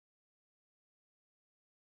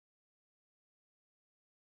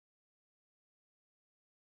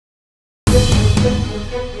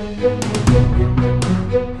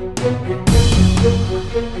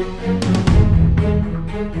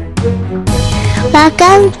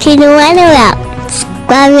Welcome to the Weather Route.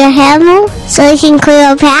 Grab your hammer so you can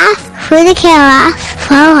clear a path through the chaos,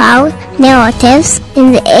 follow narratives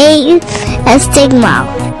in the age of Stigma.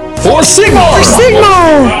 For Sigmar! For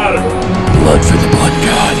Sigmar! Blood for the Blood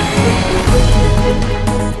God.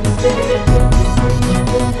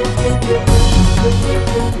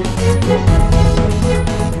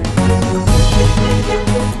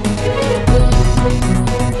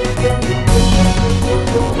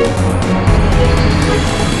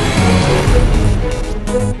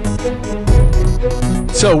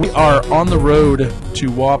 So we are on the road to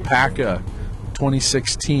Waaaghpaca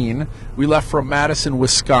 2016. We left from Madison,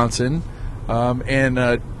 Wisconsin,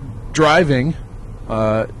 and driving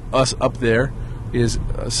us up there is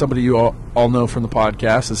somebody you all know from the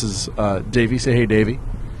podcast. This is Davey. Say hey, Davey.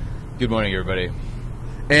 Good morning, everybody.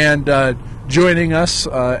 And joining us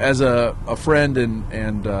as a friend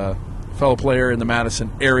and fellow player in the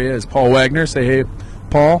Madison area is Paul Wagner. Say hey,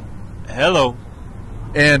 Paul. Hello.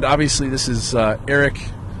 And obviously this is Eric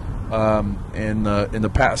in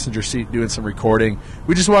the passenger seat doing some recording.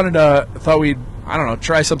 We just thought we'd,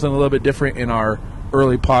 try something a little bit different in our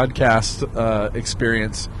early podcast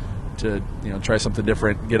experience to, try something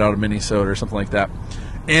different, get out of Minisode or something like that.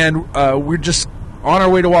 And we're just on our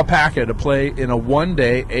way to Waaaghpaca to play in a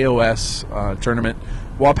one-day AOS tournament.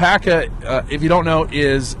 Waaaghpaca, if you don't know,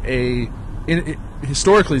 is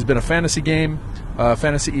historically has been a fantasy game,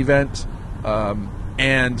 fantasy event,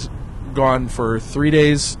 and gone for 3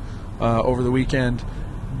 days over the weekend.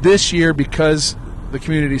 This year, because the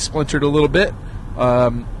community splintered a little bit,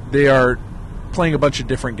 they are playing a bunch of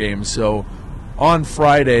different games. So on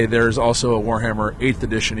Friday, there's also a Warhammer 8th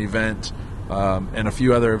Edition event and a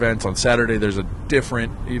few other events. On Saturday, there's a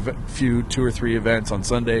different two or three events. On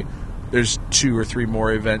Sunday, there's 2 or 3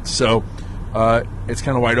 more events. So it's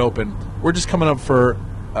kind of wide open. We're just coming up for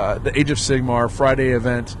the Age of Sigmar Friday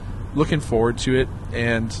event. Looking forward to it,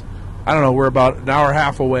 and I don't know, we're about an hour and a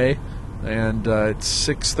half away, and it's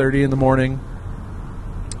 6:30 in the morning,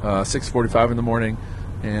 6:45 in the morning,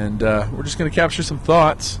 and we're just going to capture some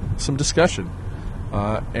thoughts, some discussion.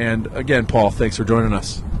 And again, Paul, thanks for joining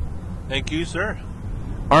us. Thank you, sir.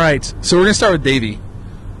 All right, so we're going to start with Davey.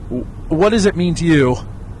 What does it mean to you,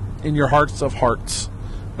 in your hearts of hearts,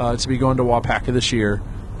 to be going to Waaaghpaca this year,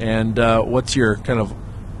 and what's your kind of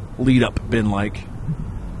lead-up been like?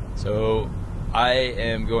 So I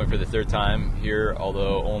am going for the third time here,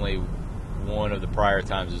 although only one of the prior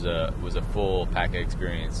times was a full PACA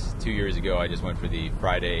experience. 2 years ago, I just went for the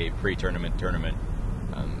Friday pre-tournament tournament.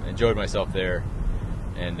 Enjoyed myself there,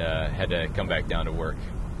 and had to come back down to work.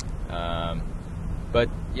 But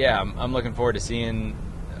yeah, I'm looking forward to seeing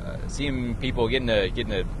people getting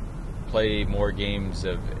to play more games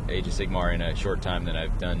of Age of Sigmar in a short time than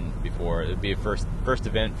I've done before. It'd be a first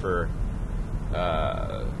event for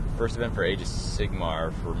Age of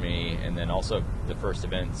Sigmar for me, and then also the first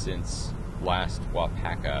event since last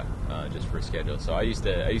Waaaghpaca, just for schedule. So I used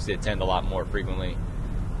to attend a lot more frequently,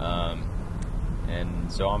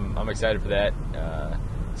 and so I'm excited for that.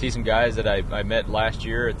 See some guys that I met last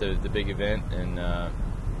year at the big event, and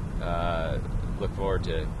look forward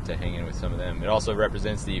to hanging with some of them. It also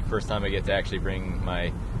represents the first time I get to actually bring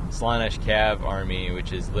my Slaanesh Cav army,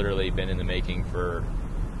 which has literally been in the making for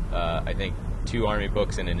I think 2 army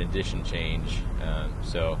books and an edition change.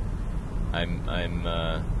 So I'm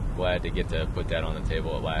glad to get to put that on the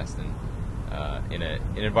table at last, and in an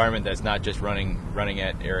environment that's not just running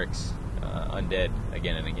at Eric's undead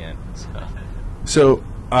again and again. So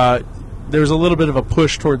there was a little bit of a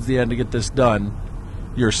push towards the end to get this done,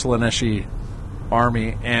 your Slaaneshi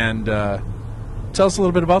army, and tell us a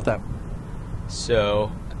little bit about that.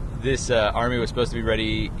 So this army was supposed to be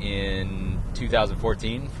ready in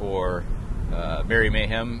 2014 for Merry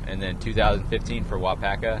Mayhem, and then 2015 for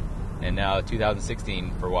Waaaghpaca, and now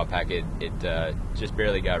 2016 for Waaaghpaca. It just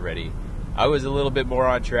barely got ready. I was a little bit more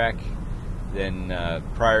on track than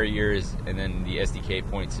prior years, and then the SDK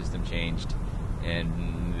point system changed,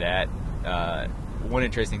 and that one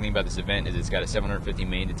interesting thing about this event is it's got a 750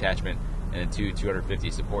 main detachment and 250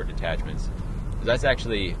 support detachments. So that's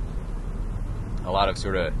actually a lot of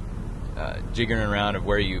sort of jiggering around of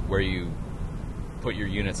where you put your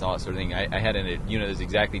units and all that sort of thing. I had a unit that's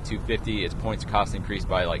exactly 250. Its points cost increased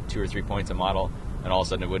by like 2 or 3 points a model, and all of a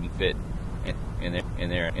sudden it wouldn't fit in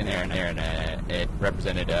there, and it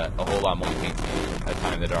represented a whole lot more paint at a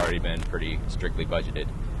time that had already been pretty strictly budgeted.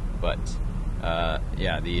 But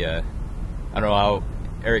yeah, I don't know how,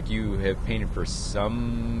 Eric, you have painted for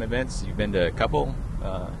some events. You've been to a couple.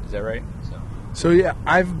 Is that right? So yeah,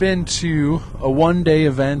 I've been to a one-day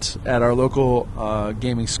event at our local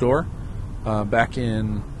gaming store back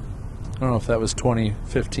in don't know if that was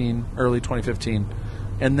 2015, early 2015.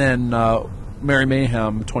 And then Merry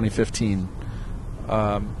Mayhem 2015.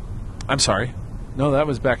 I'm sorry. No, that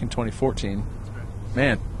was back in 2014.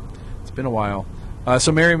 Man, it's been a while.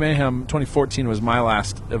 So Merry Mayhem 2014 was my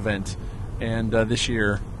last event, and this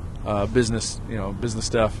year, business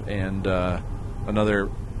stuff and another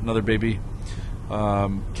baby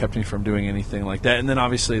kept me from doing anything like that. And then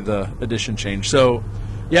obviously the edition change. So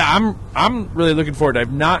yeah, I'm really looking forward.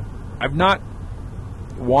 I've not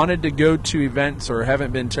wanted to go to events or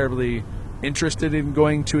haven't been terribly interested in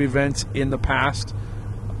going to events in the past.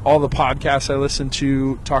 All the podcasts I listen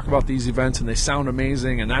to talk about these events and they sound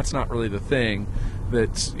amazing, and that's not really the thing.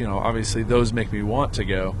 That's, obviously those make me want to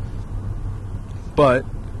go. But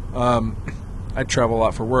I travel a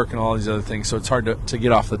lot for work and all these other things, so it's hard to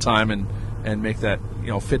get off the time and make that,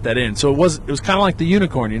 fit that in. So it was kind of like the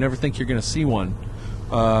unicorn. You never think you're going to see one.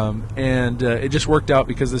 And it just worked out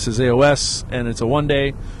because this is AOS and it's a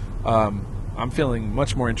one-day. I'm feeling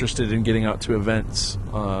much more interested in getting out to events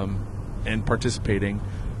and participating.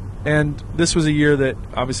 And this was a year that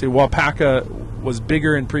obviously Waaaghpaca was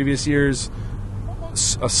bigger in previous years,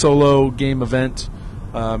 a solo game event,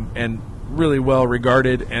 and really well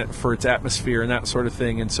regarded for its atmosphere and that sort of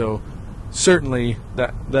thing. And so certainly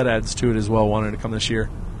that adds to it as well, wanting to come this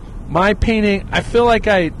year. My painting, I feel like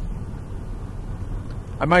I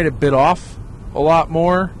might have bit off a lot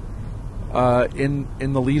more in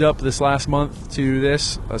the lead up this last month to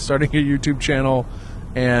this, starting a YouTube channel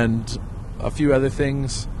and a few other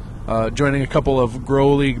things, joining a couple of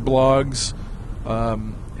Grow League blogs,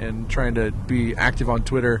 and trying to be active on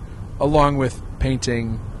Twitter, along with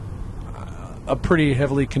painting a pretty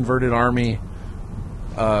heavily converted army,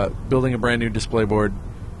 building a brand new display board,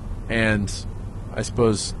 and I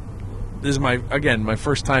suppose this is my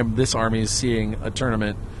first time this army is seeing a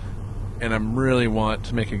tournament, and I really want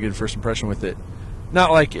to make a good first impression with it.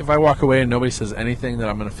 Not like if I walk away and nobody says anything that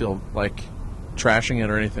I'm going to feel like trashing it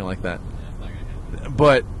or anything like that.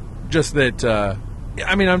 But just that,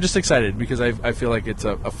 I'm just excited because I feel like it's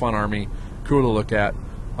a fun army, cool to look at,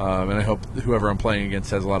 and I hope whoever I'm playing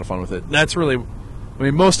against has a lot of fun with it. And that's really,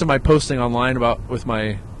 most of my posting online with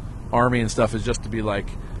my army and stuff is just to be like,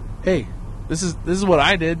 hey, this is what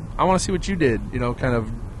I did. I want to see what you did. Kind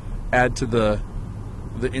of add to the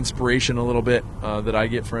inspiration a little bit that I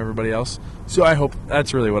get from everybody else. So I hope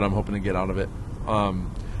that's really what I'm hoping to get out of it.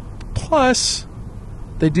 Plus,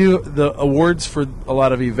 the awards for a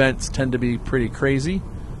lot of events tend to be pretty crazy.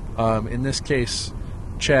 In this case,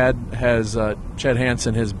 Chad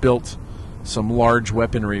Hansen has built some large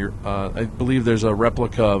weaponry. I believe there's a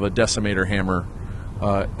replica of a decimator hammer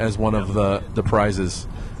as one of the prizes.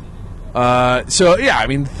 So yeah,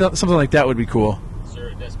 something like that would be cool. Sir,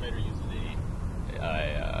 a decimator uses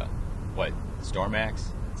what? Storm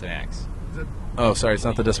axe? It's an axe. Oh, sorry, it's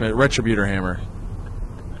not the decimator. Retributor hammer.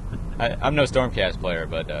 I'm no Stormcast player,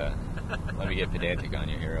 but let me get pedantic on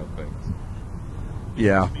you here real quick.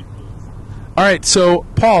 Yeah. All right, so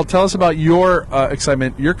Paul, tell us about your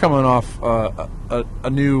excitement. You're coming off a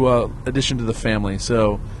new addition to the family,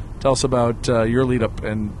 so tell us about your lead up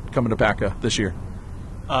and coming to PACA this year.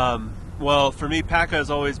 Well, for me, PACA has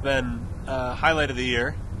always been highlight of the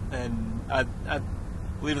year, and I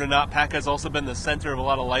believe it or not, PACA has also been the center of a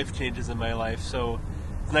lot of life changes in my life. So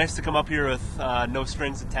it's nice to come up here with no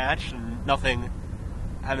strings attached and nothing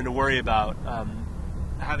having to worry about.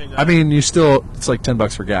 It's like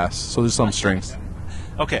 $10 for gas, so there's some strings.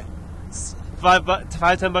 Okay,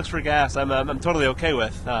 $5-10 for gas, I'm totally okay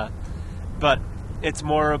with. But it's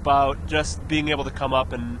more about just being able to come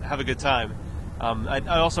up and have a good time.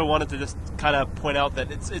 I also wanted to just kind of point out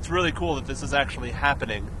that it's really cool that this is actually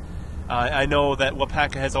happening. I know that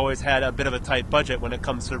Waaaghpaca has always had a bit of a tight budget when it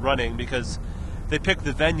comes to running because they picked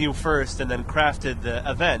the venue first and then crafted the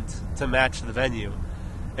event to match the venue.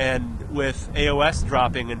 And with AOS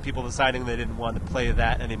dropping and people deciding they didn't want to play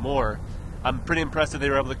that anymore, I'm pretty impressed that they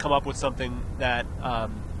were able to come up with something that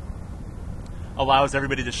allows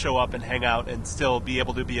everybody to show up and hang out and still be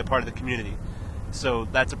able to be a part of the community. So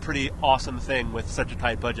that's a pretty awesome thing with such a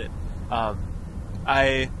tight budget.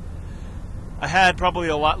 I had probably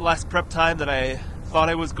a lot less prep time than I thought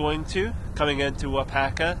I was going to coming into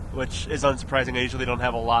Waaaghpaca, which is unsurprising. I usually don't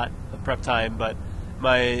have a lot of prep time, but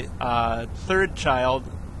my third child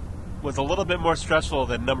was a little bit more stressful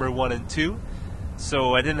than number 1 and 2,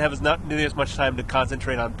 so I didn't have not nearly as much time to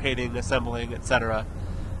concentrate on painting, assembling, etc.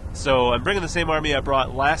 So I'm bringing the same army I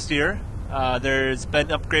brought last year. There's been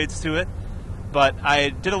upgrades to it, but I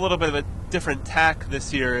did a little bit of a different tack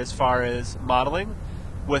this year as far as modeling.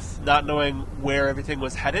 With not knowing where everything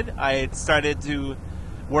was headed, I started to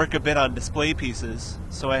work a bit on display pieces.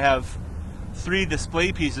 So I have three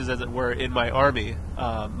display pieces, as it were, in my army.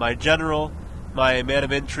 My general, my man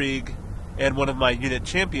of intrigue, and one of my unit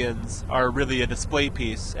champions are really a display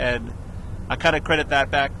piece, and I kind of credit that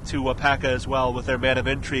back to Waaaghpaca as well with their man of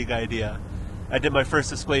intrigue idea. I did my first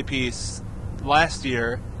display piece last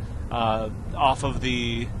year off of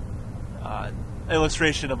the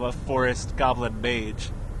illustration of a forest goblin mage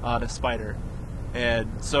on a spider.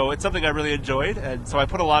 And so it's something I really enjoyed, and so I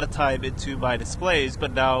put a lot of time into my displays,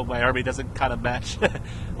 but now my army doesn't kind of match the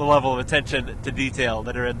level of attention to detail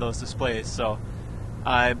that are in those displays. So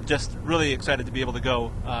I'm just really excited to be able to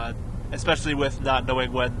go, especially with not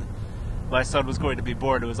knowing when my son was going to be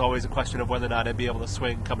born. It was always a question of whether or not I'd be able to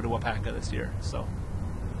swing coming to Waaaghpaca this year. So,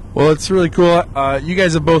 well, it's really cool. You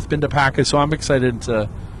guys have both been to PACA, so I'm excited to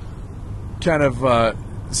kind of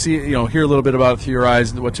see, hear a little bit about it through your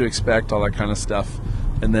eyes, what to expect, all that kind of stuff,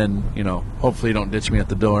 and then, hopefully you don't ditch me at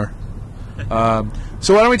the door.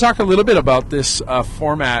 So why don't we talk a little bit about this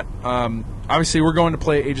format? Obviously, we're going to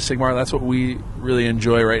play Age of Sigmar. That's what we really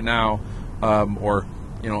enjoy right now,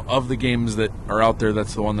 of the games that are out there,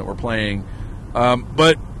 that's the one that we're playing.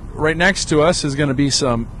 But right next to us is going to be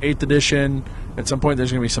some 8th edition. At some point,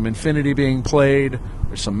 there's going to be some Infinity being played.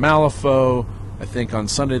 There's some Malifaux. I think on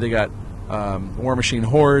Sunday they got War Machine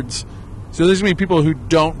Hordes. So there's going to be people who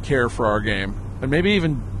don't care for our game, and maybe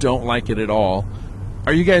even don't like it at all.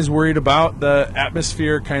 Are you guys worried about the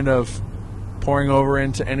atmosphere kind of pouring over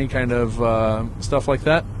into any kind of stuff like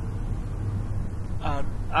that?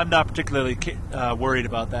 I'm not particularly worried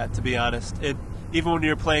about that, to be honest. Even when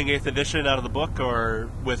you're playing 8th edition out of the book or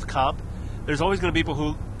with comp, there's always going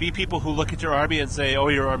to be people who look at your army and say, "Oh,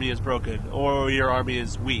 your army is broken," or "Your army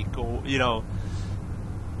is weak," or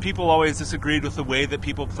people always disagreed with the way that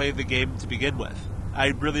people played the game to begin with. I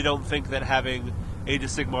really don't think that having Age of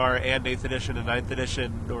Sigmar and 8th edition and 9th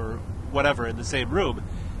edition or whatever in the same room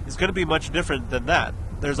is going to be much different than that.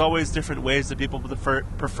 There's always different ways that people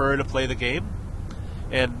prefer to play the game,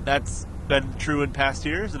 and that's been true in past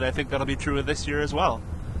years, and I think that'll be true in this year as well.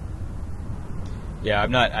 Yeah,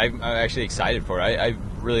 I'm actually excited for it. I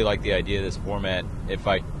really like the idea of this format. If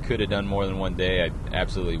I could have done more than one day, I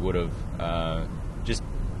absolutely would have.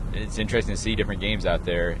 It's interesting to see different games out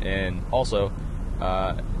there, and also,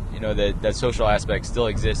 that social aspect still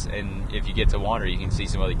exists. And if you get to wander, you can see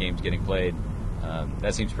some other games getting played.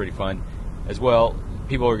 That seems pretty fun, as well.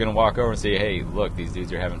 People are going to walk over and say, "Hey, look, these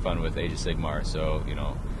dudes are having fun with Age of Sigmar." So,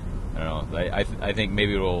 I don't know. I think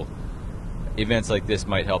maybe events like this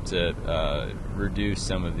might help to reduce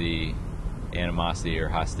some of the animosity or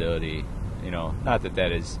hostility. Not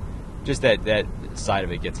that is just that side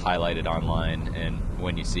of it gets highlighted online, and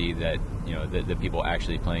when you see that the people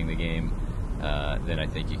actually playing the game, then I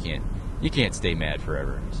think you can't stay mad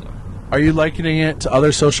forever. So, are you likening it to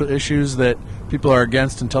other social issues that people are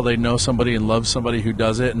against until they know somebody and love somebody who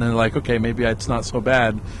does it, and then they're like, okay, maybe it's not so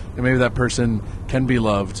bad, and maybe that person can be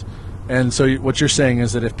loved? And so what you're saying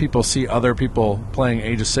is that if people see other people playing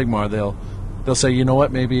Age of Sigmar, they'll say, you know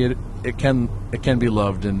what, maybe it can be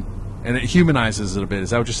loved, and it humanizes it a bit. Is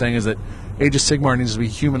that what you're saying? Is that Age of Sigmar needs to be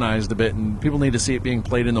humanized a bit, and people need to see it being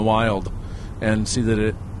played in the wild and see that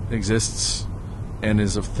it exists and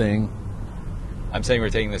is a thing? I'm saying we're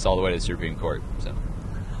taking this all the way to the Supreme Court. So,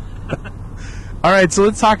 all right. So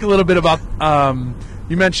let's talk a little bit about.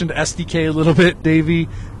 You mentioned SDK a little bit, Davey,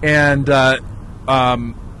 and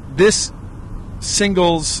this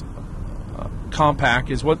singles compact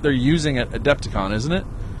is what they're using at Adepticon, isn't it?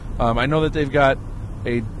 I know that they've got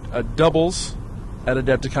a doubles at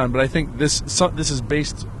Adepticon, but I think this is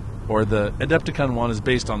based, or the Adepticon one is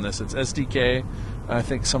based on this. It's SDK. I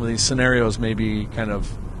think some of these scenarios may be kind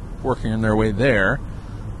of working in their way there.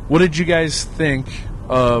 What did you guys think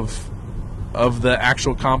of the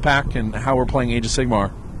actual compact and how we're playing Age of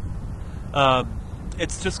Sigmar?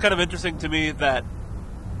 It's just kind of interesting to me that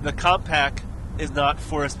the compact is not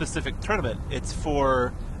for a specific tournament. It's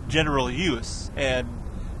for general use. And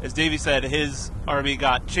as Davey said, his army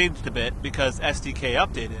got changed a bit because SDK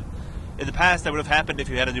updated. In the past, that would have happened if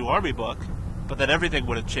you had a new army book, but then everything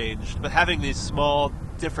would have changed. But having these small,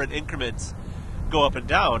 different increments go up and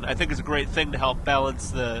down, I think is a great thing to help balance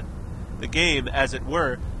the game, as it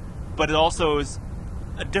were. But it also is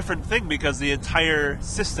a different thing because the entire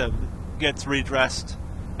system gets redressed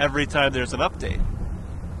every time there's an update.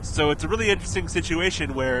 So it's a really interesting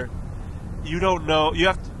situation where you don't know, you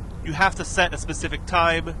have to set a specific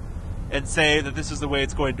time and say that this is the way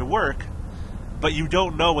it's going to work, but you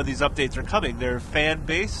don't know when these updates are coming. They're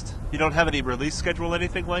fan-based. You don't have any release schedule,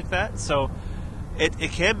 anything like that. So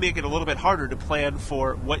it can make it a little bit harder to plan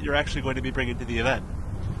for what you're actually going to be bringing to the event.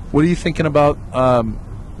 What are you thinking about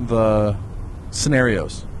the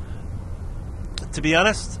scenarios? To be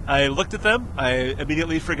honest, I looked at them. I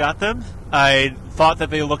immediately forgot them. I thought that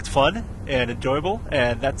they looked fun and enjoyable,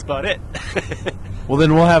 and that's about it. Well,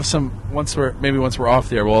 then we'll have some once we're off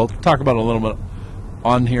there. We'll talk about it a little bit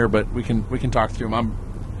on here, but we can talk through them.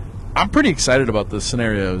 I'm pretty excited about the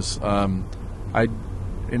scenarios.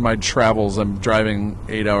 In my travels, I'm driving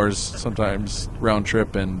 8 hours sometimes round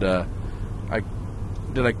trip, and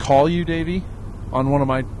did I call you, Davey, on one of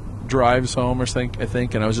my drives home or I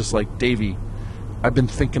think, and I was just like, Davey, I've been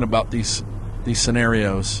thinking about these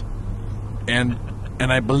scenarios, and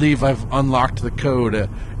I believe I've unlocked the code,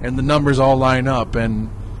 and the numbers all line up, and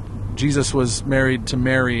Jesus was married to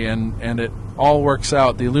Mary, and it all works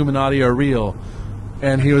out. The Illuminati are real.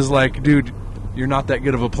 And he was like, dude, you're not that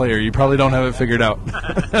good of a player. You probably don't have it figured out.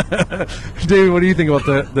 David, what do you think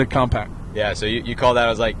about the compact? Yeah, so you called that. I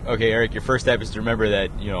was like, okay, Eric, your first step is to remember that,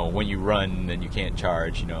 when you run, then you can't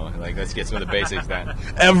charge, like, let's get some of the basics done.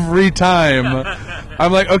 Every time.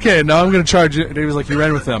 I'm like, okay, now I'm going to charge you. David's like, you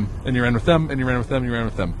ran with them, and you ran with them, and you ran with them, and you ran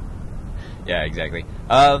with them. Yeah, exactly.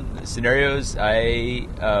 Scenarios,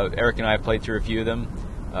 Eric and I have played through a few of them.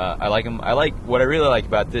 I like them. What I really like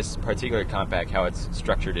about this particular compact, how it's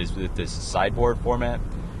structured, is with this sideboard format.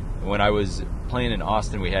 When I was playing in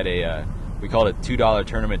Austin, we had we called it $2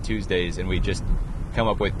 Tournament Tuesdays, and we just come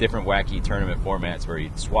up with different wacky tournament formats where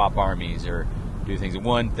you'd swap armies or do things.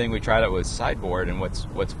 One thing we tried out was sideboard, and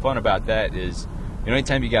what's fun about that is,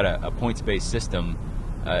 anytime you got a points-based system,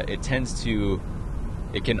 it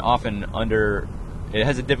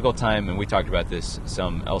has a difficult time, and we talked about this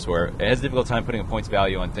some elsewhere, it has a difficult time putting a points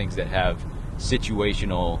value on things that have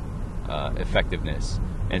situational effectiveness.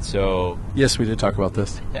 And so... Yes, we did talk about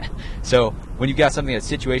this. So when you've got something that's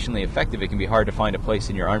situationally effective, it can be hard to find a place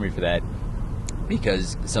in your army for that,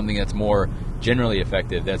 because something that's more generally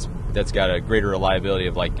effective, that's got a greater reliability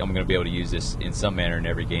of, like, I'm going to be able to use this in some manner in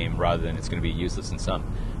every game, rather than it's going to be useless in some.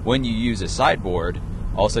 When you use a sideboard,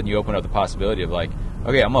 all of a sudden you open up the possibility of, like,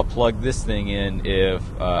 okay, I'm going to plug this thing in if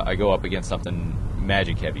I go up against something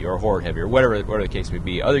magic heavy or horde heavy or whatever the case may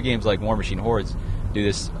be. Other games like War Machine Hordes do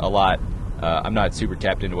this a lot. I'm not super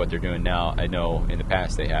tapped into what they're doing now. I know in the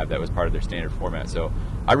past they have. That was part of their standard format. So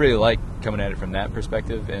I really like coming at it from that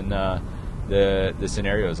perspective, and the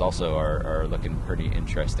scenarios also are looking pretty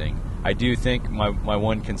interesting. I do think my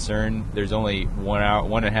one concern, there's only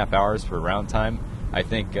 1.5 hours for round time. I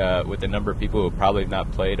think with the number of people who probably have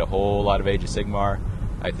not played a whole lot of Age of Sigmar,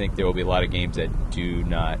 I think there will be a lot of games that do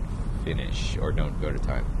not finish or don't go to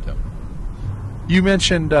time. So. You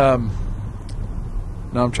mentioned... now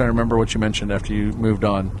I'm trying to remember what you mentioned after you moved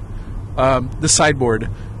on. The sideboard.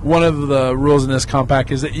 One of the rules in this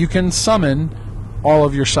compact is that you can summon all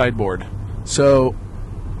of your sideboard. So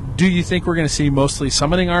do you think we're going to see mostly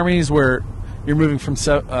summoning armies where you're moving from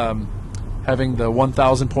having the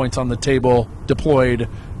 1,000 points on the table deployed,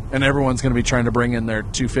 and everyone's going to be trying to bring in their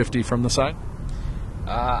 250 from the side?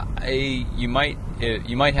 You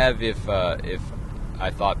might have if I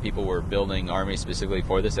thought people were building armies specifically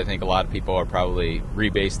for this. I think a lot of people are probably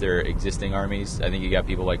rebase their existing armies. I think you got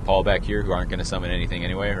people like Paul back here who aren't going to summon anything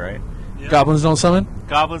anyway, right? Yeah. Goblins don't summon?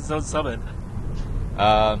 Goblins don't summon.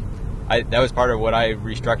 That was part of what I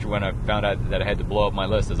restructured when I found out that I had to blow up my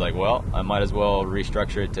list. I was like, well, I might as well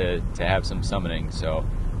restructure it to have some summoning. So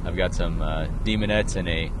I've got some Demonettes and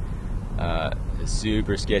a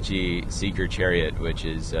super sketchy Seeker Chariot, which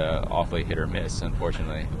is awfully hit or miss,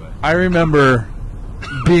 unfortunately. I remember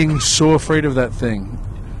being so afraid of that thing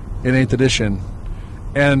in 8th edition,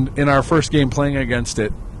 and in our first game playing against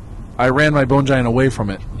it, I ran my Bone Giant away from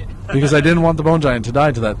it because I didn't want the Bone Giant to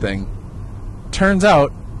die to that thing. Turns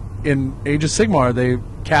out, in Age of Sigmar, they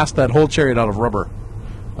cast that whole chariot out of rubber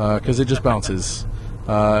because it just bounces,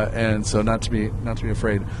 and so not to be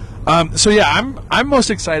afraid. So yeah, I'm most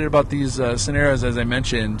excited about these scenarios, as I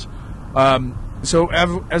mentioned. So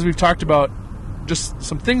as we've talked about, just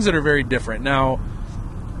some things that are very different. Now,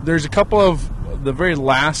 there's a couple of the very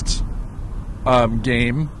last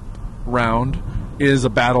game round is a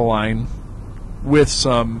battle line with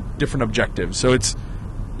some different objectives. So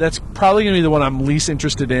that's probably going to be the one I'm least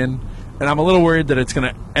interested in, and I'm a little worried that it's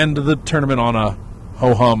going to end the tournament on a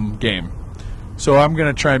ho-hum game. So I'm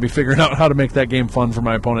going to try and be figuring out how to make that game fun for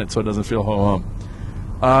my opponent so it doesn't feel ho-hum.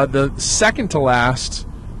 The second to last,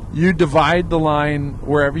 you divide the line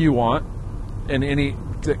wherever you want, and any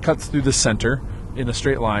that cuts through the center in a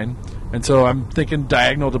straight line. And so I'm thinking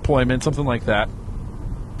diagonal deployment, something like that.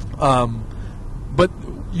 But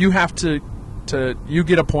you have to you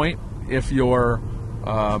get a point if your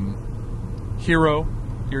hero,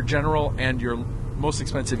 your general, and your most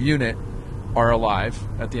expensive unit are alive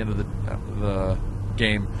at the end of the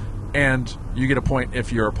game, and you get a point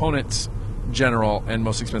if your opponent's general and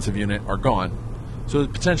most expensive unit are gone. So the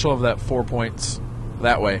potential of that 4 points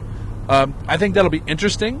that way. I think that'll be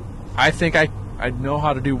interesting. I think I know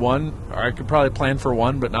how to do one, or I could probably plan for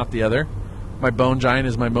one, but not the other. My Bone Giant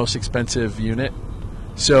is my most expensive unit,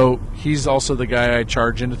 so he's also the guy I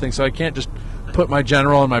charge into things. So I can't just put my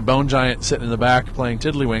general and my Bone Giant sitting in the back playing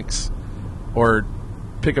Tiddlywinks or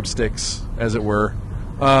pickup sticks, as it were.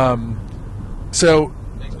 So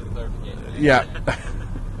Thanks for the clarification. yeah.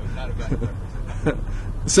 Not a bad clarification.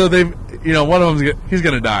 So they've, one of them, he's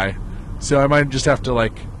going to die. So I might just have to,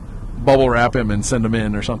 like, bubble wrap him and send him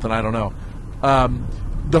in or something. I don't know.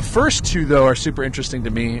 The first two, though, are super interesting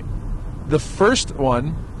to me. The first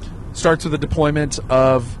one starts with the deployment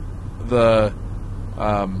of the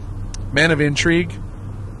Man of Intrigue.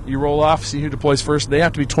 You roll off, see who deploys first. They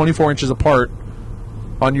have to be 24 inches apart.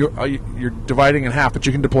 You're dividing in half, but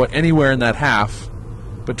you can deploy anywhere in that half,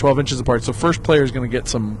 but 12 inches apart. So first player is going to get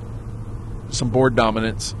some board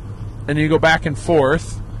dominance, and you go back and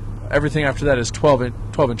forth. Everything after that is 12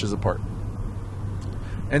 inches apart.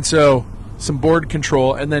 And so some board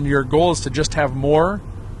control, and then your goal is to just have more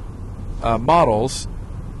models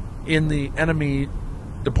in the enemy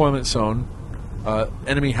deployment zone,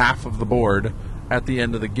 enemy half of the board at the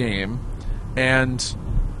end of the game, and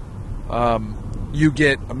you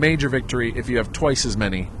get a major victory if you have twice as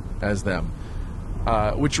many as them,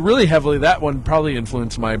 which really heavily, that one probably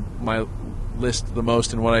influenced my list the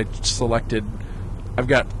most and what I selected. I've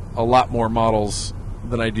got a lot more models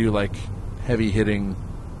than I do like heavy hitting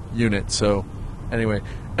units. So anyway,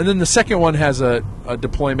 and then the second one has a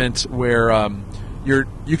deployment where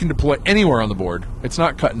you can deploy anywhere on the board. It's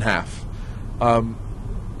not cut in half,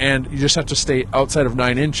 and you just have to stay outside of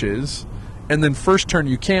 9 inches. And then first turn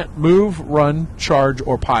you can't move, run, charge,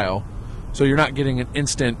 or pile, so you're not getting an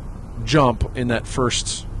instant jump in that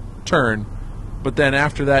first turn. But then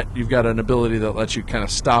after that, you've got an ability that lets you kind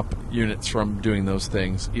of stop units from doing those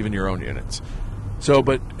things, even your own units. So,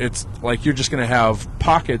 but it's like you're just going to have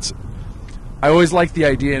pockets. I always like the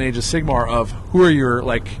idea in Age of Sigmar of who are your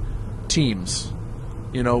like teams.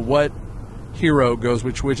 What hero goes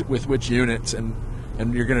with which units, and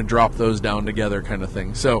you're going to drop those down together, kind of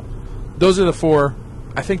thing. So, those are the four.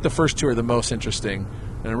 I think the first two are the most interesting,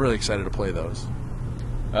 and I'm really excited to play those.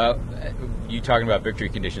 You talking about victory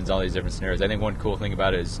conditions, all these different scenarios. I think one cool thing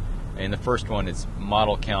about it is, in the first one, it's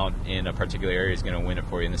model count in a particular area is going to win it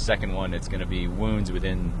for you. In the second one, it's going to be wounds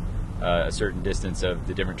within a certain distance of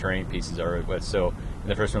the different terrain pieces are with. So in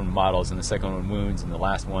the first one, models, in the second one, wounds, and the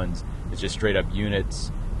last ones, it's just straight up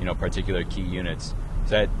units, particular key units.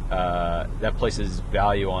 So that places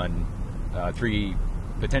value on three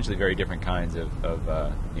potentially very different kinds of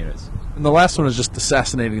units. And the last one is just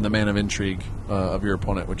assassinating the Man of Intrigue of your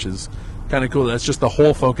opponent, which is kind of cool. That's just the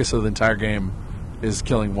whole focus of the entire game is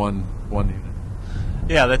killing one unit.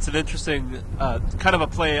 Yeah, that's an interesting kind of a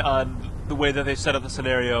play on the way that they set up the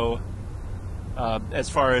scenario as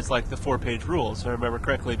far as like the 4-page rules, if I remember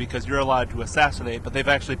correctly, because you're allowed to assassinate, but they've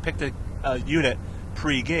actually picked a unit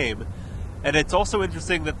pre-game. And it's also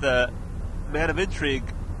interesting that the Man of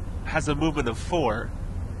Intrigue has a movement of 4.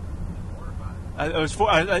 It was 4.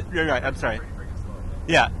 You're right. I'm sorry.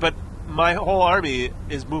 Yeah, but my whole army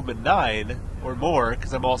is movement 9 or more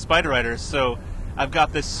because I'm all Spider Riders. So I've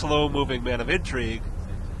got this slow-moving Man of Intrigue.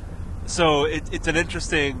 So it's an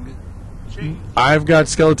interesting change. I've got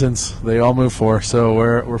skeletons. They all move 4, so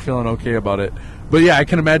we're feeling okay about it. But yeah, I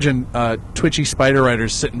can imagine twitchy Spider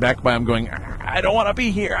Riders sitting back by them going, I don't want to be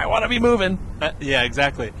here. I want to be moving. Yeah,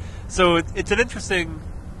 exactly. So it's an interesting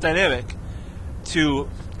dynamic to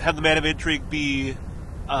have the Man of Intrigue be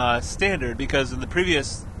standard, because in the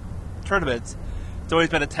previous tournaments, it's always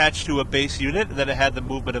been attached to a base unit, and then it had the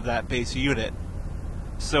movement of that base unit.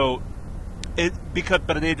 So,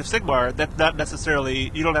 but in Age of Sigmar, that's not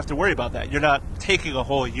necessarily, you don't have to worry about that. You're not taking a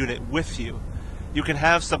whole unit with you. You can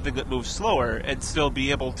have something that moves slower and still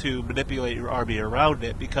be able to manipulate your army around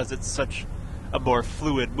it because it's such a more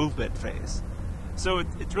fluid movement phase. So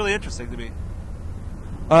it's really interesting to me.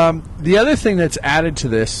 The other thing that's added to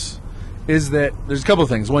this is that there's a couple of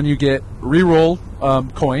things. One, you get reroll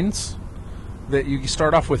coins that you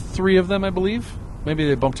start off with 3 of them, I believe. Maybe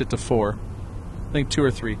they bumped it to 4. I think 2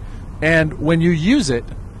 or 3. And when you use it,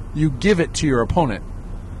 you give it to your opponent.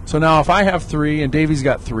 So now if I have 3 and Davey's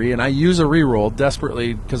got 3 and I use a reroll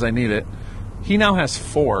desperately because I need it, he now has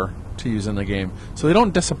 4 to use in the game. So they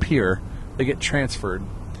don't disappear. They get transferred.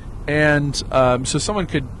 And so someone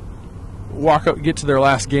could walk up, get to their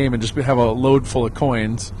last game and just have a load full of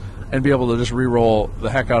coins and be able to just re-roll the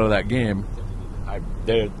heck out of that game.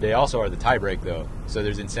 They also are the tiebreak, though, so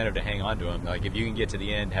there's incentive to hang on to them. Like if you can get to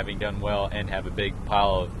the end having done well and have a big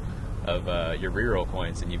pile your reroll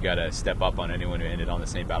points, and you've got to step up on anyone who ended on the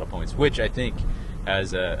same battle points, which I think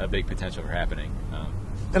has a big potential for happening.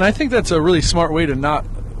 And I think that's a really smart way to not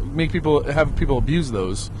make have people abuse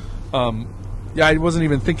those. Yeah, I wasn't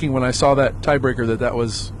even thinking when I saw that tiebreaker that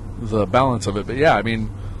was the balance of it. But yeah, I mean,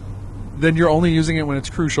 then you're only using it when it's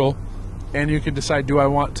crucial, and you can decide: do I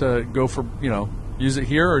want to go for use it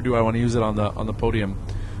here, or do I want to use it on the podium?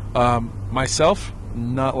 Myself,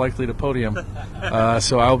 not likely to podium,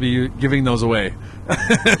 so I'll be giving those away.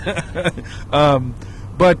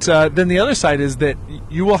 But then the other side is that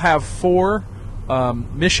you will have 4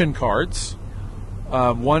 mission cards.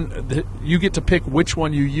 You get to pick which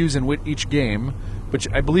one you use in each game, which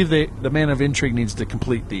I believe the Man of Intrigue needs to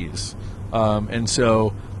complete these. And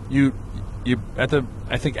so you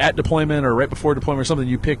I think at deployment or right before deployment or something,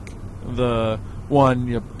 you pick the one,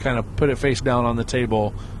 you kind of put it face down on the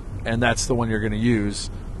table, and that's the one you're going to use.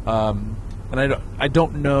 And I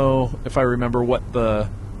don't know if I remember what the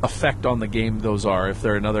effect on the game those are, if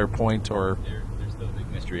they're another point or... They're still a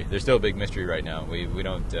big mystery. They're still a big mystery right now. We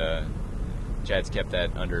don't... Chad's kept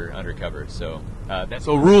that undercover, so...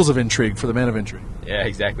 So rules of intrigue for the Man of Intrigue. Yeah,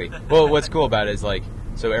 exactly. Well, what's cool about it is,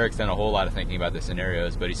 so Eric's done a whole lot of thinking about the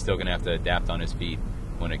scenarios, but he's still going to have to adapt on his feet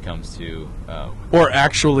when it comes to... or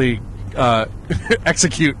actually...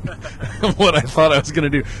 execute what I thought I was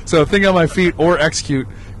going to do. So think on my feet or execute.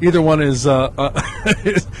 Either one is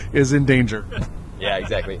is in danger. Yeah,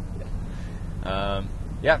 exactly.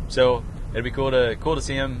 Yeah, so it'll be cool to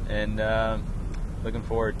see him, and looking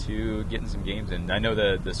forward to getting some games in. I know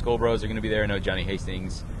the Skull Bros are going to be there. I know Johnny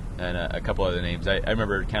Hastings and a couple other names. I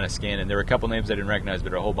remember kind of scanning. There were a couple names I didn't recognize, but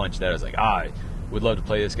there were a whole bunch that I was like, I would love to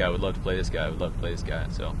play this guy. Would love to play this guy. Would love to play this guy.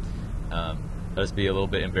 So. I'll just be a little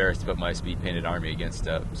bit embarrassed to put my speed painted army against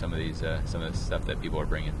some of the stuff that people are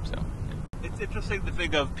bringing. So yeah. It's interesting to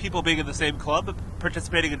think of people being in the same club but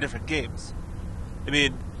participating in different games. I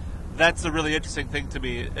mean, that's a really interesting thing to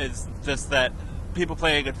me, is just that people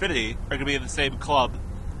playing Infinity are going to be in the same club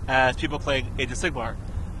as people playing Age of Sigmar, are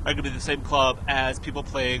going to be in the same club as people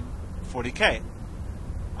playing 40K.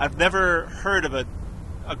 I've never heard of a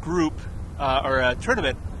group or a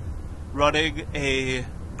tournament running a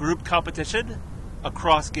group competition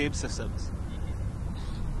across game systems.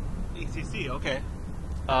 ECC, okay.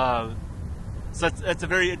 So that's a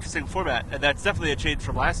very interesting format, and that's definitely a change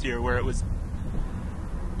from last year, where it was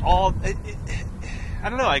all... I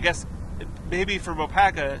don't know, I guess maybe for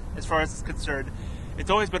Waaaghpaca, as far as it's concerned, it's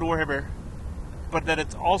always been Warhammer, but then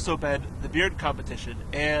it's also been the Beard competition,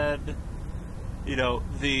 and,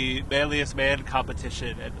 the Manliest Man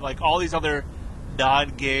competition, and, all these other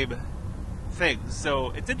non-game things.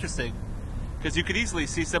 So it's interesting because you could easily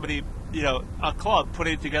see somebody, a club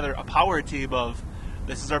putting together a power team of,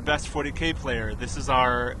 this is our best 40K player, this is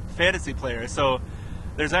our fantasy player. So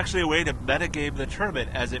there's actually a way to metagame the tournament,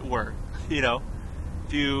 as it were.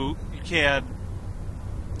 If you can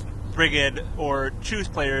bring in or choose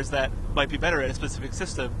players that might be better at a specific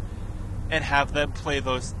system and have them play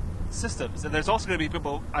those systems. And there's also going to be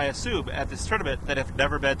people, I assume, at this tournament that have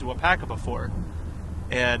never been to Waaaghpaca before.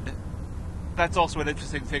 And that's also an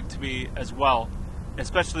interesting thing to me as well,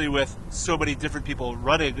 especially with so many different people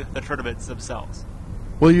running the tournaments themselves.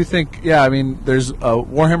 Well, you think, yeah, I mean, there's a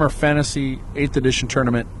Warhammer Fantasy 8th Edition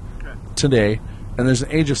tournament today, and there's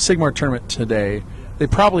an Age of Sigmar tournament today. Yeah. They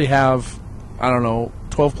probably have,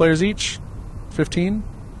 12 players each? 15?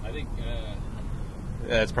 I think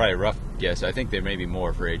that's probably a rough guess. I think there may be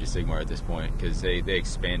more for Age of Sigmar at this point, because they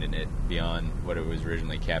expanded it beyond what it was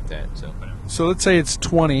originally capped at. So let's say it's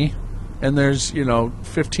 20, and there's,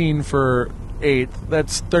 15 for 8th.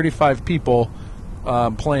 That's 35 people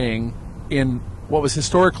playing in what was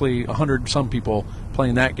historically 100-some people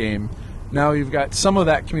playing that game. Now you've got some of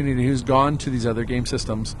that community who's gone to these other game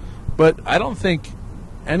systems, but I don't think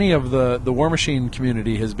any of the War Machine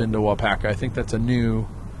community has been to Waaaghpaca. I think that's a new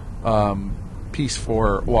piece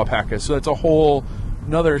for Waaaghpaca. So it's a whole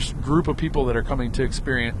another group of people that are coming to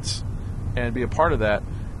experience and be a part of that.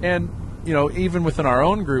 And even within our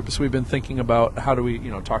own groups, we've been thinking about how do we,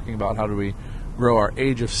 talking about how do we grow our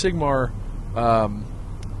Age of Sigmar.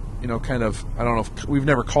 Kind of, I don't know if we've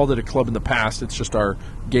never called it a club in the past. It's just our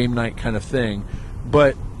game night kind of thing.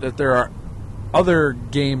 But that there are other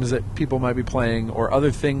games that people might be playing, or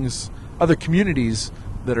other things, other communities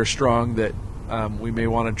that are strong that we may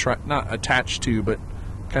want to try, not attach to, but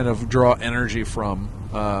kind of draw energy from,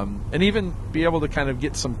 and even be able to kind of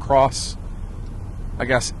get some cross,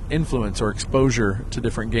 influence or exposure to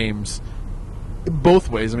different games both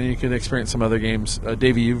ways. I mean, you can experience some other games.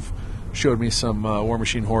 Davey, you've showed me some War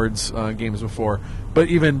Machine Hordes games before, but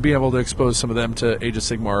even be able to expose some of them to Age of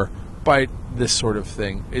Sigmar by this sort of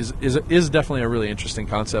thing is definitely a really interesting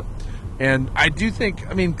concept. And I do think,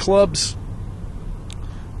 I mean, clubs.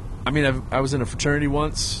 I mean, I was in a fraternity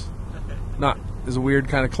once. Not as a weird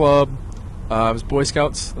kind of club. I was Boy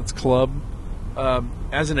Scouts. That's club.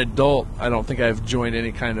 As an adult, I don't think I've joined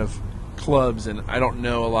any kind of clubs, and I don't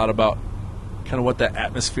know a lot about kind of what that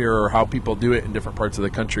atmosphere or how people do it in different parts of the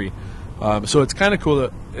country. So it's kind of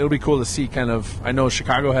cool. It'll be cool to see kind of. I know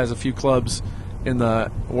Chicago has a few clubs in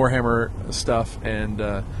the Warhammer stuff, and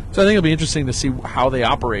so I think it'll be interesting to see how they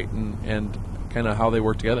operate and kind of how they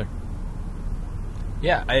work together.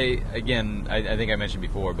 Yeah, I think I mentioned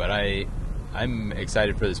before, but I'm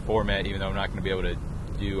excited for this format, even though I'm not going to be able to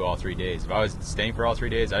do all 3 days. If I was staying for all 3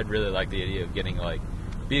 days, I'd really like the idea of getting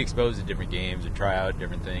be exposed to different games or try out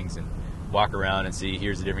different things and walk around and see,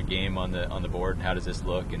 here's a different game on the board and how does this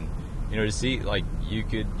look, and to see you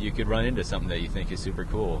could run into something that you think is super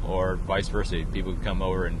cool, or vice versa. People could come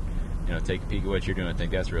over and take a peek at what you're doing and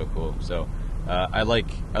think that's real cool. So I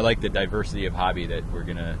like the diversity of hobby that we're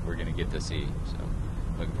gonna get to see. So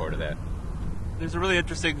looking forward to that. There's a really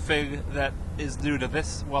interesting thing that is new to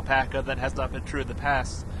this Waaaghpaca that has not been true in the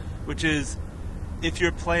past, which is if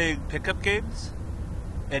you're playing pickup games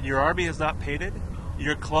and your army is not painted,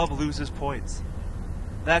 your club loses points.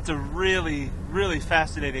 That's a really, really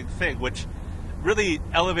fascinating thing, which really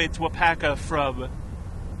elevates Waaaghpaca from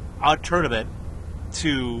a tournament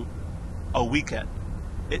to a weekend.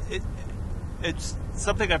 It's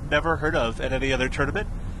something I've never heard of at any other tournament,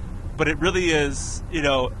 but it really is,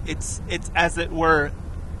 it's as it were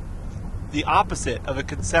the opposite of a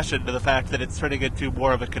concession to the fact that it's turning into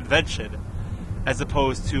more of a convention as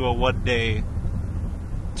opposed to a 1 day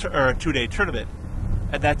or a 2 day tournament.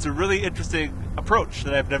 And that's a really interesting approach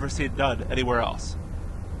that I've never seen done anywhere else.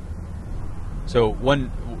 So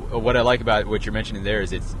what I like about what you're mentioning there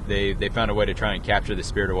is they found a way to try and capture the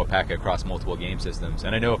spirit of Waaaghpaca across multiple game systems.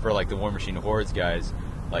 And I know for the War Machine Hordes guys,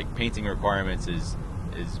 painting requirements is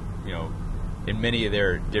in many of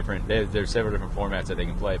their different, there's several different formats that they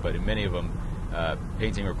can play, but in many of them,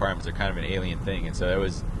 painting requirements are kind of an alien thing, and so that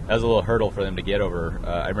was a little hurdle for them to get over.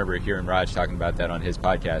 I remember hearing Raj talking about that on his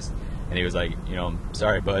podcast, and he was like,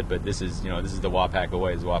 sorry, bud, but this is the Waaaghpaca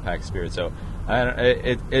way, this is the Waaaghpaca spirit. So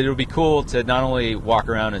it'll be cool to not only walk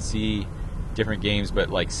around and see different games,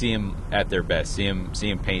 but see them at their best, see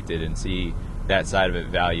them painted, and see that side of it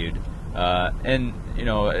valued. And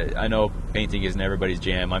I know painting isn't everybody's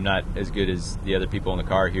jam. I'm not as good as the other people in the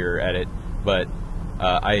car here at it, but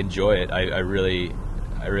I enjoy it. I really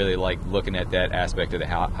like looking at that aspect of the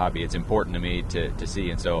hobby. It's important to me to see,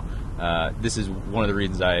 and so this is one of the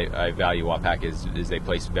reasons I value Waaaghpaca is they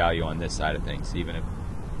place value on this side of things, even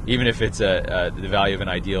if it's the value of an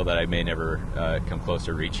ideal that I may never come close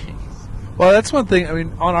to reaching. Well, that's one thing. I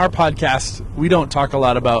mean, on our podcast, we don't talk a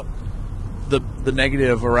lot about the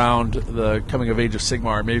negative around the coming of age of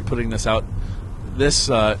Sigmar. Maybe putting this out, this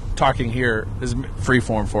talking here is free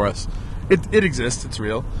form for us. It exists. It's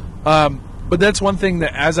real. But that's one thing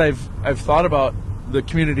that as I've thought about the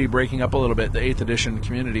community breaking up a little bit, the 8th edition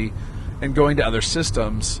community, and going to other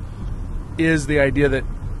systems, is the idea that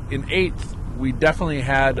in 8th we definitely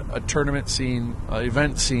had a tournament scene,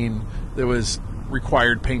 event scene that was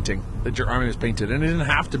required painting, that your army was painted, and it didn't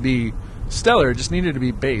have to be stellar. It just needed to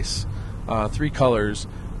be base. 3 colors,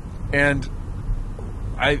 and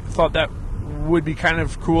I thought that would be kind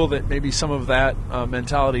of cool that maybe some of that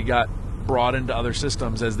mentality got brought into other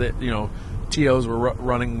systems, as that TOs were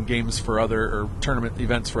running games for other, or tournament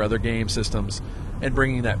events for other game systems, and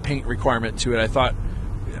bringing that paint requirement to it. I thought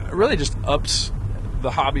it really just ups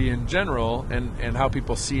the hobby in general and how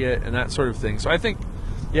people see it and that sort of thing. So I think,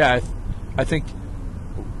 I think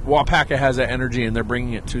Waaaghpaca has that energy, and they're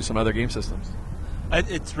bringing it to some other game systems.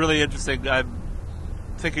 It's really interesting. I'm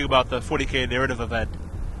thinking about the 40K narrative event.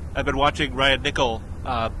 I've been watching Ryan Nickel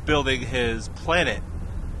building his planet,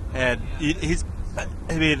 and it's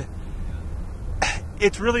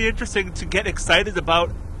really interesting to get excited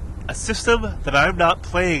about a system that I'm not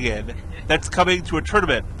playing in that's coming to a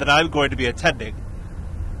tournament that I'm going to be attending.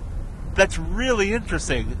 That's really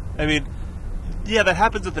interesting. Yeah, that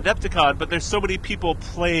happens with Adepticon, but there's so many people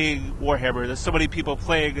playing Warhammer, there's so many people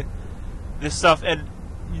playing this stuff, and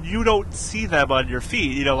you don't see them on your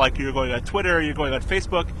feed. You're going on Twitter, you're going on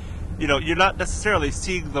Facebook, you're not necessarily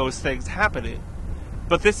seeing those things happening.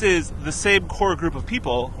 But this is the same core group of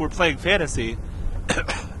people who are playing fantasy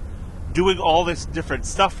doing all this different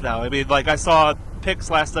stuff now. I saw pics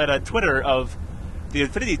last night on Twitter of the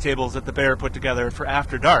Infinity tables that the Bear put together for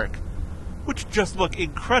After Dark, which just look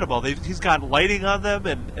incredible. He's got lighting on them,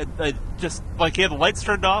 and just he had the lights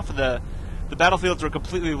turned off, and the battlefields were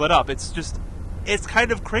completely lit up. It's just it's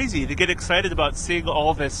kind of crazy to get excited about seeing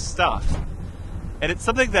all this stuff. And it's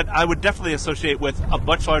something that I would definitely associate with a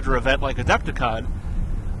much larger event like Adepticon.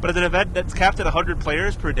 But at an event that's capped at 100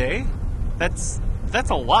 players per day, that's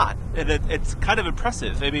a lot. And it's kind of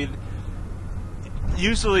impressive. I mean,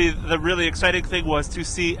 usually the really exciting thing was to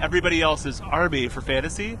see everybody else's army for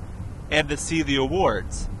Fantasy and to see the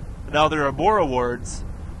awards. Now there are more awards,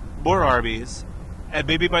 more armies, and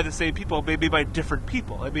maybe by the same people, maybe by different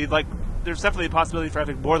people. I mean, like, there's definitely a possibility for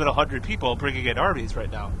having more than 100 people bringing in armies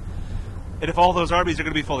right now. And if all those armies are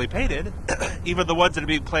going to be fully painted, even the ones that are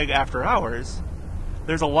being played after hours,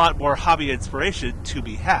 there's a lot more hobby inspiration to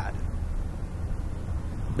be had.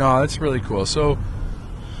 No, that's really cool. So,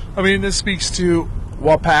 I mean, this speaks to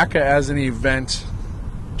Waaaghpaca as an event,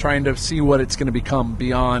 trying to see what it's going to become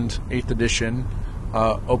beyond 8th edition,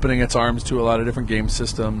 opening its arms to a lot of different game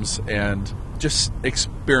systems and just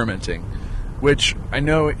experimenting, which I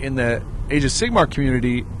know in the Age of Sigmar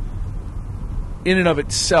community, in and of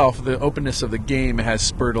itself, the openness of the game has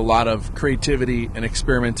spurred a lot of creativity and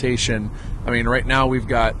experimentation. I mean, right now we've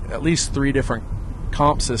got at least 3 different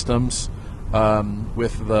comp systems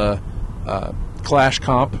with the Clash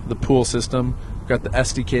comp, the pool system. We've got the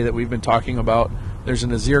SDK that we've been talking about. There's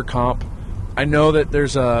an Azir comp. I know that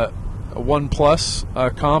there's a One Plus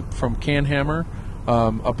comp from Canhammer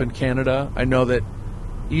up in Canada. I know that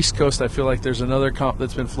East Coast, I feel like there's another comp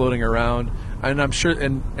that's been floating around. And I'm sure,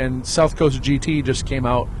 and South Coast GT just came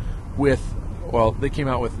out with, well, they came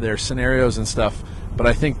out with their scenarios and stuff, but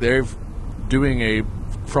I think they're doing a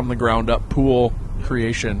from the ground up pool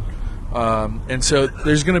creation. And so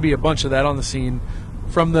there's going to be a bunch of that on the scene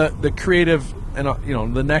from the creative, and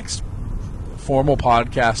the next formal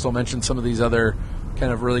podcast I'll mention some of these other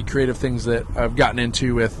kind of really creative things that I've gotten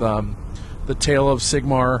into with the Tale of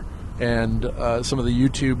Sigmar and some of the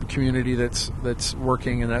YouTube community that's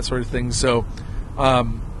working and that sort of thing. So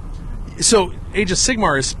Age of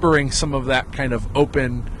Sigmar is spurring some of that kind of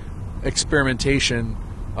open experimentation.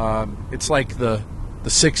 It's like the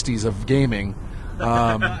 60s of gaming.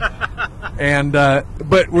 But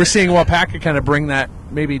we're seeing Waaaghpaca kind of bring that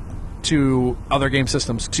maybe to other game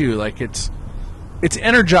systems too. Like it's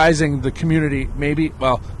energizing the community. Maybe,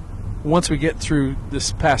 well, once we get through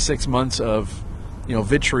this past 6 months of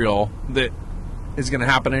vitriol that is going to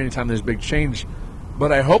happen anytime there's big change, but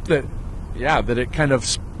I hope that it kind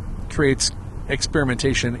of creates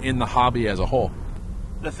experimentation in the hobby as a whole.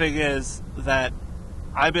 The thing is that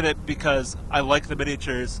I'm in it because I like the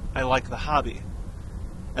miniatures, I like the hobby.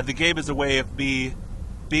 And the game is a way of me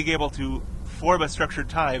being able to form a structured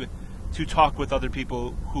time to talk with other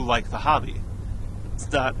people who like the hobby. It's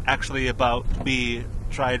not actually about me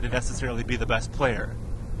trying to necessarily be the best player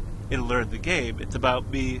and learn the game. It's about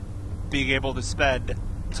me being able to spend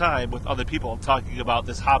time with other people talking about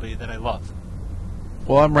this hobby that I love.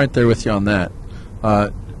 Well, I'm right there with you on that.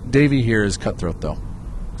 Davey here is cutthroat, though.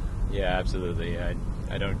 Yeah, absolutely. I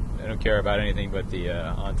don't care about anything but the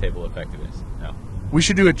on-table effectiveness. No. We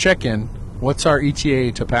should do a check-in. What's our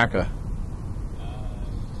ETA to PACA?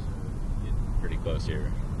 Pretty close here.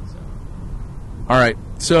 So. All right.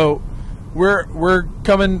 So we're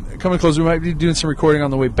coming close. We might be doing some recording on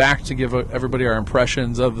the way back to give everybody our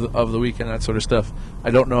impressions of the week and that sort of stuff.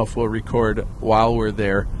 I don't know if we'll record while we're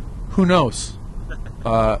there. Who knows?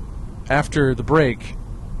 After the break.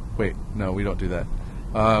 Wait, no, we don't do that.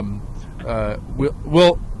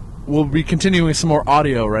 We'll be continuing some more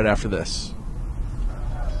audio right after this.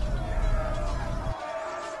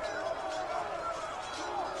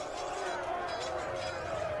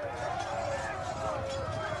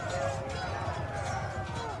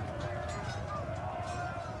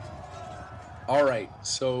 All right,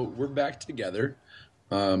 so we're back together.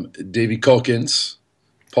 Davey Culkins,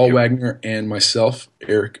 Paul Wagner, and myself,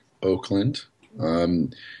 Eric Oakland,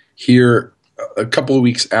 here a couple of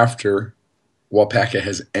weeks after Waaaghpaca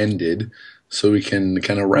has ended, so we can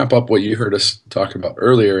kind of wrap up what you heard us talk about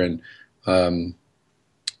earlier and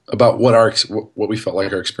about what we felt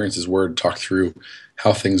like our experiences were, talk through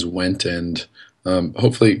how things went, and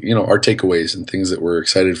hopefully, our takeaways and things that we're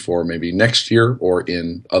excited for maybe next year or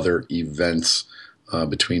in other events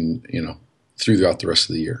between, throughout the rest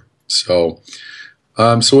of the year. So,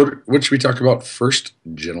 what should we talk about first,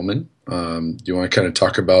 gentlemen? Do you want to kind of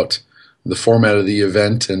talk about the format of the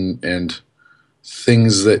event and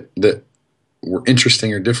things that were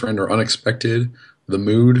interesting or different or unexpected? The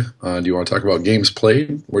mood. Do you want to talk about games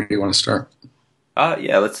played? Where do you want to start?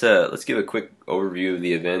 Yeah, let's give a quick overview of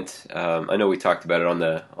the event. I know we talked about it on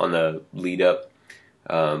the lead up,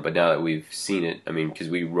 but now that we've seen it, because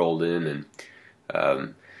we rolled in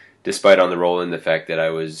and despite on the roll in the fact that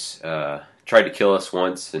I was tried to kill us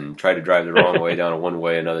once and tried to drive the wrong way down a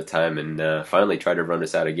one-way another time, and finally tried to run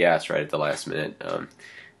us out of gas right at the last minute.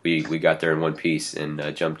 We got there in one piece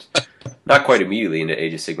and jumped not quite immediately into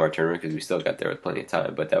Age of Sigmar tournament because we still got there with plenty of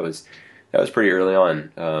time, but that was pretty early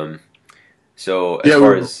on. So as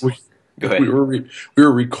far as go ahead. We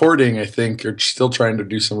were recording, I think, or still trying to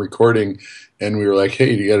do some recording, and we were like,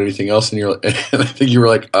 "Hey, do you got anything else?" And and I think you were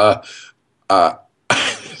like,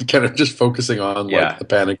 kind of just focusing on like the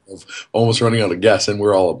panic of almost running out of gas, and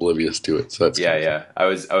we're all oblivious to it. So that's yeah. I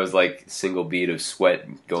was like single bead of sweat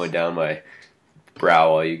going down my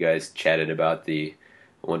brow while you guys chatted about the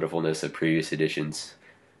wonderfulness of previous editions.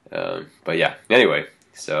 But yeah, anyway,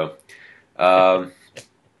 so the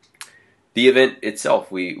event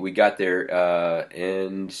itself, we got there,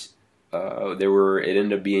 and it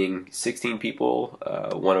ended up being 16 people,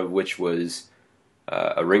 one of which was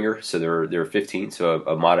a ringer, so there were 15, so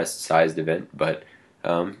a modest sized event, but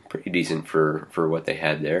pretty decent for what they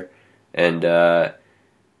had there. And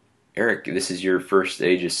Eric, this is your first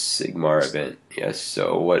Age of Sigmar event, yes?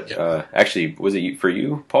 So what? Actually, was it for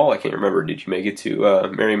you, Paul? I can't remember. Did you make it to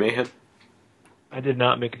Merry Mayhem? I did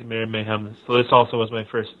not make it to Merry Mayhem, so this also was my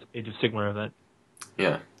first Age of Sigmar event.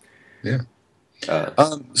 Yeah.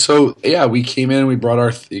 So we came in, we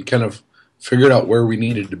brought kind of figured out where we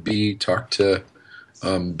needed to be, talked to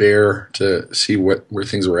Bear to see where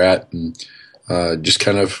things were at, and just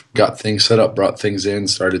kind of got things set up, brought things in,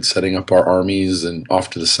 started setting up our armies and off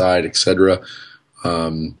to the side, etc.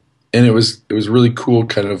 And it was really cool,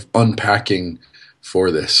 kind of unpacking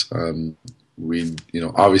for this. We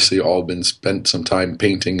obviously all been spent some time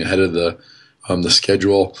painting ahead of the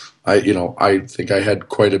schedule. I think I had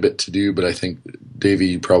quite a bit to do, but I think Davey,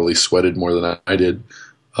 you probably sweated more than I did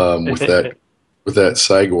with that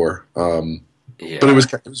Cygor. But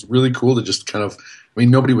it was really cool to just kind of,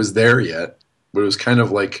 nobody was there yet, but it was kind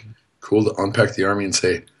of like cool to unpack the army and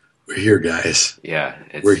say, "We're here, guys. Yeah,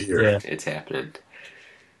 we're here. Yeah. It's happening."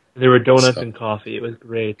 There were donuts and coffee. It was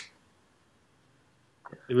great.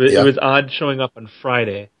 It was odd showing up on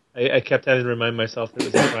Friday. I kept having to remind myself that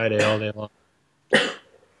it was a Friday all day long.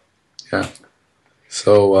 Yeah.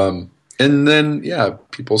 So, and then,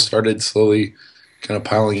 people started slowly kind of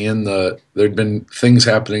piling in. There'd been things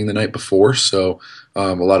happening the night before, so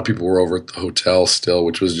a lot of people were over at the hotel still,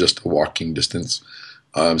 which was just a walking distance.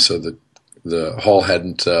 So the hall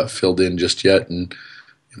hadn't filled in just yet, and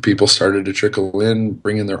people started to trickle in,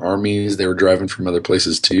 bringing their armies. They were driving from other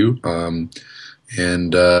places too.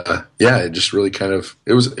 It just really kind of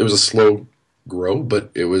it was a slow grow,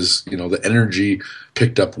 but it was the energy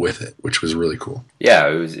picked up with it, which was really cool. Yeah,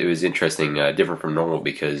 it was interesting, different from normal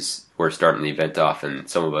because we're starting the event off, and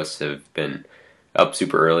some of us have been up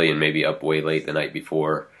super early and maybe up way late the night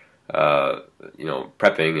before,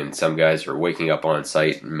 prepping, and some guys are waking up on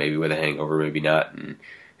site, maybe with a hangover, maybe not, and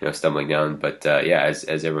stumbling down. But as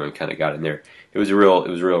everyone kind of got in there, it was a real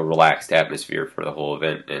relaxed atmosphere for the whole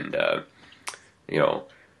event, and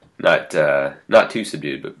not too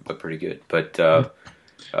subdued, but pretty good. But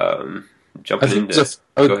jumping into,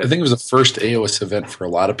 I think it was the first AOS event for a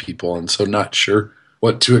lot of people, and so not sure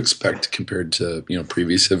what to expect compared to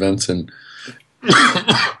previous events. And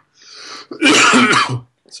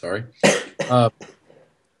sorry,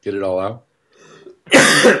 get it all out.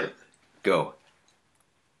 Go.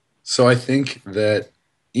 So I think that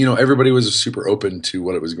everybody was super open to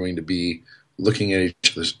what it was going to be, looking at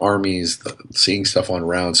each other's armies, seeing stuff on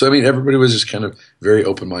round. So everybody was just kind of very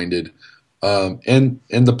open-minded. And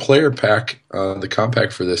the player pack, the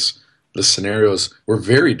compact for the scenarios were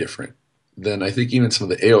very different than I think even some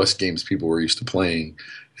of the AOS games people were used to playing.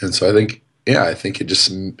 And so I think it just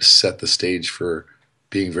set the stage for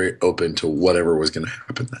being very open to whatever was going to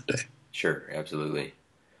happen that day. Sure, absolutely.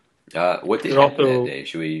 What did happen that day?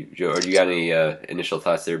 Do you got any initial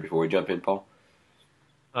thoughts there before we jump in, Paul?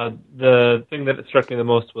 The thing that struck me the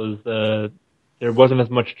most was there wasn't as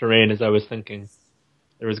much terrain as I was thinking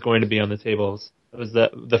there was going to be on the tables. It was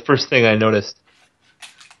the first thing I noticed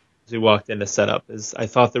as we walked into setup is I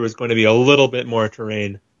thought there was going to be a little bit more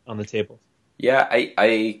terrain on the tables. Yeah,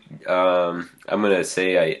 I'm gonna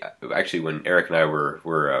say actually when Eric and I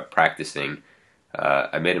were practicing,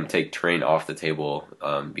 I made him take terrain off the table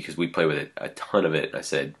because we play with a ton of it. And I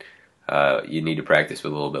said, you need to practice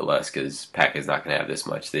with a little bit less because Pack is not going to have this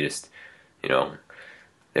much. They just, they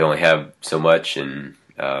only have so much, and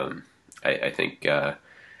I think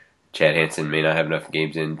Chad Hansen may not have enough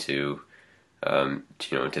games in to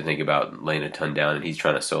think about laying a ton down, and he's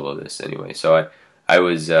trying to solo this anyway. So I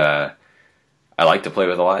like to play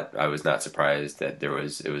with a lot. I was not surprised that it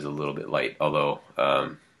was a little bit light, although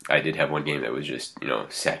I did have one game that was just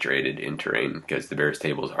saturated in terrain because the Bears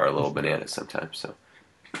tables are a little bananas sometimes. So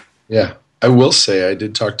Yeah, I will say I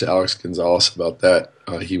did talk to Alex Gonzalez about that.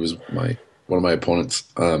 He was one of my opponents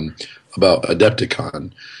about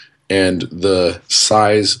Adepticon, and the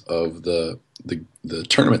size of the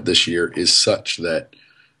tournament this year is such that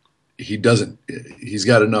he's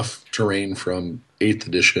got enough terrain from 8th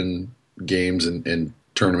edition games and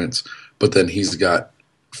tournaments, but then he's got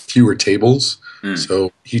fewer tables.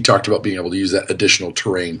 So he talked about being able to use that additional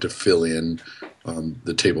terrain to fill in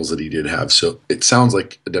the tables that he did have. So it sounds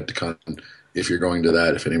like Adepticon, if you're going to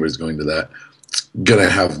that, if anybody's going to that, it's going to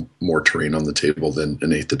have more terrain on the table than an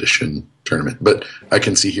 8th edition tournament. But I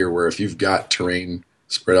can see here where if you've got terrain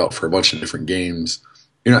spread out for a bunch of different games,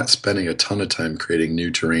 you're not spending a ton of time creating new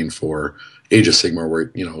terrain for Age of Sigmar where,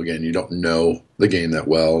 again, you don't know the game that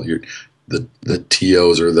well. The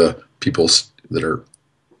TOs or the people that are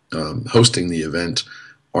hosting the event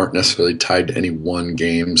aren't necessarily tied to any one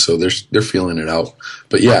game, so they're feeling it out.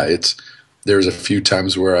 But yeah, there's a few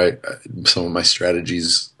times where some of my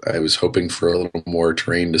strategies I was hoping for a little more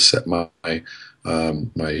terrain to set my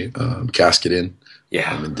casket in.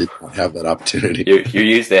 Yeah, and did not have that opportunity. You're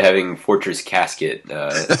used to having Fortress Casket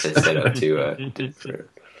to set up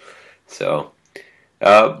so.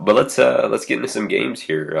 But let's get into some games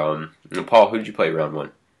here. Paul, who did you play round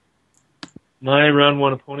one? My round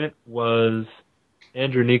one opponent was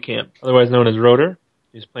Andrew Niekamp, otherwise known as Rotor.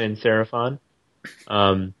 He was playing Seraphon.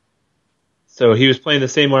 So he was playing the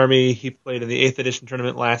same army he played in the 8th edition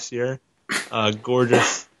tournament last year.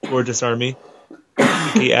 Gorgeous army.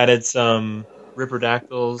 He added some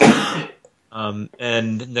Ripperdactyls,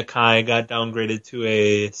 and Nakai got downgraded to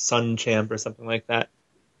a Sun Champ or something like that.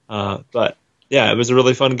 But yeah, it was a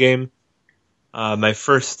really fun game. My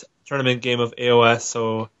first tournament game of AOS,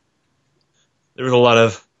 so there was a lot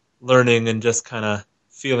of learning and just kind of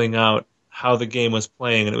feeling out how the game was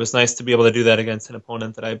playing, and it was nice to be able to do that against an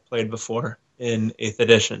opponent that I played before in 8th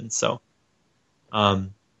edition. So as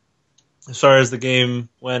far as the game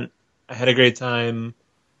went, I had a great time.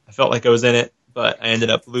 I felt like I was in it, but I ended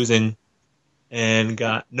up losing and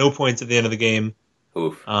got no points at the end of the game.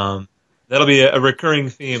 Oof. That'll be a recurring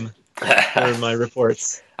theme for my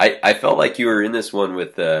reports. I felt like you were in this one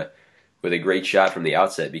with a great shot from the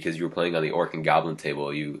outset because you were playing on the Orc and Goblin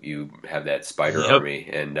table. You have that spider army,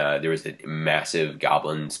 and there was a massive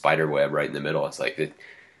Goblin spider web right in the middle. It's like, it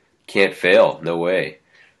can't fail. No way.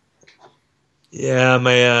 Yeah,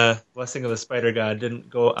 my Blessing of the Spider God didn't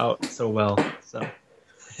go out so well. So,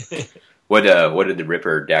 What did the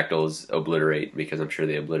Ripperdactyls obliterate? Because I'm sure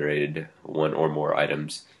they obliterated one or more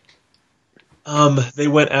items. They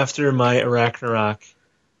went after my Arachnarok.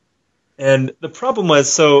 And the problem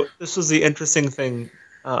was, so this was the interesting thing.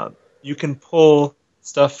 You can pull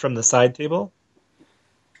stuff from the side table.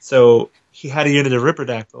 So he had a unit of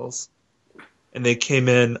Ripperdactyls, and they came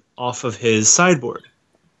in off of his sideboard.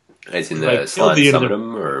 As in the Slan summon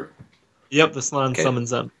them, or? Yep, the Slan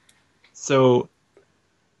summons them. So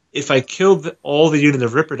if I killed all the unit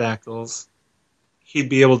of Ripperdactyls, he'd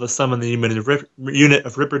be able to summon the unit of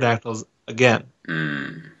Ripperdactyls again.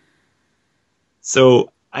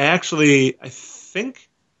 So I think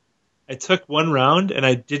I took one round and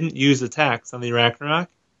I didn't use attacks on the Arachnarok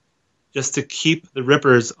just to keep the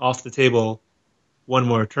Rippers off the table one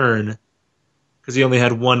more turn, because he only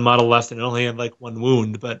had one model left and it only had like one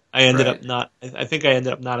wound. But I ended up not. I think I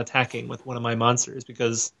ended up not attacking with one of my monsters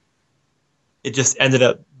because it just ended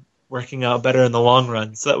up working out better in the long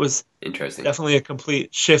run. So that was interesting. Definitely a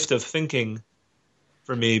complete shift of thinking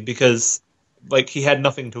for me, because like he had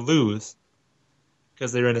nothing to lose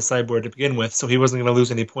because they were in a sideboard to begin with, so he wasn't going to lose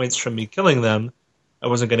any points from me killing them. I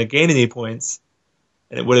wasn't going to gain any points,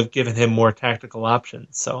 and it would have given him more tactical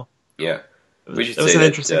options. So yeah, we should it was say an that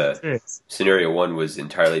interesting experience. Scenario 1 was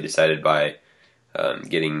entirely decided by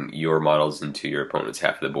getting your models into your opponent's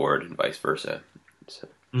half of the board and vice versa. So.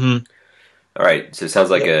 All right, so it sounds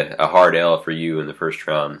like a hard L for you in the first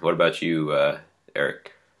round. What about you,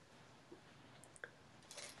 Eric?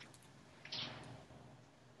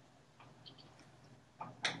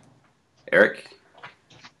 Eric?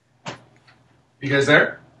 You guys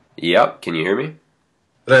there? Yep, can you hear me?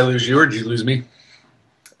 Did I lose you or did you lose me?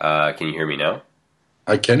 Can you hear me now?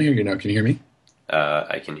 I can hear you now. Can you hear me?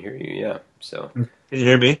 I can hear you, yeah. So. Can you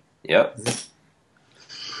hear me? Yep.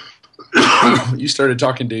 You started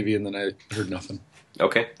talking, Davey, and then I heard nothing.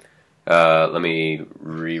 Okay. Let me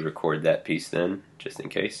re-record that piece then, just in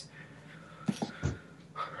case.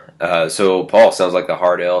 So, Paul, sounds like the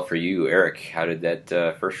hard L for you. Eric, how did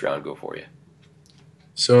that first round go for you?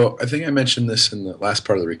 So I think I mentioned this in the last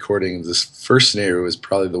part of the recording. This first scenario was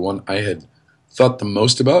probably the one I had thought the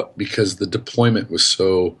most about because the deployment was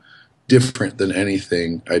so different than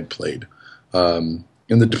anything I'd played. And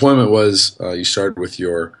the deployment was you started with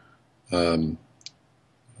your Man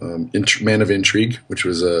of Intrigue, which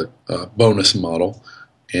was a bonus model,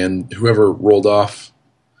 and whoever rolled off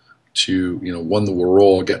to won the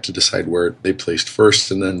roll got to decide where they placed first,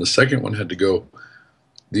 and then the second one had to go.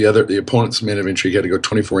 The opponent's Man of Intrigue had to go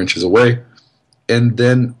 24 inches away, and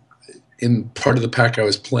then in part of the pack I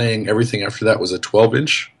was playing, everything after that was a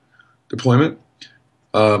 12-inch deployment,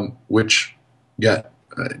 which got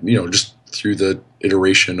just through the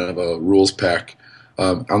iteration of a rules pack.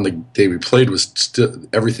 On the day we played, was still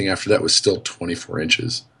everything after that was still 24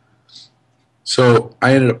 inches. So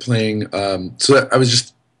I ended up playing. I was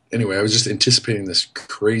just anticipating this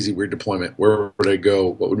crazy weird deployment. Where would I go?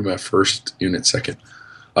 What would be my first unit second?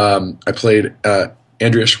 I played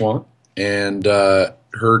Andrea Schwann, and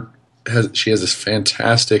she has this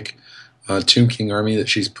fantastic Tomb King army that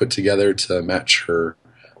she's put together to match her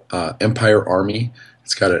Empire army.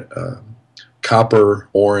 It's got a copper,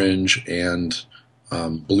 orange, and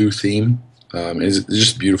blue theme. It's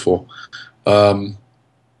just beautiful. So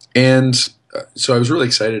I was really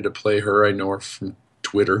excited to play her. I know her from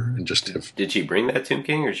Twitter and just have. Did she bring that Tomb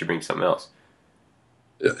King, or did she bring something else?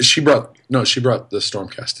 She brought the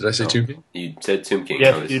Stormcast. Did I say Tomb King? You said Tomb King.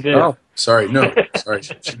 Yes, you did. Oh, sorry. No, sorry.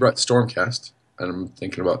 She brought Stormcast, and I'm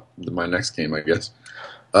thinking about my next game, I guess.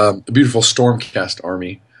 A beautiful Stormcast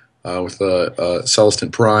army with a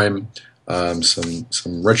Celestin Prime, some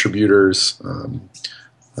Retributors,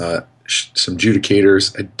 some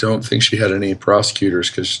Judicators. I don't think she had any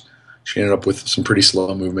Prosecutors because she ended up with some pretty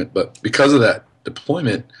slow movement. But because of that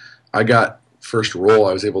deployment, I got first roll.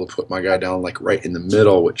 I was able to put my guy down like right in the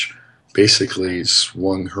middle, which basically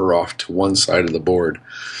swung her off to one side of the board.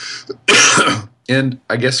 And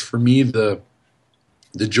I guess for me, the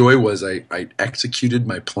joy was I executed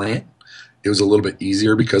my plan. It was a little bit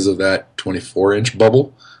easier because of that 24-inch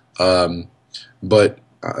bubble. But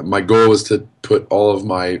my goal was to put all of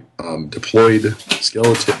my deployed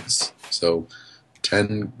skeletons, so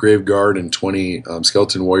 10 Graveguard and 20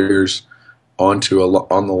 Skeleton Warriors, on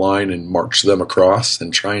the line and march them across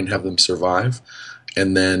and try and have them survive.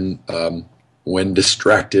 And then when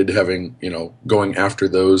distracted, going after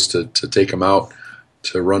those to take them out,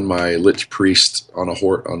 to run my Lich Priest on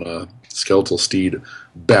a skeletal steed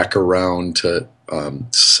back around to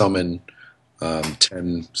summon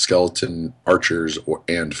 10 skeleton archers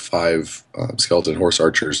and 5 skeleton horse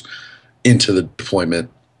archers into the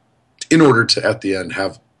deployment in order to, at the end,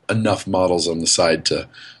 have enough models on the side to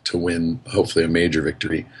win, hopefully, a major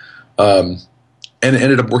victory. And it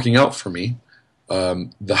ended up working out for me.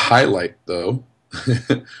 The highlight, though,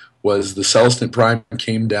 was the Celestin Prime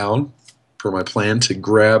came down per my plan to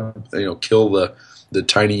grab, kill the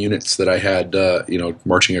tiny units that I had,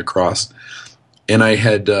 marching across. And I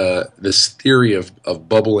had this theory of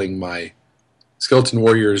bubbling my Skeleton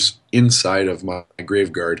Warriors inside of my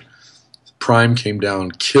Graveguard. Prime came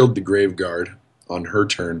down, killed the Graveguard on her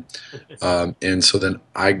turn, and so then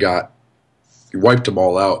wiped them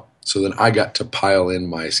all out. So then I got to pile in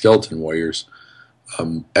my Skeleton Warriors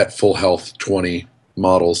at full health, 20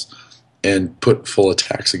 models, and put full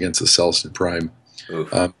attacks against the Celestin Prime.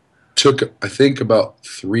 Took, I think, about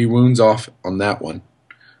 3 wounds off on that one.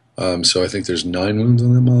 So I think there's 9 wounds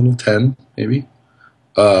on that model, 10 maybe.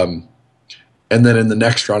 And then in the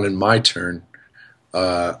next round, in my turn,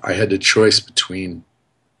 I had a choice between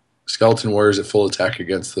Skeleton Warriors at full attack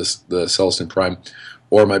against the Celestin Prime,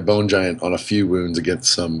 or my Bone Giant on a few wounds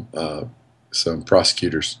against some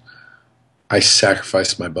Prosecutors. I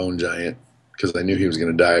sacrificed my Bone Giant because I knew he was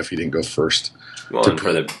going to die if he didn't go first. Well, and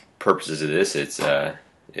for the purposes of this, it's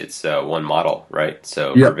one model, right?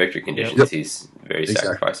 So for victory conditions, he's very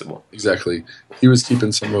sacrificable. Exactly. He was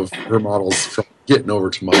keeping some of her models from getting over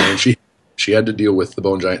to mine, and she had to deal with the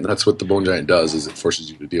Bone Giant, and that's what the Bone Giant does, is it forces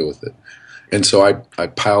you to deal with it. And so I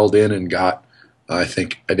piled in and got, I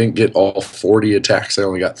think, I didn't get all 40 attacks. I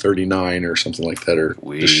only got 39 or something like that, or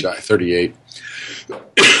just shy, 38.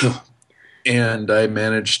 And I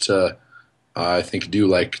managed to, I think, do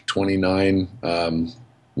like 29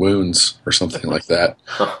 wounds or something like that.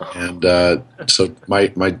 And so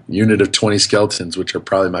my unit of 20 skeletons, which are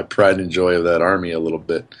probably my pride and joy of that army a little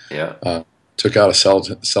bit, took out a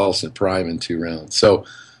Celestin Prime in 2 rounds. So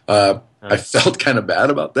I felt kind of bad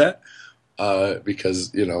about that.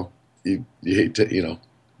 Because you hate to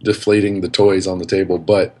deflating the toys on the table,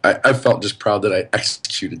 but I felt just proud that I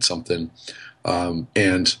executed something,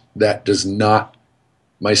 and that does not.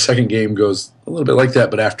 My second game goes a little bit like that,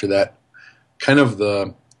 but after that, kind of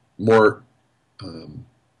the more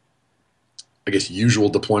I guess, usual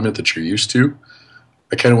deployment that you're used to.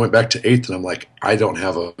 I kind of went back to 8th, and I'm like, I don't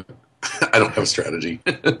have a strategy.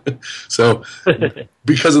 So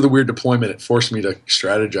because of the weird deployment, it forced me to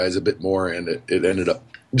strategize a bit more, and it ended up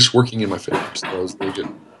just working in my favor. So it was really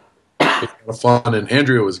good. It was a lot of fun, and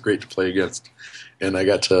Andrea was great to play against, and I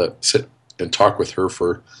got to sit and talk with her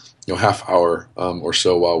for half hour or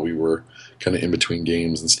so while we were kind of in between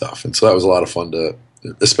games and stuff. And so that was a lot of fun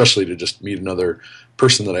especially to just meet another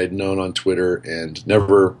person that I'd known on Twitter and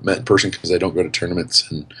never met in person because I don't go to tournaments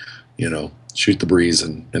and, shoot the breeze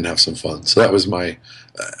and have some fun. So that was I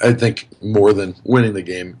think more than winning the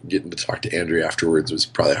game, getting to talk to Andrea afterwards was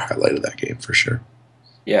probably a highlight of that game for sure.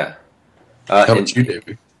 Yeah. How about you,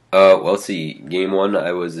 David? Well, let's see. Game 1,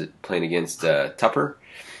 I was playing against Tupper.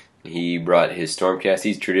 He brought his Stormcast.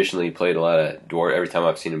 He's traditionally played a lot of Dwarf. Every time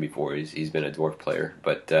I've seen him before, he's been a Dwarf player.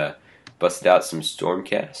 But busted out some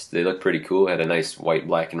Stormcast. They look pretty cool. Had a nice white,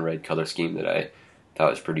 black, and red color scheme that I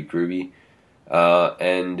thought was pretty groovy.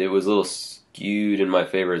 And it was a little skewed in my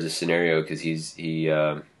favor as a scenario because he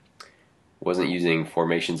wasn't using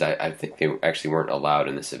formations. I think they actually weren't allowed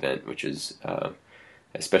in this event, which is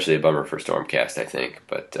especially a bummer for Stormcast, I think.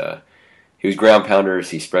 But he was ground pounders.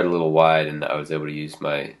 He spread a little wide, and I was able to use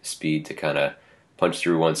my speed to kind of punch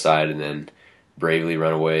through one side and then bravely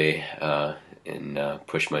run away and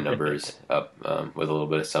push my numbers up with a little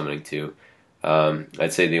bit of summoning too.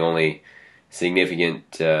 I'd say the only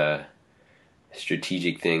significant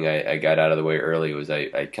strategic thing I got out of the way early was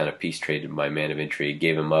I kind of peace traded my Man of Intrigue,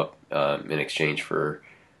 gave him up in exchange for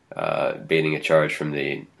baiting a charge from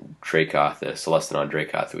the Dracoth, the Celestinon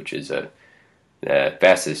Dracoth, which is one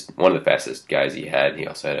of the fastest guys he had. He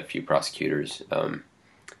also had a few prosecutors,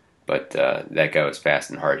 but that guy was fast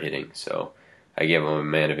and hard hitting. So I gave him a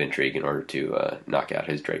Man of Intrigue in order to knock out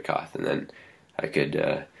his Dracoth, and then I could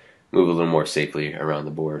move a little more safely around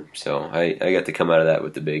the board. So I got to come out of that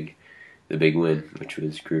with the big win, which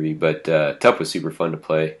was groovy. But Tup was super fun to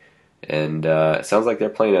play, and it sounds like they're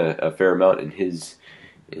playing a fair amount in his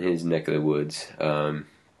neck of the woods. I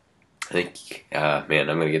think, man,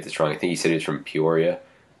 I'm going to get this wrong. I think he said he was from Peoria,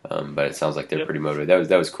 but it sounds like they're pretty motivated.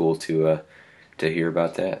 That was cool to hear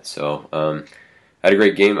about that. So I had a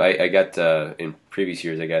great game. I got in previous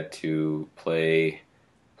years I got to play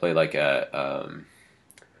like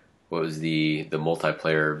what was the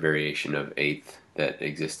multiplayer variation of 8th that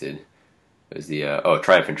existed. It was the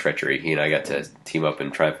Triumph and Treachery. He and I got to team up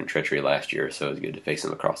in Triumph and Treachery last year, so it was good to face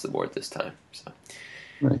him across the board this time. So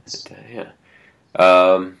nice.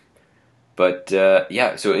 But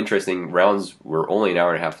so interesting. Rounds were only an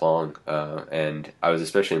hour and a half long, and I was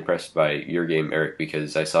especially impressed by your game, Eric,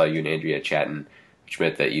 because I saw you and Andrea chatting, which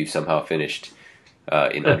meant that you somehow finished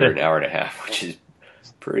in under an hour and a half, which is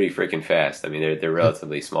pretty freaking fast. I mean, they're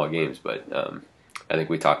relatively small games, but I think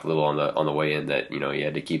we talked a little on the way in that you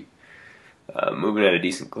had to keep moving at a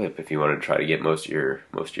decent clip if you wanted to try to get most of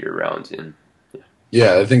your rounds in.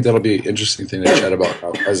 Yeah, I think that'll be an interesting thing to chat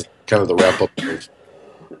about as kind of the wrap up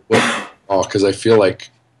of because I feel like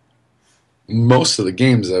most of the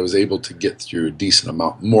games I was able to get through a decent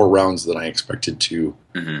amount more rounds than I expected to.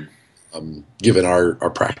 Mm-hmm. Given our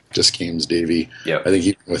practice games, Davey. Yep. I think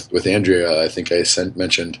even with Andrea, I think I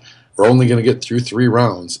mentioned we're only going to get through 3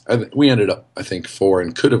 rounds. We ended up, I think, 4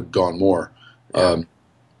 and could have gone more. Yeah.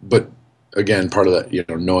 But again, part of that,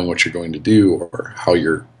 knowing what you're going to do or how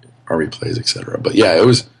your army plays, etc. But yeah,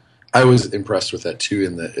 I was impressed with that too,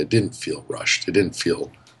 in that it didn't feel rushed. It didn't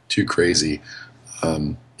feel too crazy.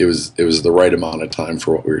 It was the right amount of time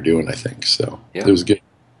for what we were doing, I think. So It was good. It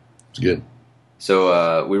was good.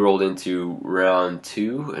 So we rolled into round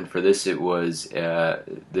 2, and for this it was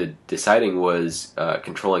the deciding was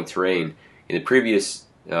controlling terrain. In the previous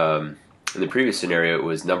scenario, it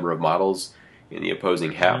was number of models in the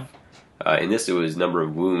opposing half. In this, it was number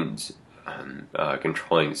of wounds,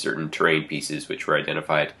 controlling certain terrain pieces which were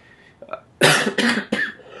identified.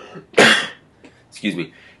 Excuse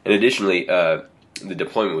me. And additionally, the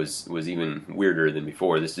deployment was even weirder than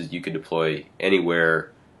before. This is you could deploy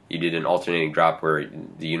anywhere. You did an alternating drop where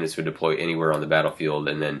the units would deploy anywhere on the battlefield,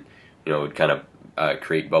 and then it would kind of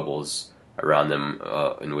create bubbles around them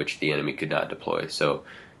in which the enemy could not deploy. So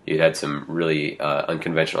you had some really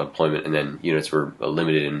unconventional deployment, and then units were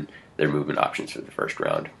limited in their movement options for the first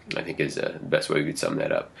round, I think is the best way we could sum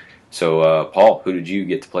that up. So, Paul, who did you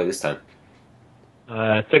get to play this time?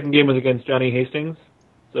 Second game was against Johnny Hastings.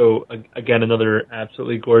 So, again, another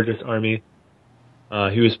absolutely gorgeous army.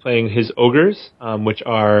 He was playing his ogres, which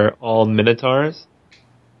are all minotaurs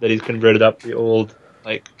that he's converted up the old,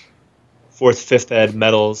 4th, 5th ed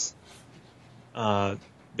metals,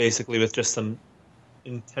 basically with just some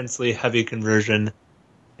intensely heavy conversion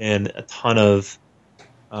and a ton of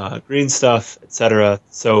green stuff, etc.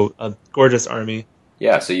 So a gorgeous army.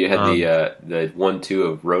 Yeah, so you had the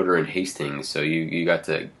 1-2 of Rotor and Hastings, so you got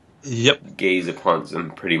to gaze upon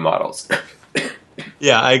some pretty models.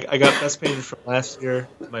 Yeah, I got best painted from last year,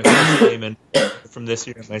 my first game, and from this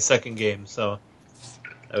year, my second game. So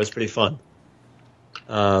that was pretty fun.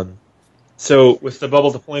 So with the bubble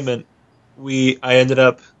deployment, I ended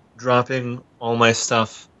up dropping all my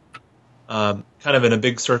stuff kind of in a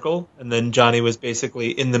big circle, and then Johnny was basically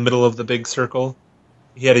in the middle of the big circle.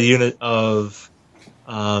 He had a unit of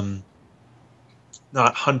not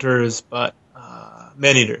hunters, but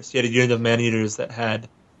man-eaters. He had a unit of man-eaters that had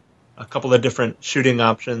a couple of different shooting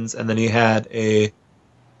options, and then he had a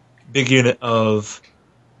big unit of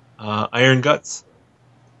iron guts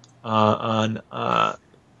on a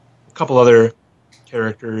couple other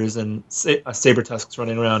characters and saber tusks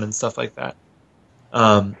running around and stuff like that.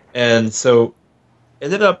 And so it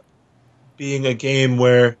ended up being a game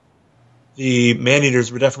where the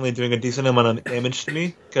man-eaters were definitely doing a decent amount of damage to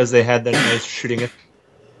me because they had that nice shooting.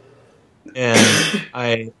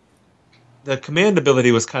 And the command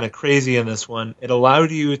ability was kind of crazy in this one. It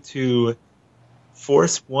allowed you to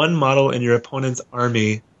force one model in your opponent's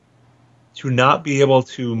army to not be able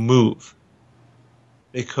to move.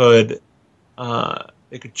 They could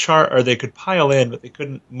they could pile in, but they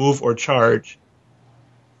couldn't move or charge.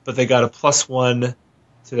 But they got a +1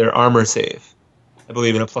 to their armor save, I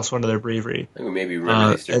believe, and a +1 to their bravery. I think we maybe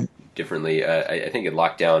released it differently. I think it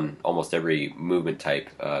locked down almost every movement type,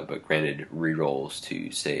 but granted rerolls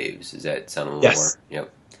to saves. Does that sound a little more?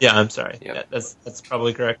 Yep. Yeah, I'm sorry. Yep. Yeah, that's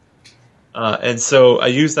probably correct. And so I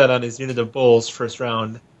used that on his unit of bulls first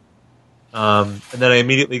round, and then I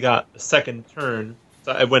immediately got the second turn.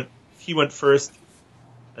 So he went first,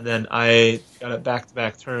 and then I got a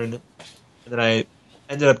back-to-back turn, and then I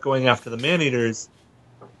ended up going after the man-eaters,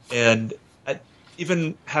 and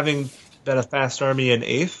even having been a fast army in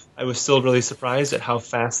 8th, I was still really surprised at how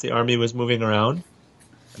fast the army was moving around.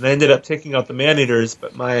 And I ended up taking out the man-eaters,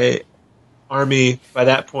 but my army, by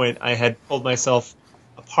that point, I had pulled myself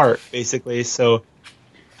apart, basically, so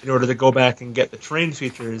in order to go back and get the terrain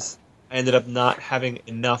features, I ended up not having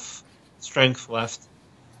enough strength left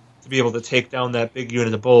to be able to take down that big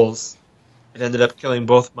unit of bulls. It ended up killing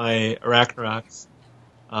both my Arachnaroks,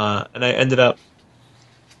 and I ended up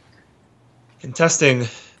contesting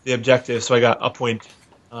the objective, so I got a point,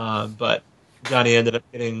 but Johnny ended up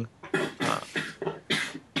getting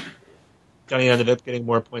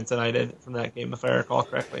more points than I did from that game, if I recall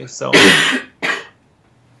correctly. So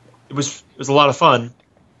it was a lot of fun,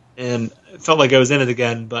 and it felt like I was in it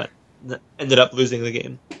again, but ended up losing the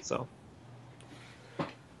game. So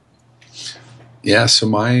yeah, so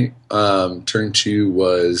my turn 2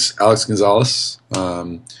 was Alex Gonzalez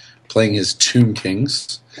playing his Tomb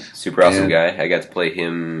Kings. Super awesome guy. I got to play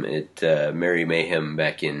him at Merry Mayhem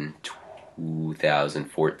back in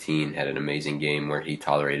 2014. Had an amazing game where he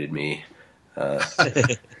tolerated me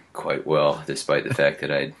quite well, despite the fact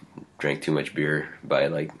that I drank too much beer by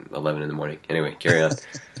like 11 in the morning. Anyway, carry on.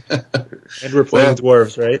 And we're playing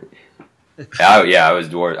dwarves, right? Oh yeah, I was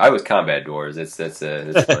dwarves. I was combat dwarves. That's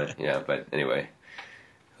fun. Yeah, but anyway,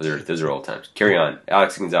 those are old times. Carry on,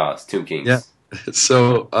 Alex Gonzalez, Tomb Kings. Yeah.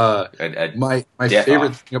 So my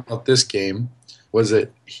favorite thing about this game was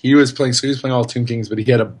that he was playing all Tomb Kings, but he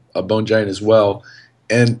had a Bone Giant as well,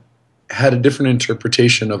 and had a different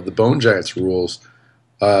interpretation of the Bone Giant's rules,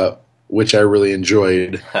 which I really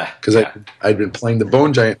enjoyed because I'd been playing the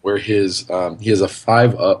Bone Giant where he has a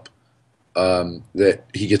 5-up that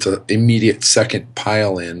he gets an immediate second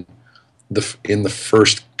pile in the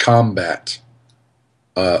first combat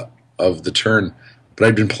of the turn. But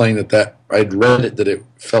I'd been playing that I'd read it that it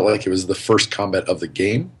felt like it was the first combat of the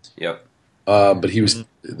game. Yep. But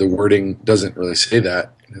the wording doesn't really say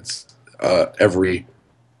that. It's every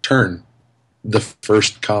turn, the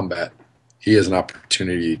first combat, he has an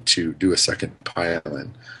opportunity to do a second pile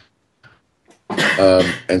in.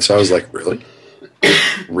 And so I was like, really?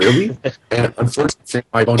 Really? And unfortunately,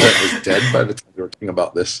 my Bone Giant was dead by the time we were talking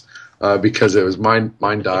about this because it was mine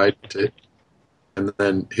died, and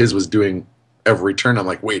then his was doing every turn. I'm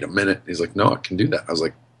like, wait a minute. He's like, no, I can do that. I was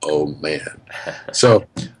like, oh man. So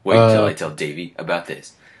wait until I tell Davey about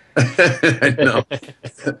this. I know.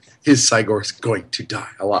 His Cygor's going to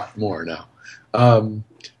die a lot more now.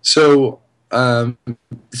 So that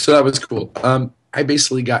was cool. I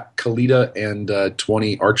basically got Khalida and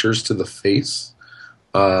 20 archers to the face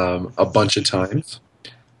a bunch of times.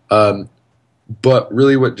 But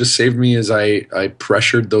really what just saved me is I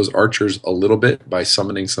pressured those archers a little bit by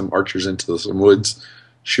summoning some archers into some woods,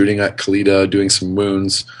 shooting at Khalida, doing some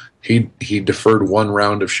wounds, he deferred one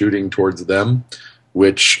round of shooting towards them,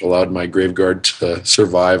 which allowed my Graveguard to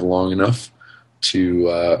survive long enough to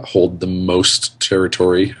hold the most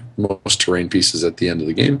terrain pieces at the end of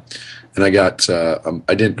the game. And I got,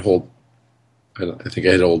 I didn't hold, I think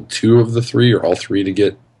I had to hold 2 of the 3 or all 3 to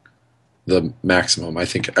get the maximum. I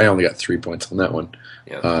think I only got 3 points on that one.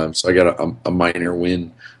 Yeah. So I got a minor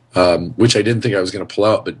win, which I didn't think I was going to pull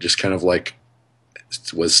out, but just kind of like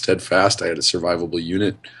was steadfast. I had a survivable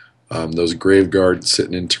unit. Those Graveguards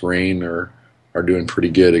sitting in terrain are doing pretty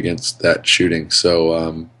good against that shooting.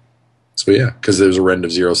 So yeah, because there's a rend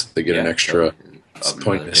of 0, so they get an extra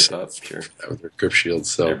point up, sure. with their grip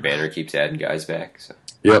shields. So their banner keeps adding guys back. So.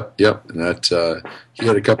 Yep, and that he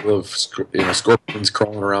had a couple of scorpions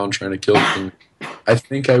crawling around trying to kill him. I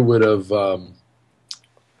think I would have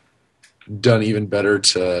done even better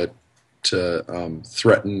to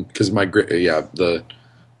threaten, because the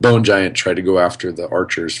bone giant tried to go after the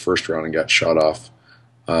archers first round and got shot off.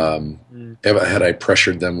 Had I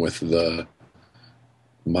pressured them with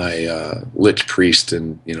my lich priest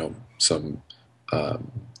and some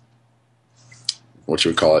what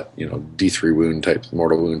you would call it, D3 wound type,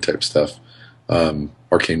 mortal wound type stuff,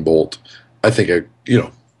 arcane bolt, I think I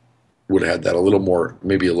would have had that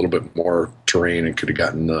maybe a little bit more terrain and could have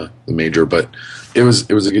gotten the major. But it was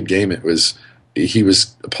a good game. He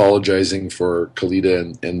was apologizing for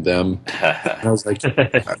Kalita and them. And I was like,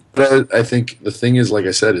 but I think the thing is, like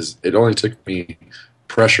I said, is it only took me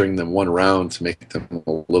pressuring them one round to make them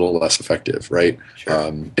a little less effective, right?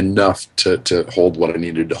 Sure. Enough to hold what I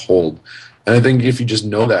needed to hold. And I think if you just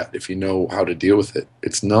know that, if you know how to deal with it,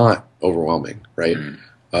 it's not overwhelming, right?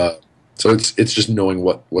 So it's just knowing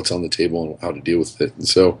what's on the table and how to deal with it. And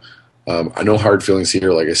so I know hard feelings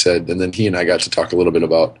here, like I said. And then he and I got to talk a little bit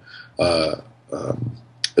about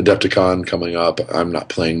Adepticon coming up. I'm not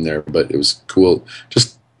playing there, but it was cool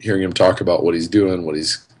just hearing him talk about what he's doing, what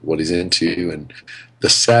he's into. And the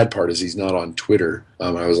sad part is he's not on Twitter.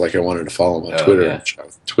 I was like, I wanted to follow him on Twitter and chat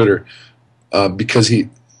with Twitter because he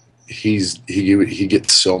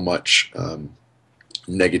gets so much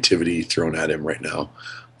negativity thrown at him right now,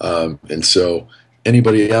 and so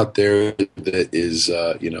anybody out there that is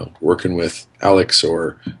working with Alex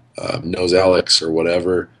or knows Alex or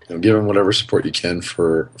whatever, give him whatever support you can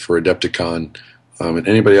for Adepticon, and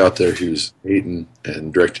anybody out there who's hating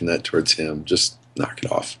and directing that towards him, just knock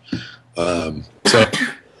it off. So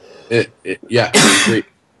it was great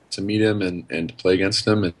to meet him and to play against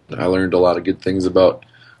him, and I learned a lot of good things about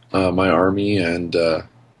my army, and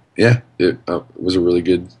it was a really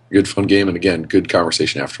good fun game, and again, good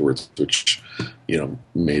conversation afterwards, which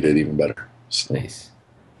made it even better. So, nice.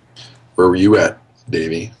 Where were you at,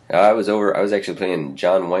 Davey? I was actually playing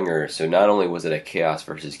John Wenger, so not only was it a Chaos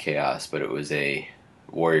versus Chaos, but it was a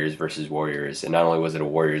Warriors versus Warriors, and not only was it a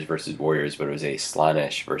Warriors versus Warriors, but it was a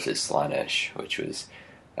Slaanesh versus Slaanesh, which was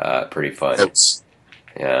pretty fun. It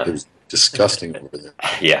was disgusting over there.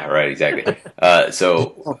 Yeah, right, exactly.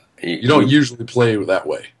 So you don't usually play that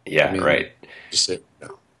way. Yeah, right. Just say it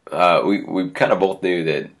now. We kind of both knew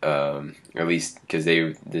that, at least because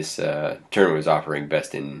this tournament was offering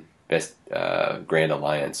best Grand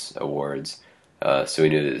Alliance awards, so we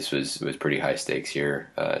knew that this was pretty high stakes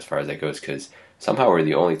here as far as that goes, because somehow we're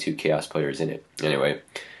the only 2 Chaos players in it. Anyway,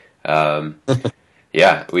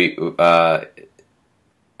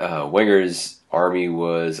 Wenger's army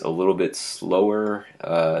was a little bit slower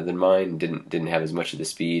than mine. Didn't have as much of the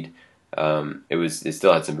speed. It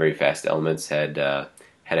still had some very fast elements. Had a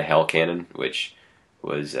hell cannon, which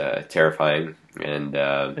was terrifying, and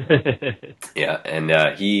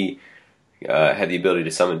he had the ability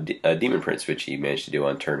to summon a demon prince, which he managed to do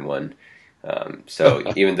on turn 1.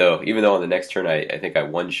 So even though on the next turn I think I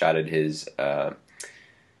one-shotted his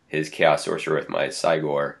Chaos Sorcerer with my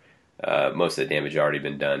Cygor. Most of the damage had already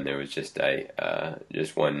been done. There was just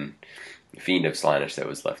one Fiend of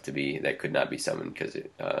Slaanesh that could not be summoned because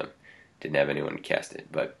it didn't have anyone cast it.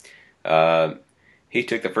 But he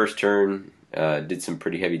took the first turn, did some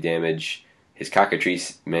pretty heavy damage. His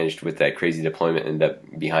Cockatrice managed with that crazy deployment ended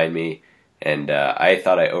up behind me, and I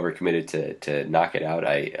thought I overcommitted to knock it out.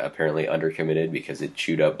 I apparently undercommitted because it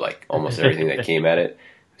chewed up like almost everything that came at it.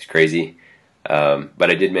 It was crazy. But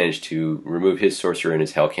I did manage to remove his sorcerer and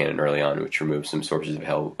his hell cannon early on, which removed some sources of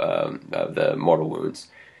hell of the mortal wounds.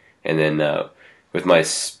 And then with my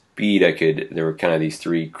speed, there were kind of these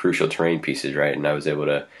 3 crucial terrain pieces, right? And I was able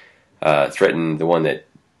to threaten the one that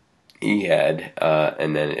he had,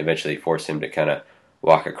 and then eventually force him to kind of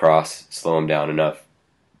walk across, slow him down enough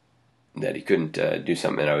that he couldn't do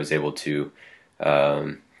something. And I was able to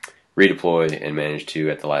redeploy and manage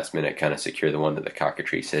to, at the last minute, kind of secure the one that the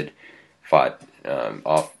Cockatrice had fought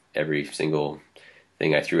off every single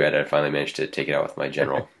thing I threw at it, I finally managed to take it out with my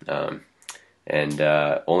general. And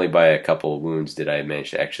only by a couple of wounds did I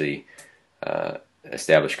manage to actually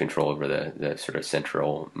establish control over the sort of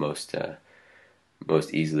central, most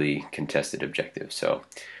easily contested objective. So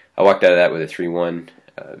I walked out of that with a 3-1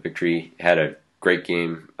 victory. Had a great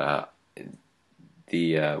game.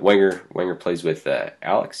 Wenger plays with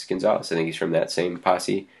Alex Gonzalez. I think he's from that same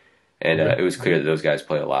posse. And it was clear that those guys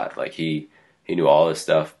play a lot. Like he knew all this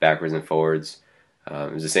stuff backwards and forwards.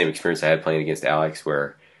 It was the same experience I had playing against Alex,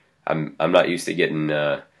 where I'm not used to getting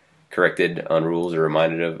corrected on rules or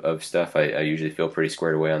reminded of stuff. I usually feel pretty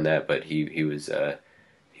squared away on that, but he was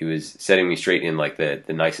setting me straight in like the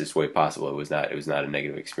nicest way possible. It was not a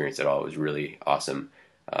negative experience at all. It was really awesome,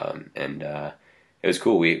 and it was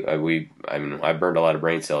cool. I burned a lot of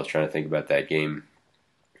brain cells trying to think about that game,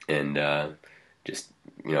 and just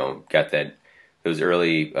got those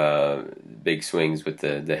early big swings with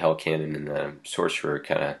the Hell Cannon and the Sorcerer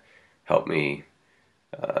kind of helped me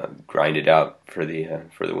grind it out for the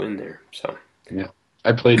win there. So yeah,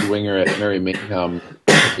 I played Winger at Merry Mayhem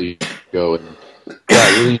a couple years ago, and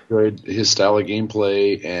I really enjoyed his style of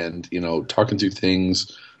gameplay and talking through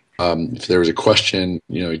things. If there was a question,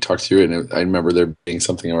 he talked through it, and I remember there being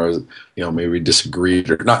something where I was, maybe we disagreed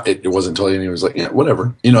or not. It wasn't totally, and he was like, yeah,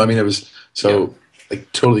 whatever. It was so like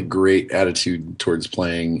totally great attitude towards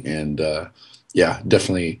playing, and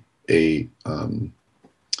definitely a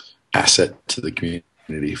asset to the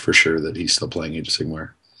community for sure that he's still playing Age of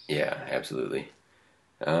Sigmar. Yeah, absolutely.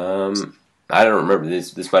 I don't remember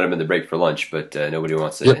this. This might have been the break for lunch, but nobody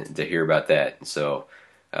wants to hear about that. So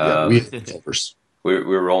we had covers. We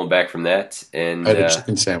were rolling back from that, and I had a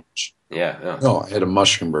chicken sandwich. Yeah, no, I had a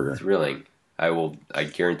mushroom burger. Thrilling. I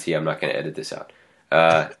guarantee I'm not going to edit this out.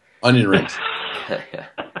 Onion rings.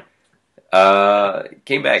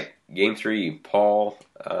 Came back game 3, Paul.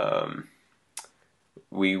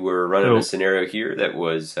 We were running a scenario here that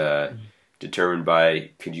was determined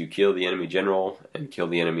by could you kill the enemy general and kill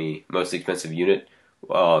the enemy most expensive unit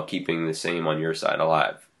while keeping the same on your side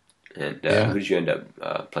alive. And who did you end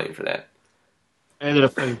up playing for that? I ended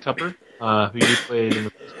up playing Tupper, who you played in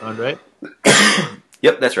the first round, right?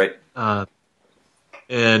 Yep, that's right.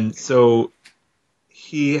 And so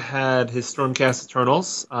he had his Stormcast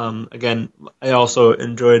Eternals. Again, I also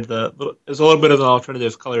enjoyed it was a little bit of an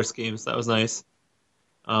alternative color scheme, so that was nice.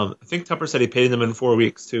 I think Tupper said he painted them in 4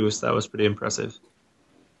 weeks, too, so that was pretty impressive.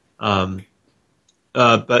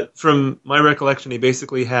 But from my recollection, he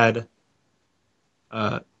basically had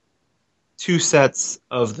 2 sets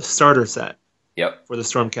of the starter set. Yep. For the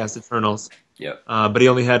Stormcast Eternals. Yep. But he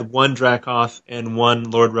only had 1 Dracoth and 1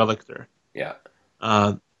 Lord Relictor. Yeah.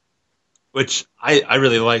 Which I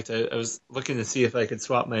really liked. I was looking to see if I could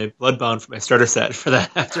swap my Bloodbound for my starter set for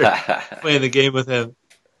that after playing the game with him.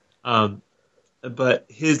 But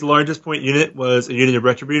his largest point unit was a unit of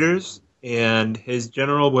Retribreeders, and his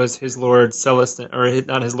general was his Lord Celestant, or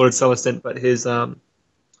not his Lord Celestant, but his Lord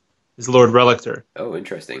Relictor. Oh,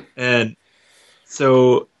 interesting. And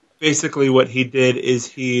so basically what he did is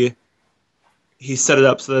he set it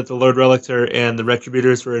up so that the Lord Relictor and the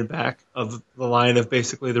Retributors were in back of the line of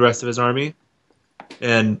basically the rest of his army.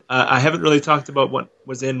 And I haven't really talked about what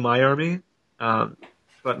was in my army, but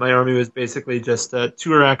my army was basically just 2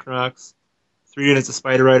 Arachnox, 3 units of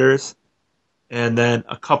Spider Riders, and then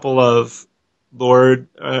a couple of Goblin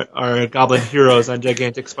Heroes on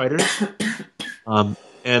gigantic spiders.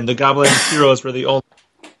 And the Goblin Heroes were the only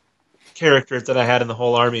characters that I had in the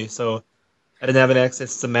whole army, so I didn't have an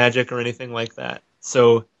access to magic or anything like that.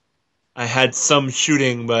 So I had some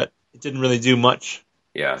shooting, but it didn't really do much.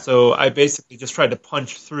 Yeah. So I basically just tried to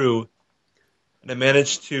punch through, and I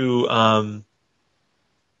managed to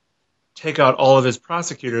take out all of his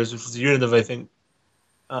prosecutors, which is a unit of, I think,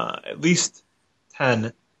 at least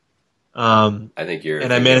 10. I think you're.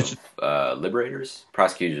 And I managed Liberators?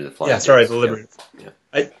 Prosecutors of the flying. Yeah, sorry, the Liberators. Yeah.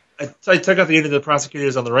 I took out the unit of the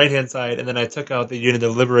prosecutors on the right-hand side, and then I took out the unit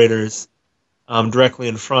of Liberators directly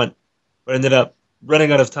in front, but ended up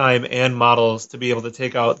running out of time and models to be able to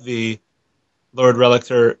take out the Lord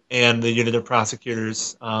Relictor and the unit of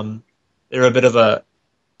prosecutors. They were a bit of a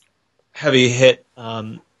heavy hit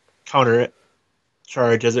counter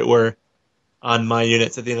charge, as it were, on my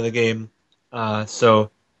units at the end of the game.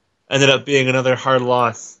 So ended up being another hard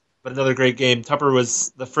loss, but another great game. Tupper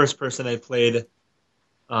was the first person I played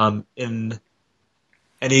in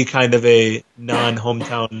any kind of a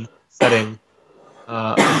non-hometown setting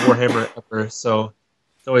of Warhammer ever, so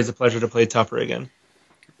it's always a pleasure to play Tupper again.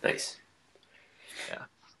 Nice. Yeah.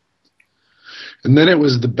 And then it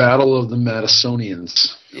was the Battle of the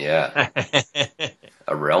Madisonians. Yeah.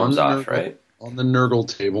 A realm's off, right? on the Nurgle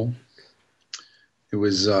table. It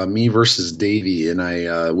was me versus Davey, and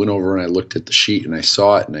I went over and I looked at the sheet and I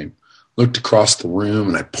saw it, and I looked across the room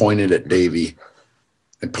and I pointed at Davey.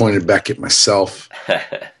 I pointed back at myself,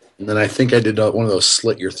 and then I think I did one of those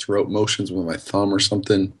slit your throat motions with my thumb or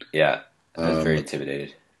something. Yeah, I was very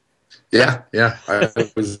intimidated. Yeah,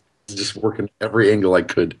 I was just working every angle I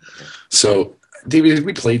could. So, Davey, had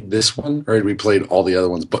we played this one, or had we played all the other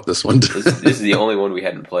ones but this one? This is the only one we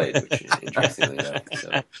hadn't played, which interestingly enough.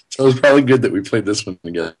 So it was probably good that we played this one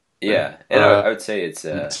together. Yeah, and I would say it's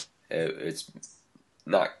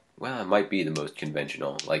not, well, it might be the most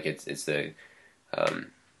conventional. Like it's the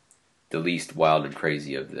least wild and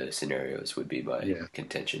crazy of the scenarios would be my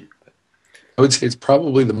contention. But I would say it's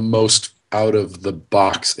probably the most out of the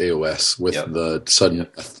box AOS with the sudden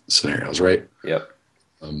death scenarios, right? Yep.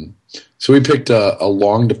 So we picked a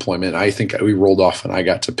long deployment. I think we rolled off, and I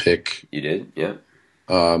got to pick. You did, yeah.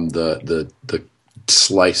 The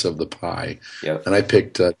slice of the pie. Yep. And I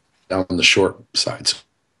picked down the short sides.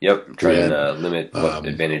 Yep. Try and limit what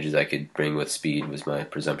advantages I could bring with speed was my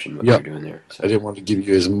presumption. What you were doing there. So. I didn't want to give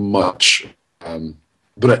you as much,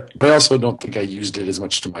 but I also don't think I used it as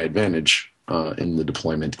much to my advantage in the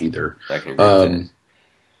deployment either. I can agree with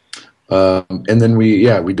that. And then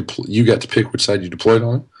you got to pick which side you deployed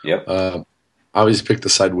on. Yep. I always picked the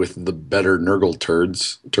side with the better Nurgle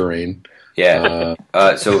turds terrain. Yeah.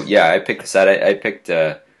 I picked the side. I picked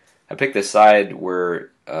the side where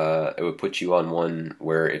it would put you on one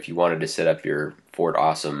where if you wanted to set up your Fort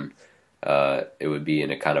Awesome, it would be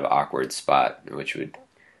in a kind of awkward spot, which would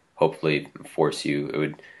hopefully force you. It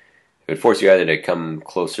would force you either to come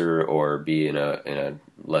closer or be in a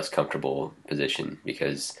less comfortable position,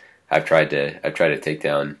 because I've tried to take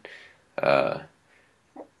down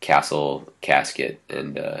Castle Casket,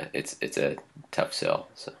 and it's a tough sell.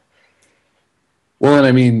 So. Well, and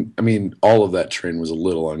I mean, all of that terrain was a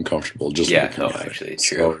little uncomfortable. Just actually, true.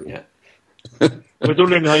 So, yeah. I was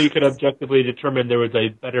wondering how you could objectively determine there was a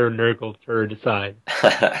better Nurgle turd side.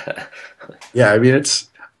 Yeah, I mean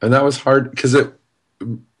and that was hard because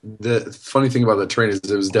the funny thing about that terrain is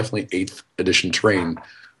it was definitely 8th edition terrain.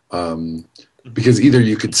 Because either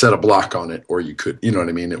you could set a block on it, or you could, you know what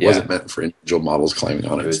I mean. It wasn't meant for individual models climbing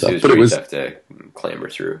on it and stuff. But it was tough to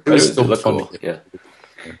clamber through. It was still fun. Cool. Yeah.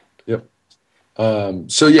 Yep.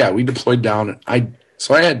 So we deployed down. I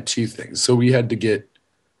had two things. So we had to get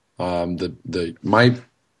my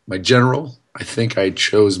general. I think I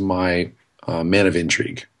chose my Man of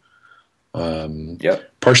Intrigue.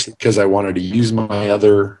 Partially because I wanted to use my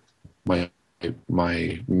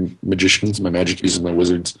magicians, my magic users, my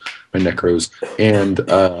wizards, my necros, and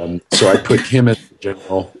so I put him as the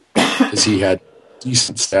general because he had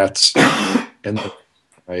decent stats, and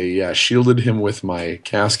I shielded him with my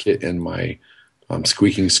casket and my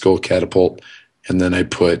squeaking skull catapult, and then I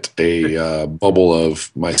put a bubble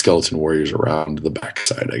of my skeleton warriors around the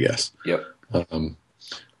backside, I guess. Yep.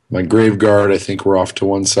 My grave guard, I think, we're off to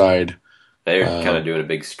one side. They're kind of doing a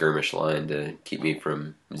big skirmish line to keep me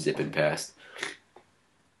from zipping past.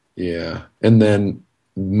 Yeah, and then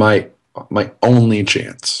my only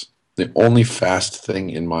chance, the only fast thing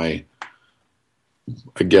in my,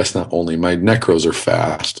 I guess not only, my necros are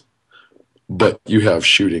fast, but you have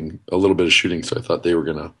a little bit of shooting, so I thought they were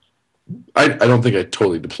gonna. I don't think I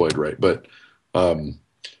totally deployed right, but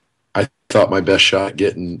I thought my best shot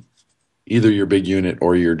getting either your big unit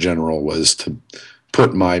or your general was to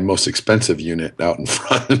put my most expensive unit out in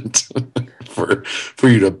front for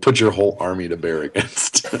you to put your whole army to bear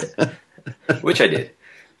against. Which I did.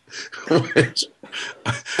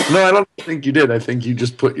 No, I don't think you did. I think you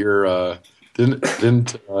just put your didn't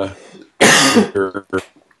your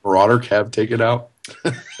Marauder cab take it out?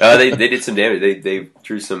 They did some damage. They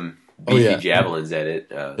threw some beefy javelins at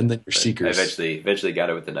it. And then your Seekers. I eventually got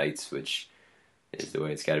it with the Knights, which is the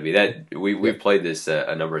way it's got to be. That we've played this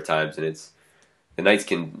a number of times, and it's the Knights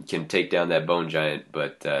can take down that Bone Giant,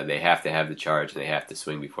 but they have to have the charge and they have to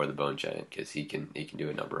swing before the Bone Giant because he can do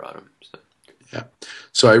a number on him. So. Yeah.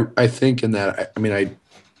 So I think in that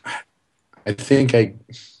I think I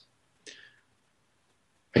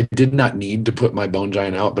did not need to put my Bone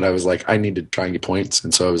Giant out, but I was like I need to try and get points,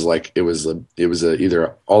 and so I was like it was a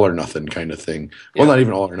either all or nothing kind of thing. Well, not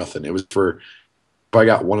even all or nothing. It was for if I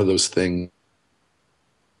got one of those things.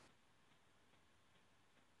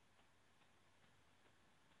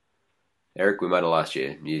 Eric, we might have lost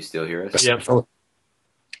you. You still hear us? Yeah. It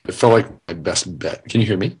felt like my best bet. Can you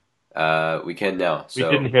hear me? We can now. So,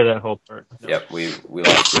 we didn't hear that whole part. No. Yep, we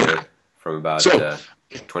lost you from about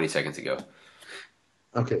 20 seconds ago.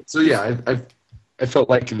 Okay, so I felt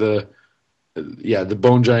like the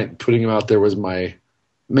Bone Giant, putting him out there was my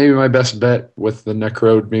maybe my best bet with the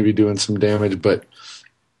Necro, maybe doing some damage, but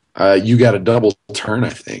you got a double turn, I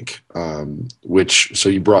think. So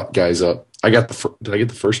you brought guys up. Did I get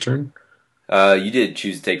the first turn? You did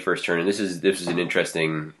choose to take first turn, and this is an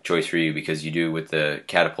interesting choice for you because you do with the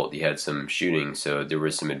catapult. You had some shooting, so there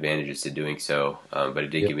was some advantages to doing so. But it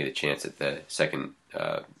did give me the chance at the second,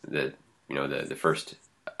 the first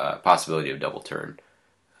possibility of double turn.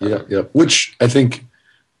 Yeah. Which I think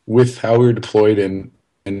with how we were deployed and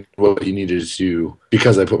what you needed to do,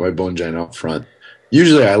 because I put my bone giant out front.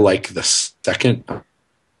 Usually, I like the second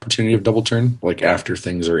opportunity of double turn, like after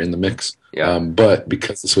things are in the mix. Yeah. But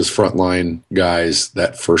because this was frontline guys,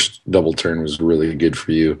 that first double turn was really good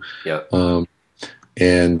for you. Yeah.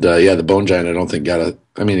 The bone giant, I don't think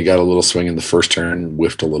he got a little swing in the first turn,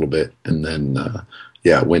 whiffed a little bit, and then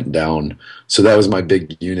went down. So that was my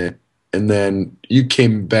big unit. And then you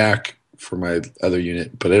came back for my other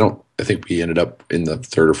unit, but I think we ended up in the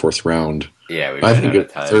third or fourth round. Yeah, we I ran think out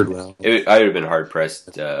of time. Third round. I would have been hard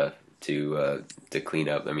pressed to clean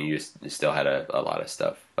up. I mean, you still had a lot of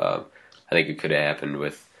stuff. I think it could have happened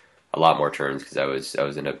with a lot more turns because I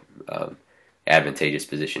was in a advantageous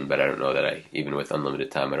position, but I don't know that even with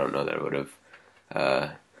unlimited time, I don't know that I would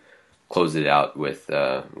have closed it out with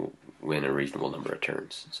win a reasonable number of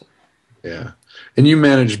turns. So. Yeah, and you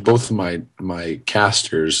managed both of my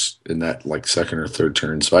casters in that like second or third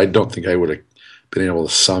turn, so I don't think I would have been able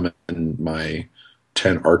to summon my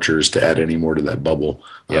 10 archers to add any more to that bubble.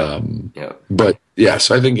 Yeah. But yeah,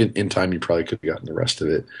 so I think in time you probably could have gotten the rest of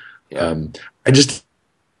it. Yeah. I just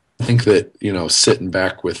think that sitting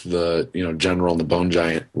back with the general and the bone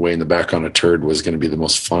giant way in the back on a turd was going to be the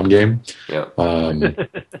most fun game. Yeah.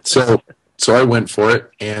 So I went for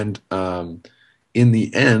it, and in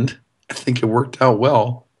the end, I think it worked out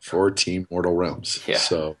well for Team Mortal Realms. Yeah.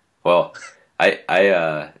 So well,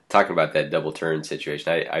 I talking about that double turn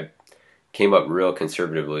situation. I came up real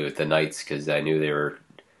conservatively with the knights because I knew they were,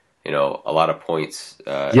 a lot of points.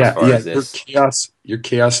 As far as this. Your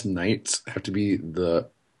chaos knights have to be the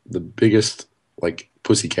biggest like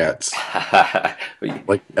pussycats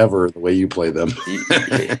like ever the way you play them.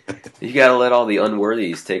 You got to let all the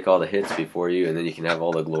unworthies take all the hits before you, and then you can have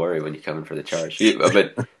all the glory when you come in for the charge.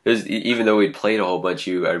 But even though we'd played a whole bunch,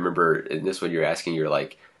 I remember in this one you're asking, you're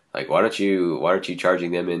like why aren't you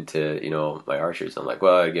charging them into my archers? I'm like,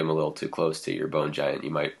 well, I get them a little too close to your bone giant. You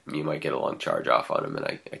might get a long charge off on them, and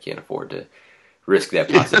I can't afford to risk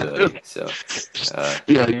that possibility. So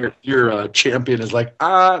your champion is like,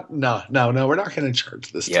 no, we're not going to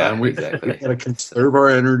charge this time. We've got to conserve our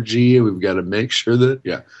energy. We've got to make sure that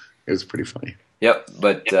it was pretty funny. Yep,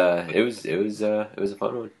 but it was a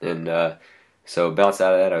fun one, and so bounced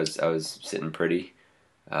out of that. I was sitting pretty.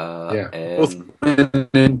 Both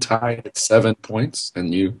win tied at 7 points,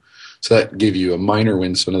 and so that gave you a minor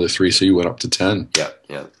win, so another 3, so you went up to 10.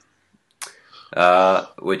 Yep.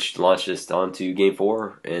 Which launched us on to game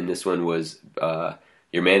 4, and this one was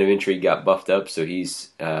your Man of Intrigue got buffed up, so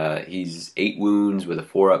he's 8 wounds with a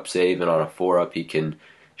 4-up save, and on a 4-up he can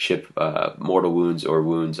ship mortal wounds or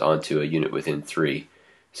wounds onto a unit within 3.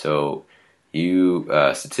 So you,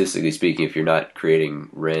 statistically speaking, if you're not creating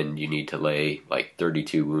Ren, you need to lay like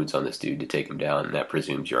 32 wounds on this dude to take him down, and that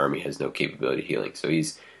presumes your army has no capability of healing. So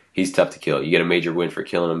he's tough to kill. You get a major win for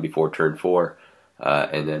killing him before turn 4.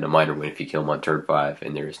 And then a minor win if you kill him on turn 5,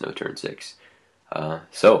 and there is no turn 6.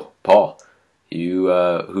 So, Paul, you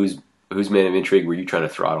whose Man of Intrigue were you trying to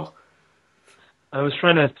throttle? I was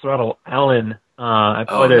trying to throttle Alan. I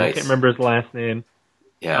can't remember his last name.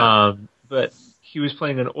 Yeah. But he was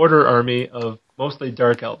playing an order army of mostly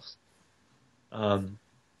dark elves. And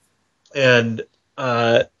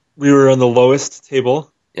we were on the lowest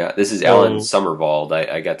table. Yeah, this is Alan Summervald.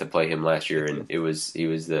 I got to play him last year, and he was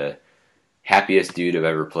the happiest dude I've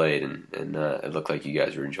ever played, and it looked like you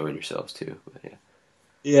guys were enjoying yourselves too. But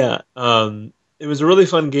yeah. It was a really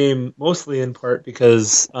fun game, mostly in part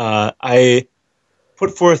because I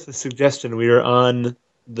put forth the suggestion. We were on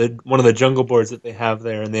one of the jungle boards that they have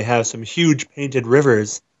there, and they have some huge painted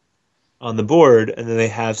rivers on the board, and then they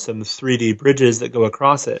have some 3D bridges that go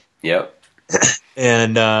across it. Yep.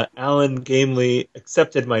 And Alan gamely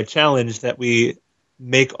accepted my challenge that we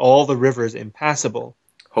make all the rivers impassable.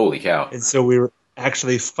 Holy cow. And so we were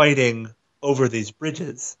actually fighting over these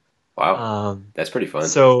bridges. Wow. That's pretty fun.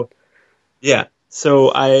 So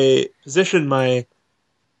I positioned my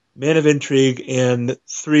Man of Intrigue and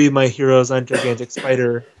 3 of my heroes on Gigantic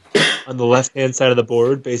Spider on the left-hand side of the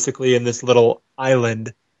board, basically in this little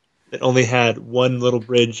island that only had one little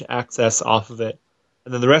bridge access off of it.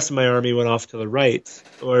 And then the rest of my army went off to the right,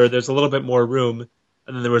 where there's a little bit more room.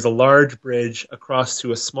 And then there was a large bridge across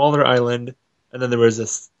to a smaller island and then there was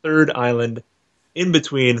this third island in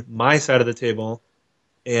between my side of the table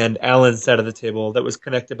and Alan's side of the table that was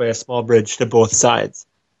connected by a small bridge to both sides.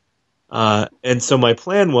 And so my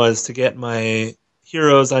plan was to get my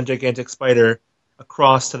heroes on Gigantic Spider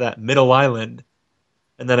across to that middle island,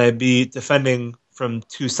 and then I'd be defending from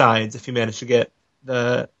two sides if you manage to get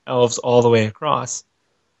the elves all the way across,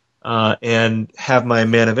 and have my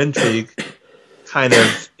Man of Intrigue kind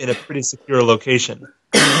of in a pretty secure location.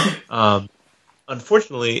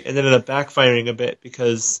 Unfortunately, it ended up backfiring a bit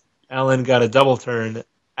because Alan got a double turn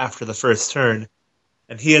after the first turn,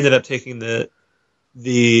 and he ended up taking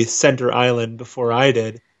the center island before I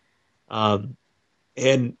did,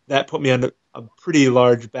 and that put me on a pretty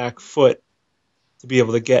large back foot to be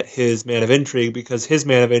able to get his Man of Intrigue, because his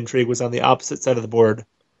Man of Intrigue was on the opposite side of the board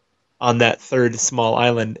on that third small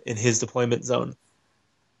island in his deployment zone.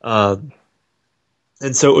 And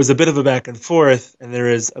so it was a bit of a back and forth, and there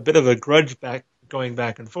is a bit of a grudge going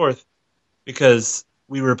back and forth because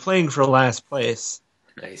we were playing for last place.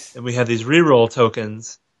 Nice. And we had these reroll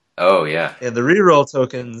tokens. Oh, yeah. And the reroll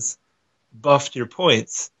tokens buffed your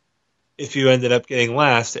points. If you ended up getting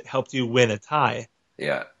last, it helped you win a tie.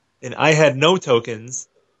 Yeah. And I had no tokens,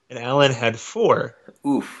 and Alan had 4.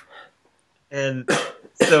 Oof. And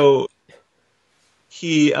so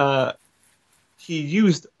he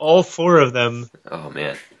used all 4 of them. Oh,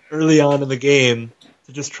 man. Early on in the game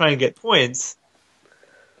to just try and get points,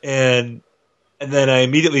 and then I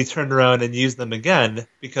immediately turned around and used them again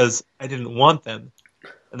because I didn't want them.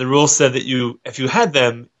 And the rules said that if you had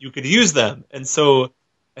them, you could use them. And so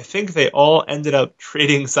I think they all ended up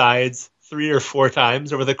trading sides 3 or 4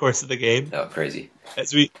 times over the course of the game. Oh, crazy.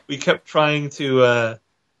 As we kept trying to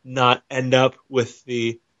not end up with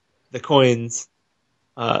the coins,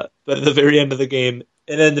 but at the very end of the game,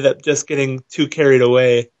 it ended up just getting too carried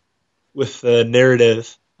away with the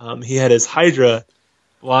narrative. He had his Hydra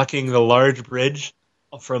blocking the large bridge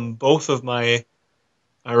from both of my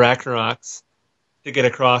Arachnaroks to get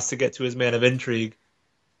across to get to his Man of Intrigue.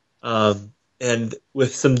 And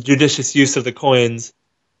with some judicious use of the coins,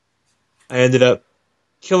 I ended up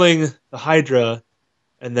killing the Hydra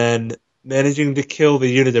and then managing to kill the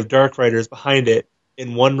unit of Dark Riders behind it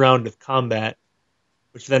in one round of combat,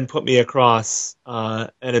 which then put me across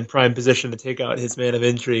and in prime position to take out his Man of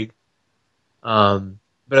Intrigue.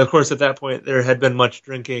 But of course, at that point, there had been much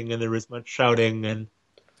drinking and there was much shouting, and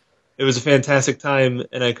it was a fantastic time,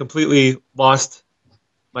 and I completely lost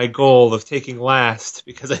my goal of taking last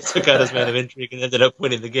because I took out his Man of Intrigue and ended up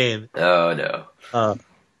winning the game. Oh, no.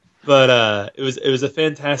 But it was a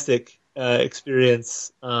fantastic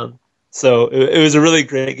experience. So it was a really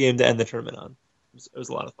great game to end the tournament on. It was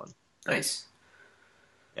a lot of fun. Nice.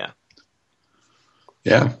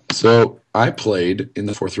 Yeah. So I played in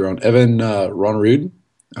the 4th round. Evan Ronrud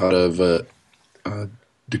out of not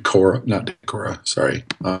Decorah, sorry.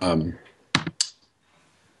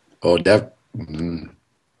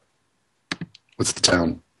 What's the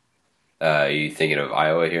town? Are you thinking of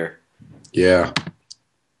Iowa here? Yeah.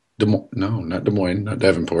 No, not Des Moines, not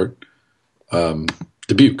Davenport.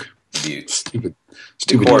 Dubuque. Dubuque.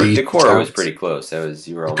 Stupid Decorah was pretty close.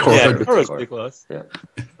 You were almost Decorah was pretty close. Yeah.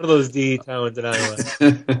 One of those D towns in Iowa.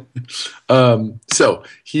 So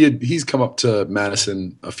he's come up to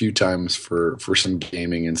Madison a few times for some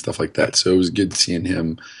gaming and stuff like that. So it was good seeing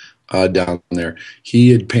him down there. He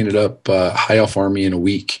had painted up High Elf Army in a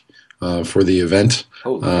week for the event.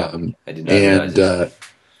 Oh, I did not realize that.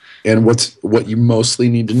 And what you mostly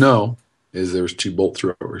need to know is there was 2 bolt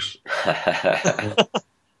throwers.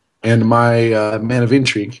 And my Man of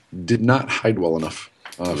Intrigue did not hide well enough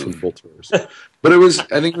from the bolt throwers. But I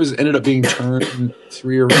think it ended up being turn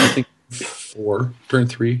 3 or I think 4, turn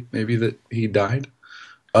 3 maybe, that he died.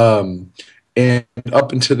 And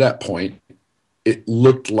up until that point, it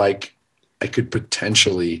looked like I could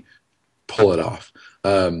potentially pull it off.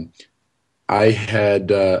 I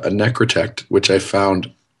had a Necrotect, which I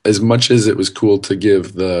found, as much as it was cool to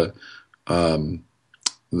give the Bone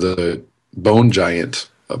Giant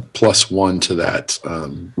a +1 to that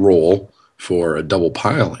roll for a double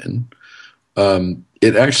pile-in,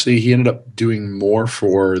 he ended up doing more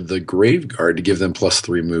for the Graveguard to give them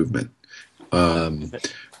 +3 movement.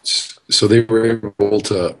 So they were able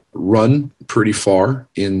to run pretty far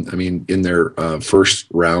in their first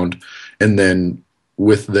round, and then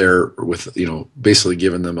with basically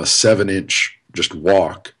giving them a 7-inch just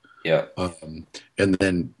walk. Yeah. And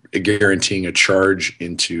then guaranteeing a charge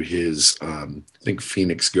into his, I think,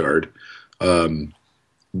 Phoenix Guard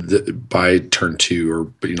by turn 2,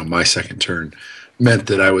 or my second turn, meant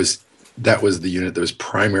that that was the unit that was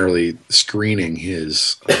primarily screening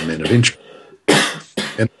his Men of Intrigue.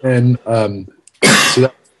 And then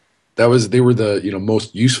So they were the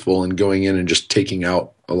most useful in going in and just taking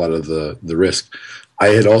out a lot of the risk. I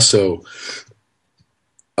had also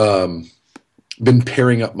been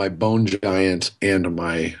pairing up my Bone Giant and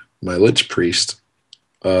my Lich Priest,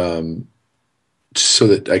 so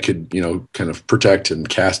that I could kind of protect and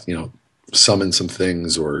cast, summon some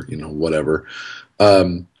things, or whatever,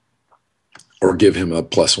 or give him a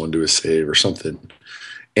 +1 to his save or something.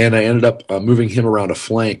 And I ended up moving him around a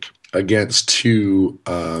flank against two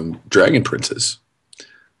dragon princes,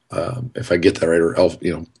 if I get that right, or elf,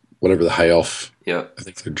 whatever the high elf. Yeah, I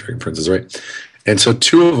think they're dragon princes, right? And so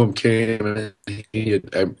two of them came, and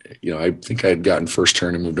I think I had gotten first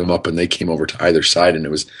turn and moved them up, and they came over to either side, and it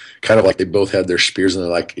was kind of like they both had their spears, and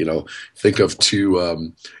they're like, think of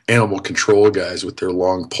two animal control guys with their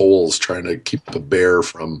long poles trying to keep a bear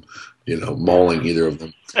from, mauling either of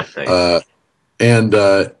them. nice. And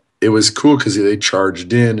it was cool because they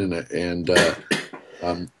charged in, and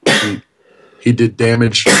he did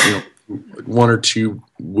damage, one or two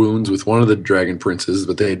wounds with one of the dragon princes,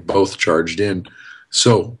 but they had both charged in.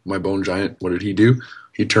 So my Bone Giant, what did he do?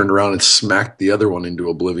 He turned around and smacked the other one into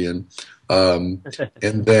oblivion. And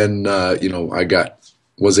then I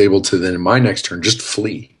was able to then in my next turn just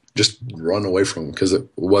flee, just run away from him, because it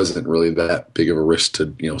wasn't really that big of a risk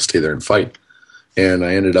to stay there and fight. And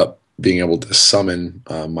I ended up being able to summon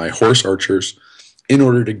my horse archers in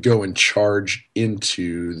order to go and charge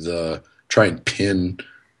into try and pin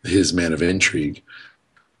his Man of Intrigue,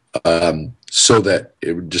 so that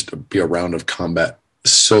it would just be a round of combat,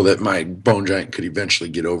 so that my Bone Giant could eventually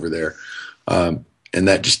get over there. And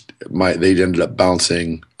that they ended up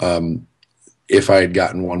bouncing. If I had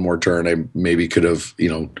gotten one more turn, I maybe could have,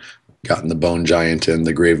 gotten the Bone Giant and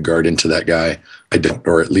the Grave Guard into that guy. I don't,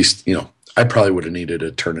 or at least, I probably would have needed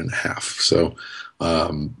a turn and a half. So,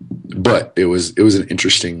 but it was an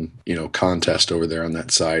interesting, contest over there on that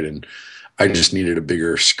side, and I just needed a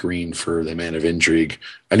bigger screen for the Man of Intrigue.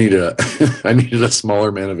 I needed a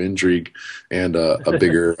smaller Man of Intrigue and a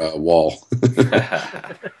bigger wall.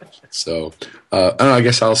 So, I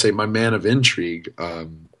guess I'll say my Man of Intrigue. I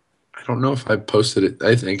don't know if I posted it.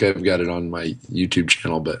 I think I've got it on my YouTube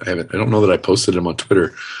channel, but I don't know that I posted him on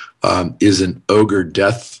Twitter. Is an Ogre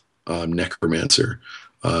Death Necromancer.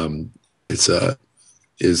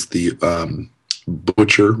 Is the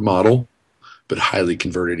Butcher model, but highly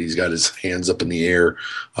converted. He's got his hands up in the air,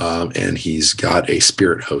 and he's got a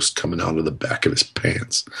spirit host coming out of the back of his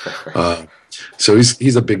pants. So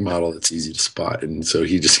he's a big model that's easy to spot, and so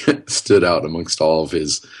he just stood out amongst all of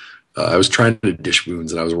his. I was trying to dish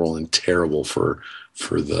wounds, and I was rolling terrible for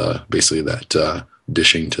basically that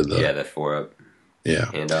dishing to the that 4-up. Yeah,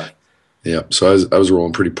 handoff. Yeah, so I was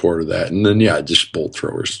rolling pretty poor to that, and then just bolt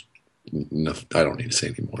throwers. Nothing, I don't need to say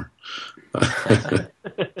anymore.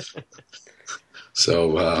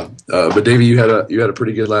 So, but Davey, you had a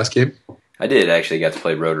pretty good last game. I did actually got to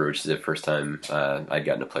play Rotor, which is the first time I'd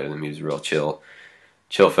gotten to play with him. He was a real chill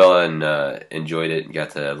fella, and enjoyed it, and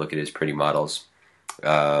got to look at his pretty models.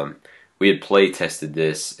 We had play tested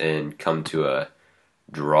this and come to a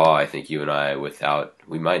draw, I think, you and I,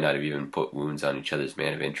 we might not have even put wounds on each other's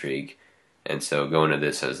Man of Intrigue. And so going to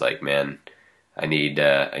this, I was like, man, I need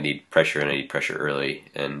pressure, and I need pressure early.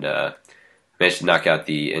 And managed to knock out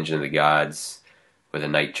the Engine of the Gods with a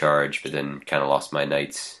night charge, but then kind of lost my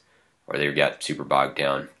knights, or they got super bogged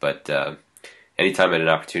down. But anytime I had an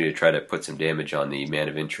opportunity to try to put some damage on the Man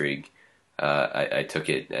of Intrigue, I took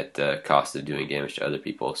it at the cost of doing damage to other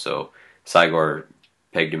people. So Cygor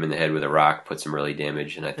pegged him in the head with a rock, put some early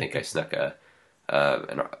damage, and I think I snuck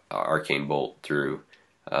an arcane bolt through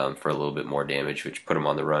for a little bit more damage, which put him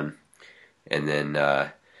on the run. And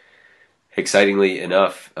then, excitingly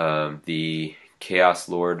enough, the Chaos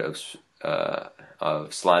Lord of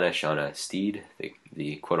Slaanesh on a steed,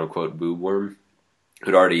 the quote-unquote boob worm,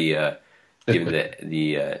 who'd already given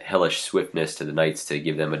the hellish swiftness to the knights to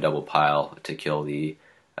give them a double pile to kill the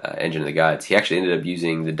Engine of the Gods. He actually ended up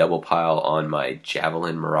using the double pile on my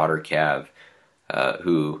Javelin Marauder Cav,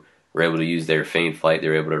 who were able to use their feigned flight. They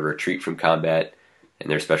were able to retreat from combat, and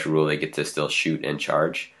their special rule, they get to still shoot and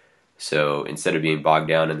charge. So instead of being bogged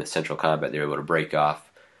down in the central combat, they were able to break off,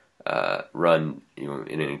 run in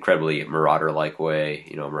an incredibly Marauder-like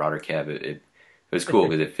way. Marauder Cav, it was cool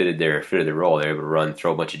because it fitted their role. They were able to run,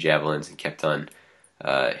 throw a bunch of javelins, and kept on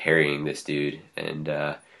harrying this dude,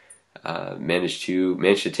 and managed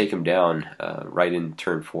to take him down right in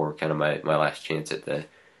turn 4, kind of my last chance at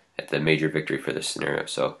the major victory for this scenario.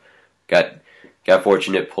 So got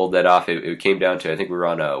fortunate, pulled that off. It came down to, I think we were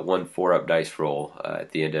on a 1-4-up dice roll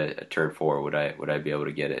at the end of turn 4. Would I be able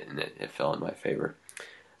to get it? And it fell in my favor.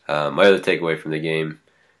 My other takeaway from the game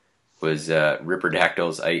was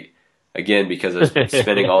Ripperdactyls. Again, because I was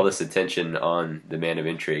spending all this attention on the Man of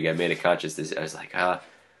Intrigue, I made a conscious decision. I was like, I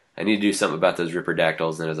need to do something about those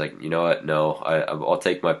Ripperdactyls. And I was like, you know what? No, I'll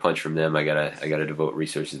take my punch from them. I gotta devote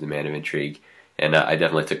resources to the Man of Intrigue. And I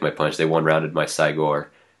definitely took my punch. They one-rounded my Cygor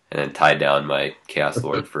and then tied down my Chaos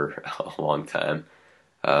Lord for a long time.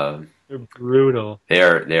 They're brutal. They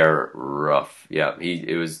are rough. Yeah,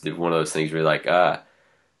 it was one of those things where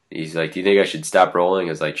he's like, do you think I should stop rolling?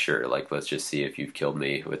 I was like, sure. Like, let's just see if you've killed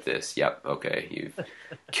me with this. Yep, okay, you've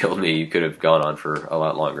killed me. You could have gone on for a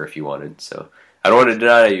lot longer if you wanted. So I don't want to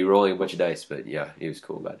deny you rolling a bunch of dice, but yeah, he was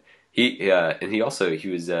cool about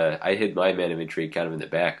it. I hid my Man of Intrigue kind of in the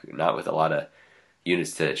back, not with a lot of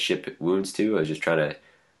units to ship wounds to. I was just trying to,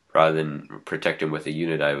 rather than protect him with a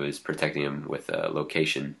unit, I was protecting him with a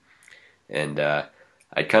location. And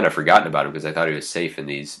I'd kind of forgotten about him because I thought he was safe, and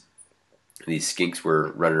these skinks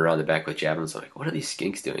were running around the back with javelins. I'm like, what are these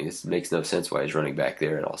skinks doing? This makes no sense why he's running back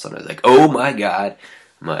there. And all of a sudden I was like, oh my god,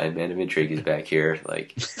 my Man of Intrigue is back here.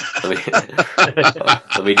 Like,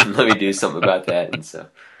 let me do something about that. And so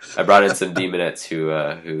I brought in some demonettes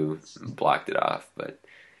who blocked it off. But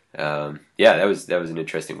yeah, that was an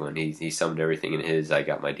interesting one. He summoned everything in his. I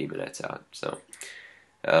got my demonettes out. So.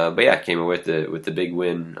 But yeah, came in with the big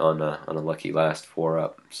win on a lucky last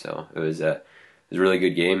 4-up. So it was a really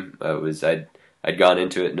good game. I'd gone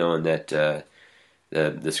into it knowing that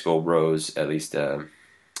the Skull Bros, at least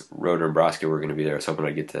Roder and Broska, were going to be there. I was hoping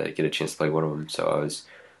I'd get a chance to play one of them. So I was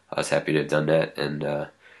happy to have done that, and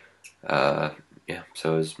yeah,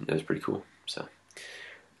 so it was pretty cool. So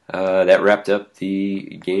that wrapped up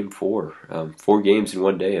the game 4. 4 games in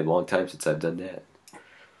one day. A long time since I've done that.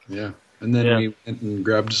 Yeah. And then we went and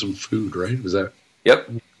grabbed some food, right? Was that?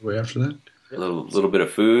 Yep. Way after that? A little bit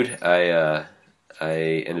of food. I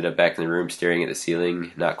ended up back in the room staring at the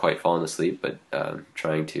ceiling, not quite falling asleep, but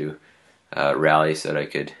trying to rally so that I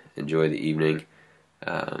could enjoy the evening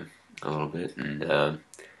a little bit. And then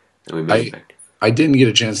we made it back. I didn't get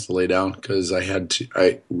a chance to lay down because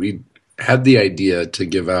we had the idea to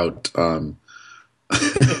give out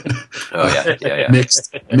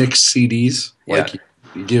mixed CDs. Yeah. Like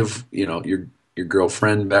you give, your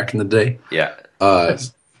girlfriend back in the day. Yeah.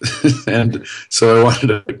 And so I wanted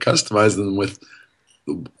to customize them with,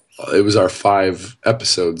 it was our 5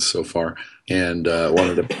 episodes so far, and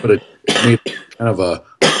wanted to made kind of a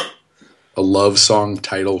love song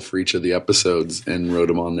title for each of the episodes and wrote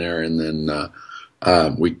them on there, and then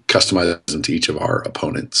we customized them to each of our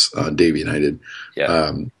opponents. Davey and I did.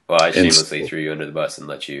 Yeah. Well, I shamelessly threw you under the bus and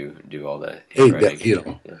let you do all that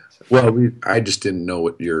handwriting. Well, I just didn't know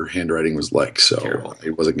what your handwriting was like, so terrible. I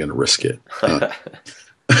wasn't going to risk it. I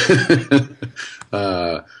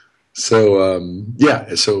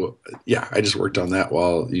just worked on that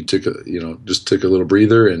while you took a little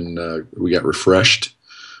breather, and we got refreshed,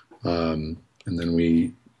 and then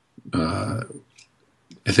we, I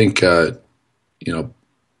think, Paul,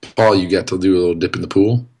 you got to do a little dip in the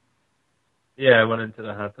pool. Yeah, I went into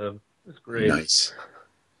the hot tub. It was great. Nice.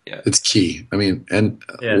 Yeah, it's key. I mean, and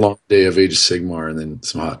a long day of Age of Sigmar, and then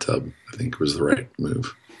some hot tub, I think, was the right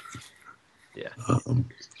move. Yeah.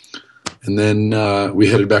 And then we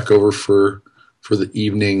headed back over for the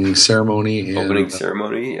evening ceremony and opening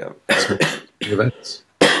ceremony. Yeah. Events.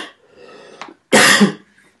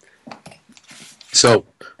 So,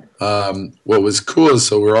 what was cool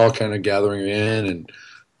is we're all kind of gathering in, and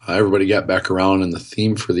everybody got back around, and the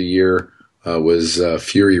theme for the year was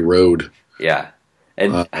Fury Road. Yeah.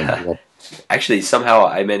 And actually, somehow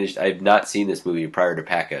I've not seen this movie prior to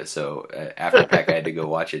Paca, so after Paca I had to go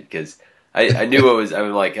watch it because I knew I was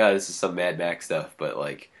like, this is some Mad Max stuff, but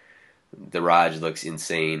like the Raj looks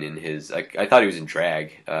insane in his. I thought he was in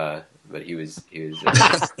drag, but he was.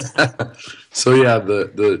 So yeah,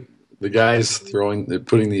 the guys putting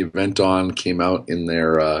the event on came out in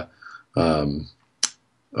their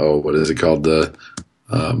what is it called, the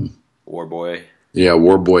War Boy. Yeah,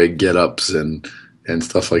 War Boy get-ups and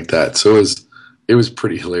stuff like that. So it was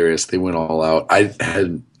pretty hilarious. They went all out.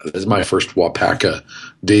 This is my first Waaaghpaca.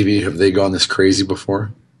 Davey, have they gone this crazy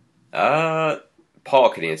before? Paul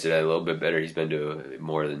could answer that a little bit better. He's been to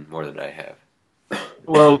more than I have.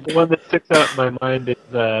 Well, the one that sticks out in my mind is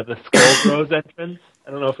the Skull Bros entrance.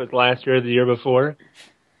 I don't know if it was last year or the year before.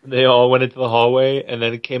 They all went into the hallway and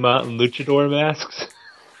then it came out in luchador masks.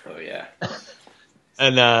 Oh yeah.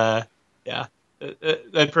 And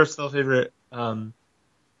my personal favorite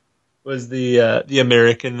was the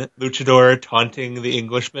American luchador taunting the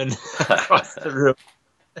Englishman across the room.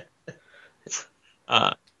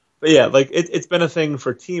 But yeah, like it's been a thing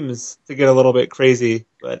for teams to get a little bit crazy,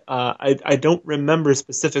 but I don't remember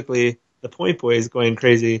specifically the Point Boys going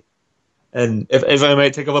crazy. And if I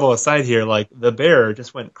might take a little aside here, like the bear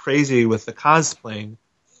just went crazy with the cosplaying.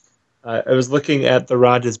 I was looking at the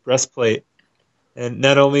Raj's breastplate, and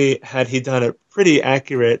not only had he done a pretty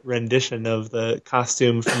accurate rendition of the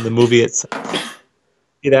costume from the movie itself,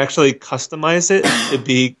 he'd actually customized it to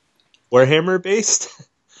be Warhammer based.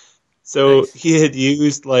 So Nice. he had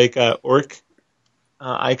used like orc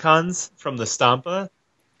icons from the Stampa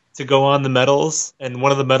to go on the medals, and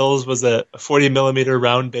one of the medals was a 40 millimeter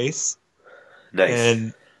round base,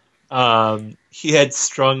 Nice. and he had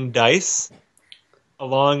strung dice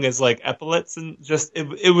along as like epaulets, and just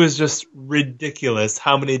it was just ridiculous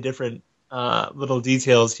how many different little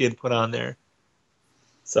details he had put on there.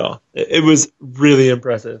 So it was really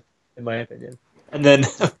impressive, in my opinion. And then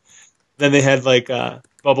then they had like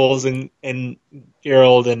Bubbles and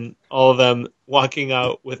Gerald and all of them walking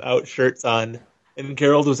out without shirts on, and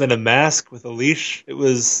Gerald was in a mask with a leash. It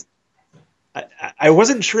was I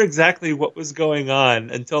wasn't sure exactly what was going on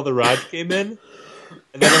until the Raj came in,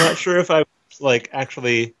 and then I'm not sure if I was like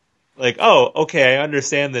actually like, oh, okay, I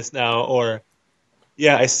understand this now, or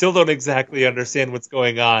yeah, I still don't exactly understand what's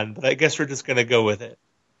going on, but I guess we're just gonna go with it.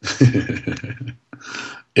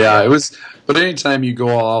 Yeah, it was. But anytime you go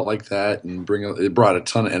all out like that and it brought a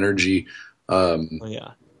ton of energy Oh,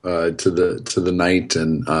 yeah. to the night,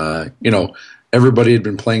 and everybody had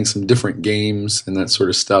been playing some different games and that sort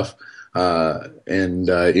of stuff, and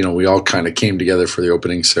we all kind of came together for the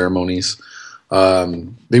opening ceremonies.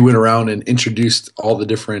 They went around and introduced all the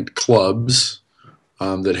different clubs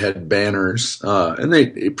that had banners, and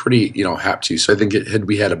they pretty have to. So I think had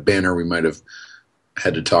we had a banner, we might have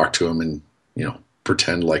had to talk to them and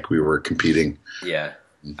pretend like we were competing. Yeah,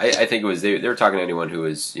 I think it was they were talking to anyone who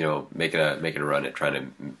was making a run at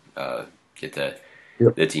trying to get the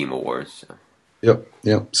team awards. So.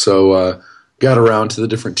 Yep. So got around to the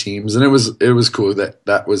different teams, and it was cool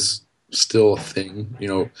that was still a thing,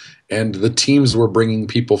 and the teams were bringing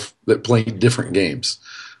people that played different games.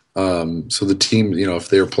 So the team, if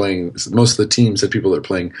they were playing, most of the teams had people that are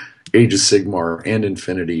playing Age of Sigmar and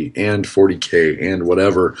Infinity and 40K and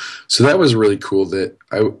whatever. So that was really cool. That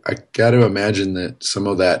I got to imagine that some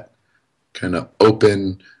of that kind of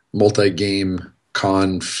open multi-game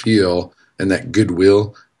con feel and that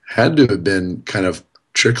goodwill had to have been kind of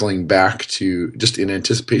trickling back to just in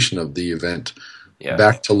anticipation of the event,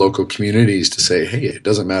 back to local communities to say, hey, it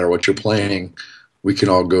doesn't matter what you're playing. We can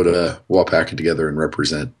all go to Waaaghpaca together and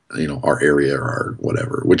represent, our area or our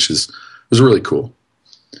whatever, which was really cool.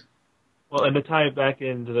 Well, and to tie it back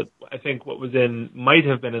into I think what might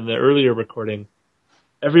have been in the earlier recording,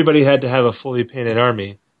 everybody had to have a fully painted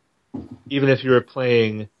army, even if you were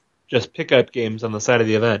playing just pickup games on the side of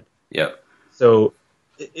the event. Yep. So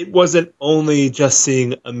it wasn't only just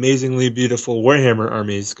seeing amazingly beautiful Warhammer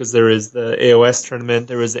armies, because there is the AOS tournament,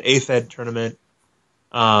 there was the AFED tournament,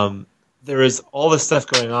 there was all this stuff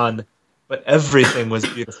going on, but everything was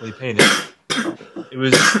beautifully painted. It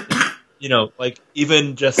was, like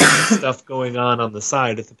even just stuff going on the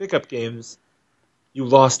side of the pickup games, you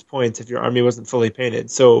lost points if your army wasn't fully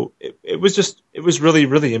painted. So it was really,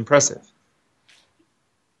 really impressive.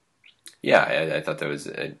 Yeah, I thought that was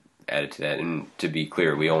added to that. And to be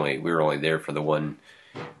clear, we were only there for the one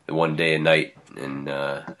day and night, and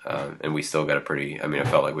we still got I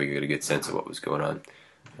felt like we got a good sense of what was going on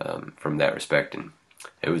from that respect, and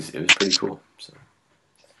it was pretty cool.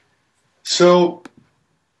 So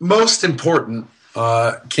most important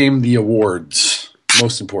came the awards.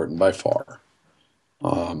 Most important by far.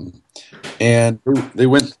 And they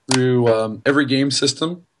went through every game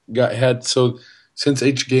system. Since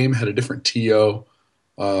each game had a different TO,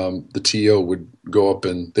 the TO would go up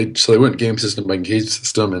and they went game system by game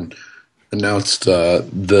system and announced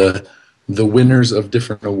the winners of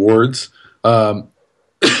different awards. And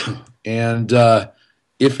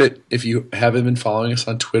if you haven't been following us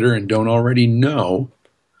on Twitter and don't already know,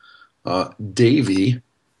 Davey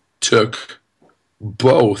took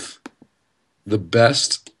both the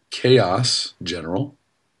best Chaos General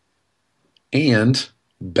and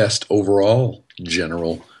best overall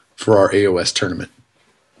General for our AOS tournament.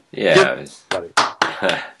 Yeah, it was pretty fun.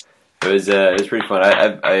 It was a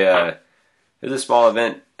small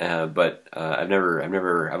event, but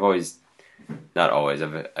I've always, not always,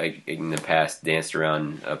 I've in the past danced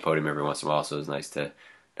around a podium every once in a while, so it was nice to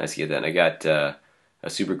get that. And I got a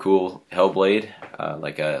super cool Hellblade,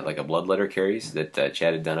 like a bloodletter carries that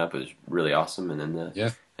Chad had done up. It was really awesome, and then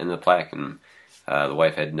the plaque, and the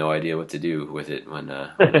wife had no idea what to do with it when I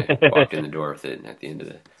walked in the door with it at the end of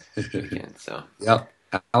the weekend. So yeah.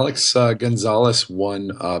 Alex Gonzalez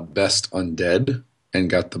won Best Undead and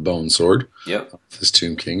got the bone sword. Yep. His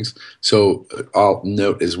Tomb Kings. So I'll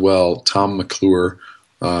note as well, Tom McClure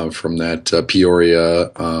from that Peoria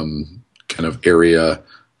kind of area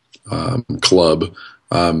club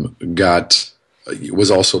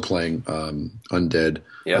was also playing Undead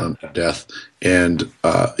Death, and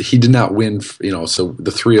he did not win. So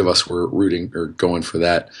the three of us were rooting or going for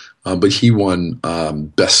that, but he won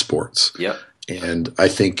Best Sports. Yep. And I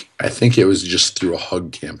think it was just through a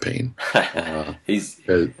hug campaign. He's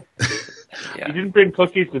He didn't bring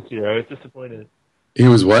cookies this year. I was disappointed. He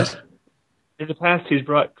was what? In the past, he's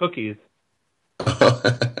brought cookies.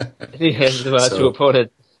 And he handed them out to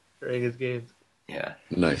opponents during his games. Yeah.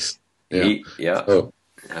 Nice. Yeah. That was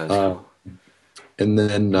cool. And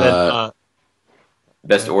then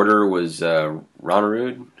Best Order was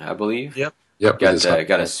Ronarud, I believe. Yep.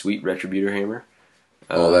 Got a sweet Retributor hammer.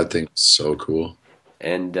 That thing's so cool.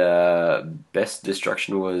 And Best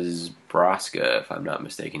Destruction was Braska, if I'm not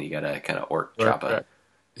mistaken. He got a kind of orc choppa.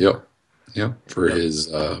 Yep. For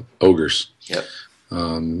his ogres. Yep.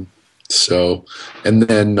 So, and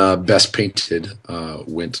then Best Painted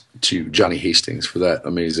went to Johnny Hastings for that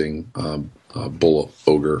amazing Bull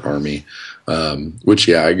Ogre army, which,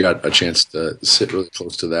 I got a chance to sit really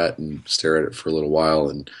close to that and stare at it for a little while,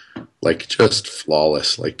 and just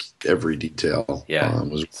flawless, every detail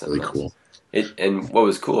was really cool. And what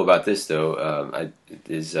was cool about this, though,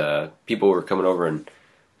 is people were coming over and,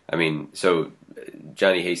 so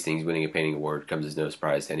Johnny Hastings winning a painting award comes as no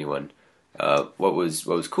surprise to anyone. What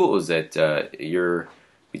was cool is that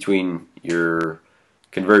between your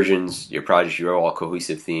conversions, your projects, your all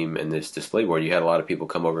cohesive theme, and this display board, you had a lot of people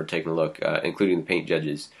come over and taking a look, including the paint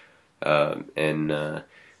judges,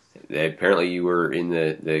 apparently you were in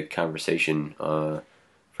the conversation for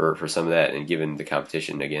some of that, and given the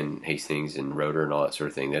competition again, Hastings and Rotor and all that sort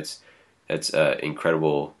of thing, that's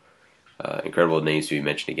incredible names to be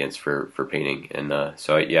mentioned against for painting, and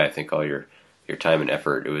I think all your time and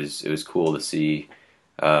effort, it was cool to see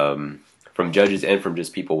from judges and from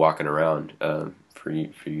just people walking around for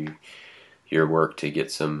your work to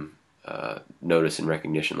get some notice and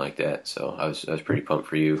recognition like that. So I was pretty pumped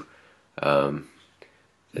for you.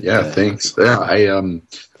 Thanks.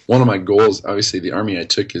 One of my goals, obviously, the army I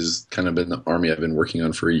took has kind of been the army I've been working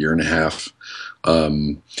on for a year and a half,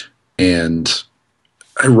 and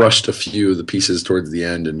I rushed a few of the pieces towards the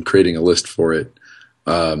end and creating a list for it.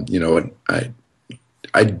 I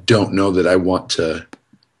don't know that I want to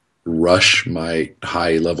rush my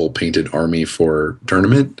high level painted army for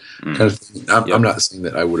tournament kind of thing. I'm not saying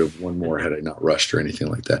that I would have won more had I not rushed or anything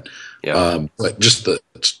like that. But just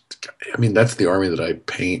that's the army that I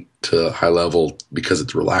paint to high level because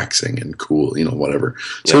it's relaxing and cool, whatever.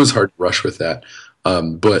 So it was hard to rush with that.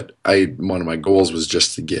 But one of my goals was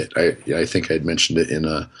just to get, I think I'd mentioned it in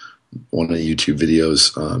one of the YouTube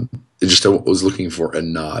videos. I was looking for a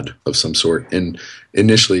nod of some sort. And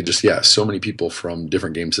initially so many people from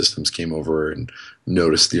different game systems came over and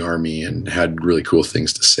noticed the army and had really cool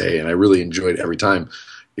things to say. And I really enjoyed every time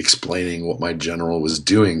explaining what my general was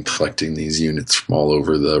doing, collecting these units from all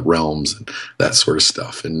over the realms and that sort of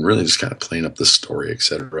stuff, and really just kind of playing up the story,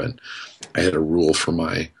 etc. And I had a rule for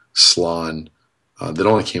my Slan that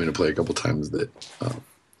only came into play a couple times, that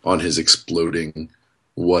on his exploding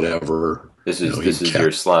whatever. This is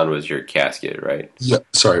your Slan was your casket, right? Yeah,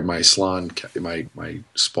 sorry, my Slan, my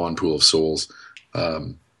spawn pool of souls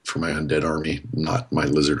for my undead army, not my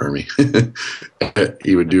lizard army.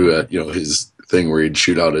 He would do his thing where he'd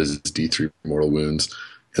shoot out his D3 mortal wounds,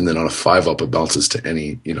 and then on a 5-up it bounces to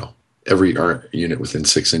any every unit within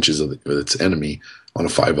 6 inches of its enemy. On a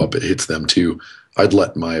 5-up it hits them too. I'd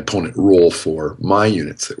let my opponent roll for my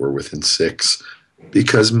units that were within 6,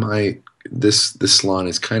 because this Slan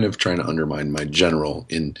is kind of trying to undermine my general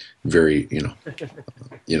in very subtle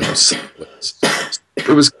ways. It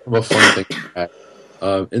was kind of a fun thing.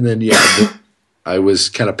 And then I was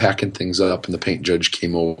kind of packing things up, and the paint judge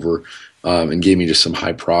came over and gave me just some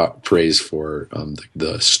high praise for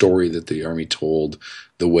the story that the army told,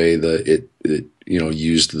 the way that it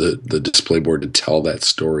used the display board to tell that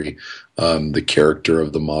story, the character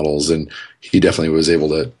of the models, and he definitely was able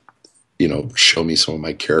to show me some of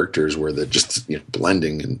my characters where the just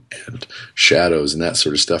blending and shadows and that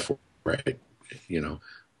sort of stuff where I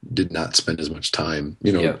did not spend as much time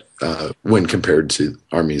when compared to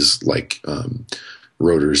armies like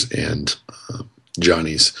Rotors and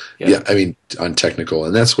Johnny's. On technical,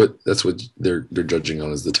 and that's what they're judging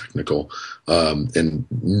on, is the technical. And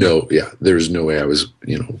there's no way I was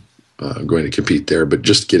going to compete there, but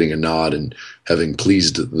just getting a nod and having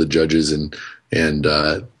pleased the judges, and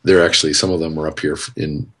they're actually, some of them were up here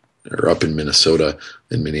in or up in Minnesota,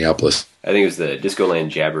 in Minneapolis. I think it was the Discoland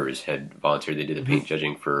Jabbers had volunteered. They did the paint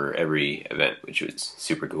judging for every event, which was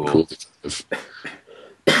super cool.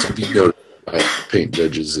 To be noted by paint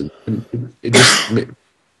judges, and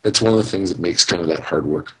it's one of the things that makes kind of that hard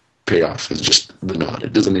work pay off. Is just the nod.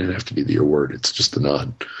 It doesn't even have to be the award. It's just the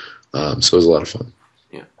nod. So it was a lot of fun.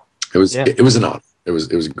 Yeah, it was an honor. It was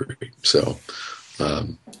great. So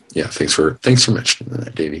thanks for mentioning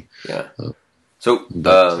that, Davey. Yeah.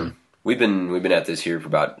 We've been at this here for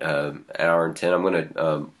about an hour and 10. I'm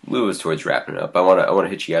gonna move us towards wrapping it up. I wanna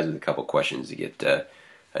hit you guys with a couple questions to get a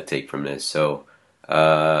take from this. So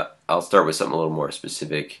I'll start with something a little more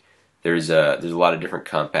specific. There's a lot of different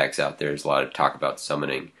compacts out there. There's a lot of talk about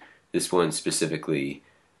summoning. This one specifically,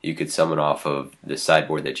 you could summon off of the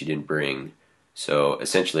sideboard that you didn't bring. So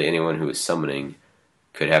essentially, anyone who is summoning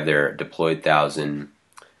could have their deployed 1,000,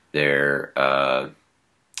 and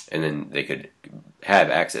then they could have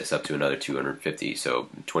access up to another 250, so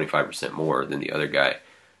 25% more than the other guy.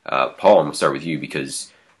 Paul, I'm going to start with you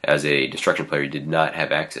because as a destruction player, you did not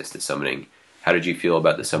have access to summoning. How did you feel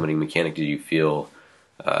about the summoning mechanic? Did you feel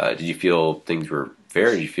things were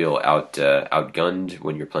fair? Did you feel outgunned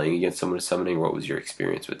when you're playing against someone who's summoning? What was your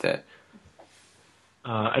experience with that?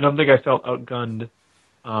 I don't think I felt outgunned.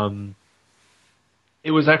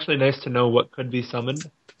 It was actually nice to know what could be summoned,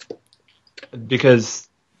 because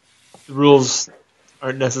the rules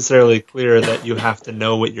aren't necessarily clear that you have to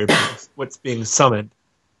know what's being summoned.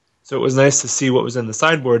 So it was nice to see what was in the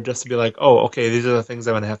sideboard, just to be like, oh, okay, these are the things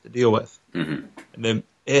I'm going to have to deal with. Mm-hmm. And then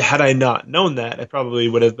had I not known that, it probably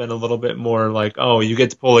would have been a little bit more like, oh, you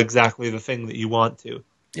get to pull exactly the thing that you want to.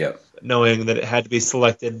 Yeah. Knowing that it had to be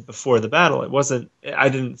selected before the battle. I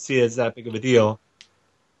didn't see it as that big of a deal.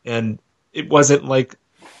 And it wasn't like...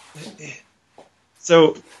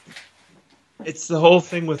 So, it's the whole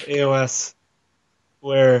thing with AOS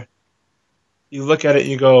where you look at it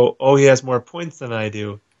and you go, oh, he has more points than I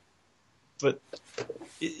do. But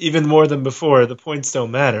even more than before, the points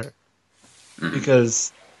don't matter. Mm-hmm.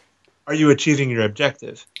 Because are you achieving your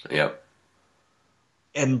objective? Yep.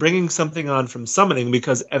 And bringing something on from summoning,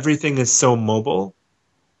 because everything is so mobile,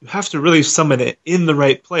 you have to really summon it in the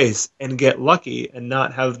right place and get lucky and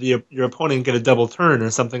not have your opponent get a double turn or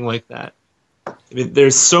something like that. I mean,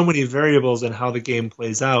 there's so many variables in how the game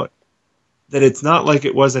plays out that it's not like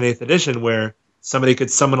it was in 8th edition where somebody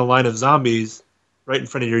could summon a line of zombies right in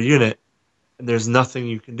front of your unit and there's nothing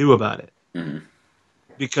you can do about it. Mm-hmm.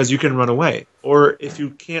 Because you can run away. Or if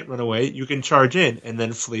you can't run away, you can charge in and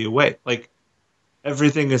then flee away. Like,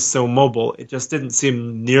 everything is so mobile, it just didn't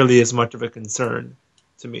seem nearly as much of a concern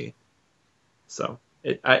to me. So,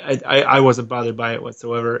 I wasn't bothered by it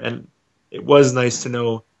whatsoever, and it was nice to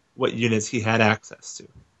know what units he had access to.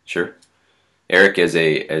 Sure. Eric, as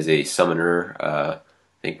a summoner, I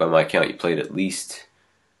think by my count you played at least,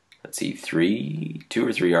 2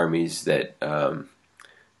 or 3 armies that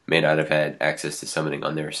may not have had access to summoning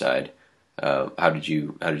on their side. How did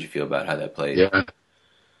you feel about how that played?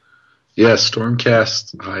 Yeah,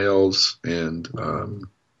 Stormcast, High Elves, and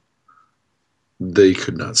they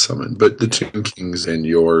could not summon, but the Tomb Kings and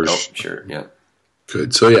yours, sure, yeah,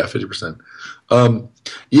 could. So 50%.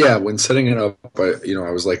 When setting it up,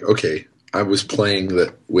 I was like, okay, I was playing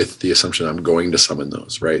that with the assumption I'm going to summon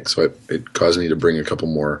those, right? So it caused me to bring a couple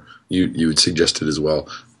more. You had suggested as well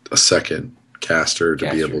a second caster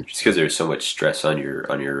to be able, just because there's so much stress on your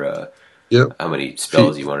how many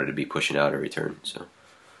spells you wanted to be pushing out every turn.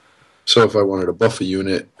 So if I wanted to buff a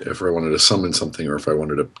unit, if I wanted to summon something, or if I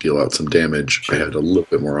wanted to deal out some damage, I had a little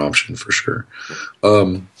bit more option for sure.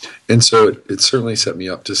 And so it certainly set me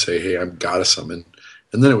up to say, hey, I've got to summon.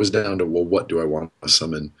 And then it was down to, well, what do I want to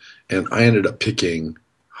summon? And I ended up picking,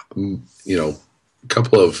 a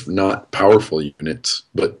couple of not powerful units,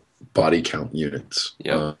 but body count units.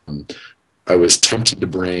 Yeah. I was tempted to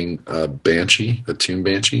bring a Tomb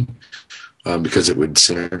Banshee, because it would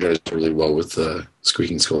synergize really well with the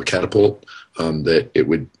Squeaking Skull Catapult, that it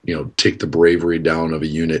would, take the bravery down of a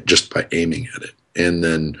unit just by aiming at it, and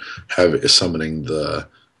then have it summoning the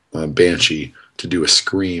Banshee to do a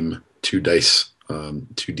scream 2 dice,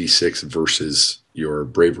 2d6 versus your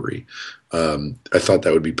bravery. I thought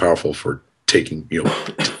that would be powerful for taking,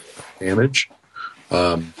 damage.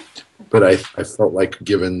 But I felt like,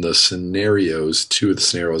 given the scenarios, 2 of the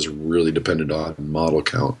scenarios really depended on model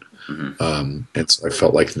count. Mm-hmm. And so I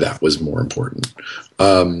felt like that was more important.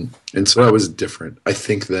 And so that was different. I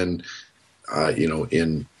think then,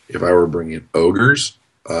 if I were bringing ogres,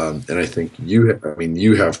 and I think you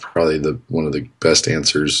have probably one of the best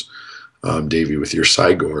answers, Davey, with your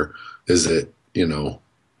Cygor, is that, you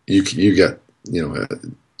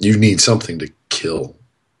need something to kill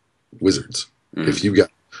wizards. If you got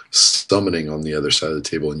summoning on the other side of the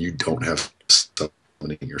table and you don't have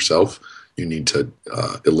summoning yourself, you need to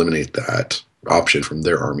eliminate that option from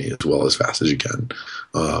their army as well as fast as you can.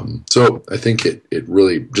 So I think it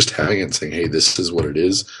really, just having it and saying, hey, this is what it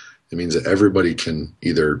is, it means that everybody can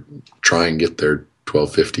either try and get their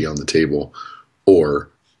 1250 on the table or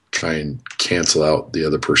try and cancel out the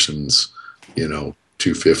other person's,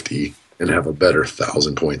 250 and have a better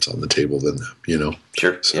 1,000 points on the table than them,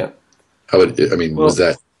 Sure. So yeah. Was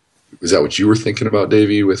that what you were thinking about,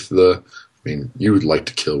 Davey, with you would like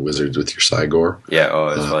to kill wizards with your Cygor. Yeah, oh,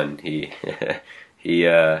 it was fun.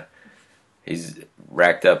 He's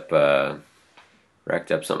racked up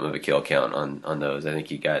something of a kill count on those. I think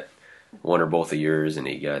he got one or both of yours, and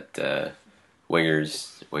he got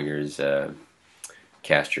Winger's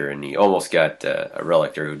caster, and he almost got a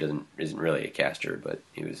Relictor who isn't really a caster, but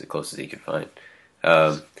he was the closest he could find.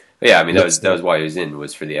 But yeah, that was why he was in,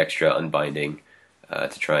 was for the extra unbinding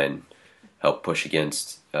to try and help push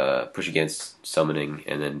against summoning,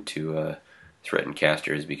 and then to threaten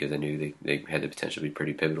casters, because I knew they had the potential to be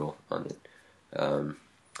pretty pivotal on it.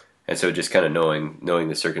 And so just kind of knowing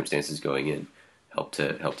the circumstances going in helped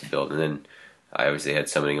to build. And then I obviously had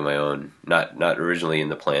summoning of my own, not originally in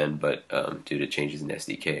the plan, but due to changes in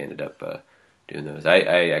SDK, I ended up doing those.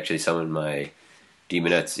 I actually summoned my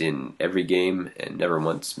Demonettes in every game and never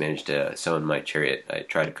once managed to summon my Chariot. I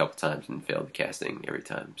tried a couple times and failed the casting every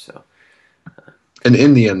time. So, and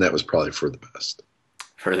in the end, that was probably for the best.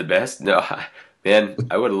 For the best? No, man,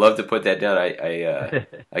 I would have loved to put that down.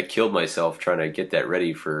 I killed myself trying to get that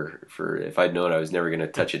ready for if I'd known I was never going to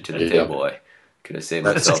touch it to the table. I could have saved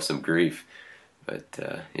myself some grief. But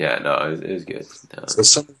it was good. So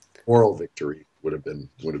some moral victory would have been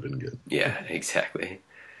good. Yeah, exactly.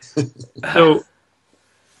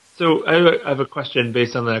 So I have a question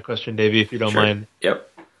based on that question, Davey, if you don't mind. Yep.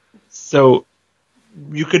 So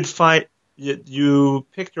you could fight. You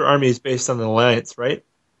picked your armies based on the alliance, right,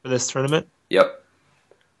 for this tournament? Yep.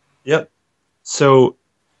 So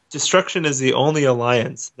destruction is the only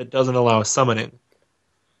alliance that doesn't allow summoning.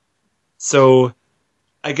 So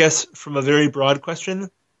I guess from a very broad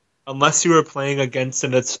question, unless you were playing against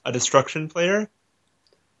a destruction player,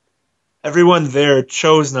 everyone there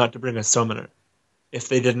chose not to bring a summoner if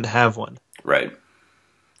they didn't have one. Right.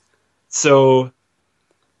 So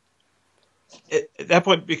at that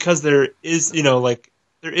point, because there is,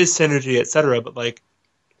 there is synergy, etc., but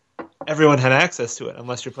everyone had access to it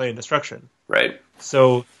unless you're playing destruction. Right.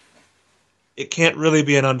 So it can't really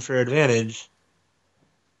be an unfair advantage,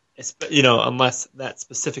 unless that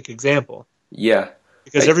specific example. Yeah.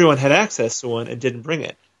 Because everyone had access to one and didn't bring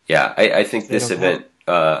it. Yeah, I think this event,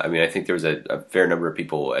 I think there was a fair number of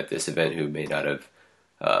people at this event who may not have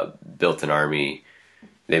built an army.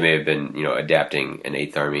 They may have been, adapting an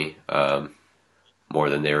 8th army more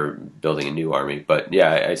than they were building a new army. But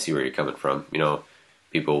yeah, I see where you're coming from.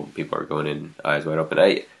 People are going in eyes wide open.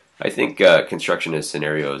 I think constructionist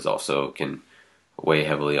scenarios also can weigh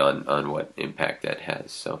heavily on what impact that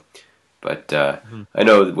has. So, but I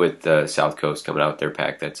know with South Coast coming out with their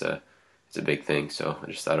pack, it's a big thing. So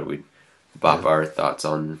I just thought we'd bop our thoughts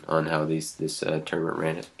on how this tournament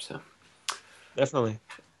ran it. So definitely.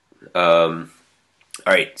 All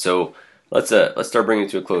right, so let's start bringing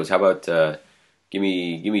it to a close. How about give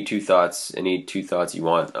me 2 thoughts? Any 2 thoughts you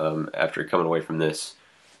want after coming away from this?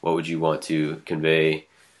 What would you want to convey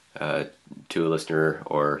to a listener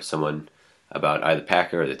or someone about either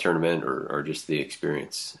Paca or the tournament or just the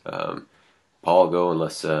experience? Paul, go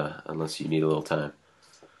unless you need a little time.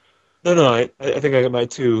 No, I think I got my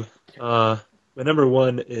 2. My number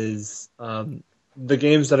 1 is the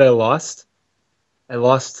games that I lost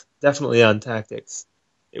definitely on tactics.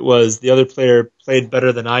 It was the other player played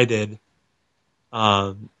better than I did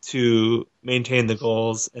to maintain the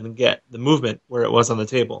goals and get the movement where it was on the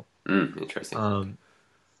table. Interesting.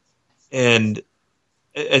 And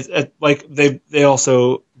they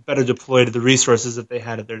also better deployed the resources that they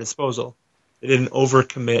had at their disposal. They didn't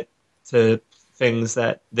overcommit to things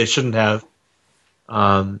that they shouldn't have.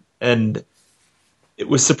 And it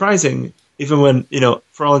was surprising, even when,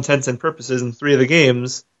 for all intents and purposes, in 3 of the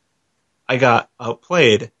games, I got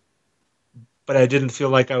outplayed, but I didn't feel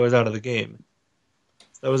like I was out of the game.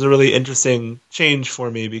 So that was a really interesting change for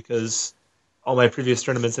me, because all my previous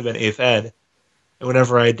tournaments have been 8th ed, and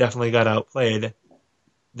whenever I definitely got outplayed,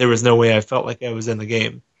 there was no way I felt like I was in the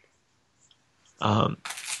game. So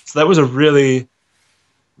that was a really,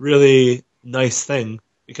 really nice thing,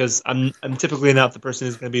 because I'm typically not the person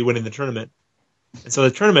who's going to be winning the tournament. And so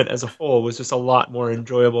the tournament as a whole was just a lot more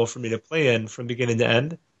enjoyable for me to play in from beginning to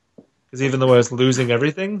end. Because even though I was losing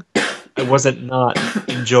everything, I wasn't not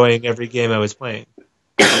enjoying every game I was playing.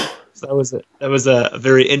 So that was a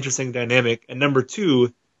very interesting dynamic. And number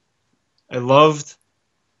two, I loved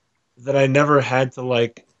that I never had to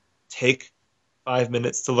like take 5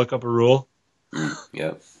 minutes to look up a rule.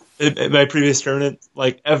 Yep. In my previous tournament,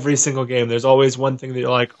 like every single game, there's always one thing that you're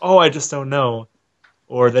like, oh, I just don't know,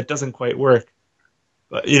 or that doesn't quite work.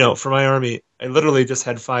 But for my army, I literally just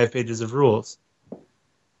had 5 pages of rules,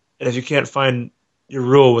 and if you can't find your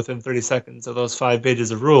rule within 30 seconds of those 5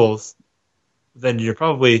 pages of rules, then you're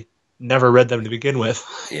probably never read them to begin with.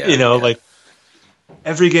 Yeah, Like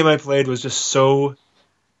every game I played was just so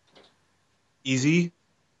easy,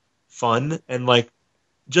 fun, and like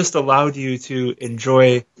just allowed you to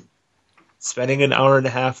enjoy spending an hour and a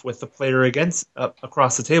half with the player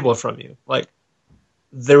across the table from you. Like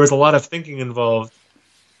there was a lot of thinking involved,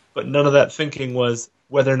 but none of that thinking was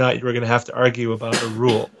whether or not you were going to have to argue about a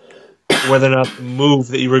rule, whether or not the move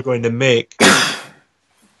that you were going to make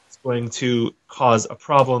is going to cause a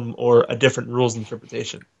problem or a different rules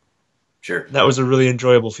interpretation. Sure. That was a really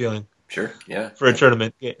enjoyable feeling. Sure. Yeah. For a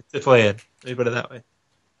tournament to play in. Let me put it that way.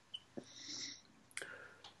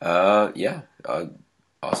 Yeah.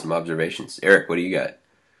 Awesome observations. Eric, what do you got?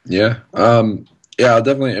 Yeah. I'll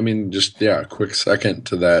definitely, a quick second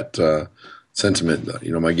to that sentiment.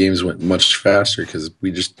 My games went much faster because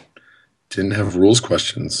we just didn't have rules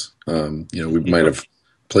questions. We might have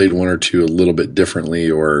played one or two a little bit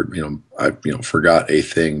differently, or, I forgot a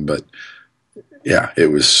thing, but yeah,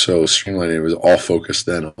 it was so streamlined. It was all focused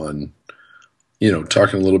then on,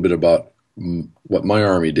 talking a little bit about what my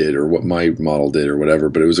army did or what my model did or whatever,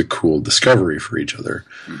 but it was a cool discovery for each other.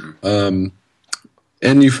 Mm-hmm.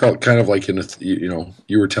 And you felt kind of like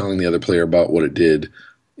you were telling the other player about what it did.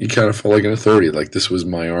 You kind of felt like an authority, like this was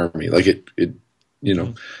my army. Like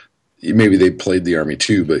maybe they played the army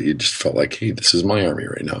too, but you just felt like, hey, this is my army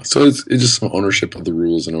right now. So it's just some ownership of the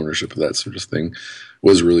rules and ownership of that sort of thing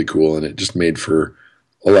was really cool. And it just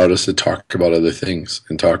allowed us to talk about other things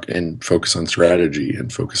and talk and focus on strategy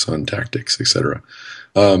and focus on tactics, etc.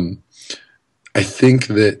 I think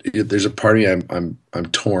that there's a part of me I'm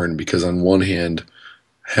torn because on one hand,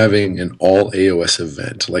 having an all AOS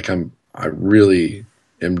event, like I really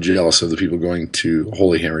am jealous of the people going to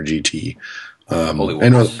Holy Hammer GT. Holy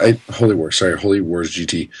Wars. Holy Wars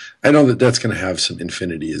GT. I know that that's going to have some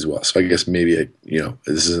Infinity as well. So I guess maybe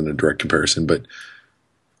this isn't a direct comparison, but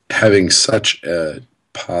having such a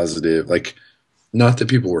positive, like, not that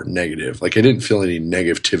people were negative. Like, I didn't feel any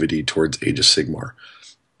negativity towards Age of Sigmar.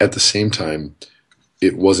 At the same time,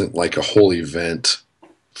 it wasn't like a whole event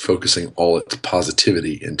focusing all its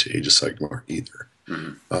positivity into Age of Sigmar either.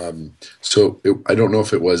 Mm-hmm. I don't know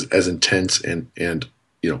if it was as intense and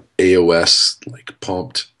AOS like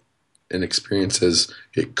pumped an experience as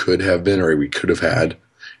it could have been or we could have had.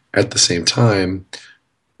 At the same time,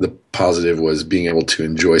 the positive was being able to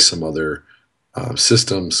enjoy some other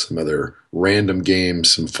systems, some other random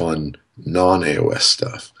games, some fun non-AOS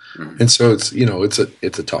stuff. Mm-hmm. And so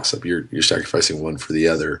it's a toss-up. You're sacrificing one for the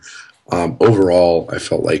other. Overall, I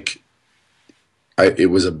felt like I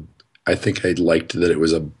think I liked that it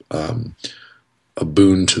was a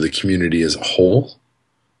boon to the community as a whole,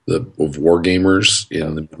 of war gamers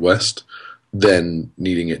in the Midwest, than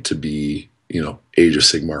needing it to be Age of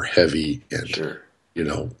Sigmar heavy and sure.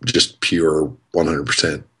 Just pure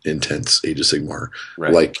 100% intense Age of Sigmar,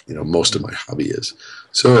 right. Like most of my hobby is.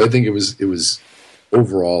 So I think it was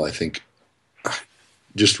overall, I think,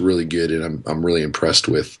 just really good, and I'm really impressed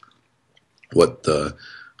with what the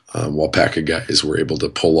Waaaghpaca guys were able to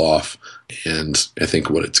pull off, and I think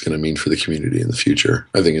what it's going to mean for the community in the future.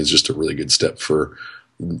 I think it's just a really good step for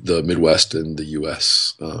the Midwest and the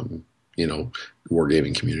U.S.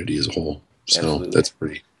 Wargaming community as a whole. So absolutely. That's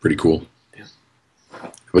pretty cool. Yeah.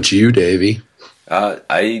 What you, Davey?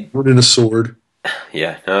 I put in a sword.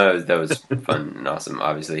 Yeah, no, that was fun and awesome,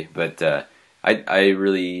 obviously. But I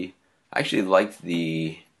really actually liked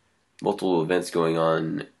the multiple events going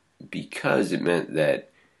on because it meant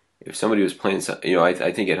that if somebody was playing,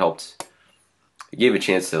 I think it helped. It gave a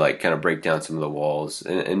chance to like kind of break down some of the walls,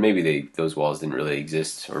 and maybe those walls didn't really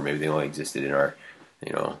exist, or maybe they only existed in our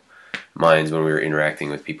minds when we were interacting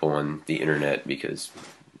with people on the internet, because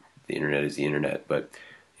the internet is the internet. But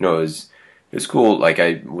it was cool. Like,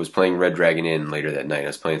 I was playing Red Dragon Inn later that night. I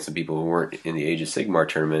was playing some people who weren't in the Age of Sigmar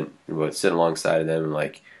tournament. We would sit alongside of them and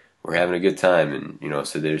like we're having a good time, and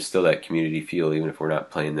so there's still that community feel even if we're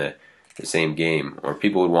not playing the same game. Or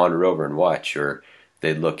people would wander over and watch, or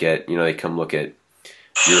they'd look at they'd come look at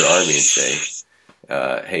your army and say,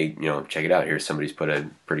 hey, check it out. Here, somebody's put a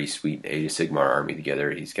pretty sweet Age of Sigmar army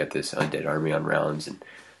together. He's got this undead army on rounds, and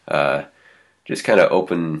just kind of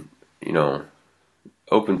open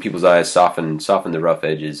open people's eyes, soften the rough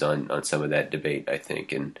edges on some of that debate, I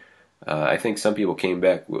think. And I think some people came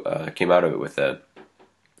out of it with a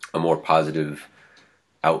more positive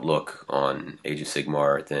outlook on Age of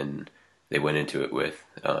Sigmar than they went into it with.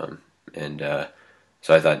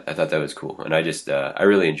 So I thought that was cool, and I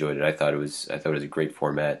really enjoyed it. I thought it was a great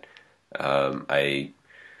format. I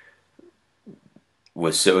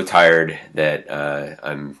was so tired that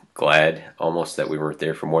I'm glad almost that we weren't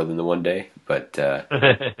there for more than the one day. But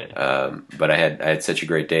I had such a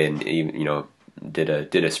great day, and even did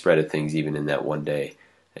a spread of things even in that one day,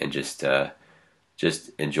 and just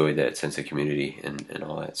enjoyed that sense of community and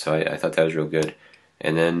all that. So I thought that was real good.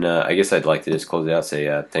 And then I guess I'd like to just close it out,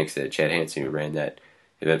 say thanks to Chad Hansen who ran that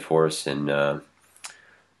event for us, and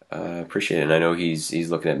appreciate it. And I know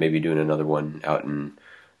he's looking at maybe doing another one out in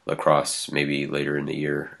La Crosse maybe later in the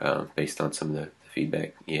year, based on some of the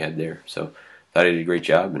feedback he had there. So thought he did a great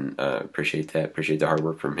job, and appreciate that. Appreciate the hard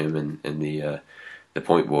work from him and the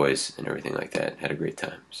Point Boys and everything like that. Had a great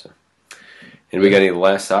time. So, and we got any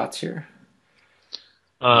last thoughts here?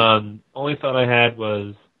 Only thought I had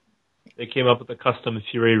was they came up with a custom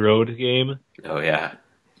Fury Road game. Oh yeah.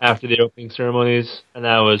 After the opening ceremonies, and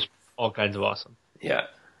that was all kinds of awesome. Yeah.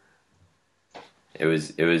 It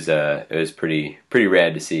was pretty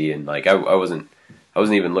rad to see, and like I wasn't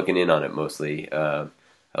even looking in on it mostly. I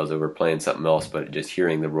was over playing something else, but just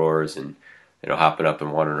hearing the roars and hopping up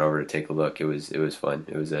and wandering over to take a look. It was fun.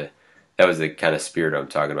 That was the kind of spirit I'm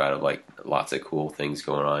talking about, of like lots of cool things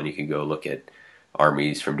going on. You could go look at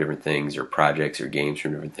armies from different things, or projects or games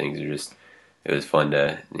from different things. It was fun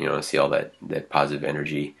to see all that positive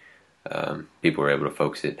energy. People were able to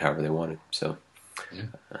focus it however they wanted. So.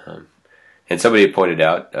 Yeah. And somebody had pointed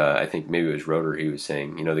out, I think maybe it was Rotor, he was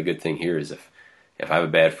saying, the good thing here is if I have a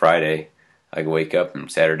bad Friday, I can wake up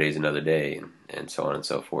and Saturday's another day, and so on and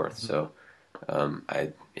so forth. Mm-hmm. So,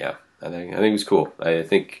 I think it was cool. I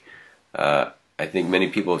think many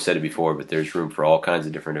people have said it before, but there's room for all kinds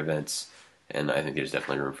of different events, and I think there's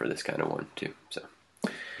definitely room for this kind of one too. So,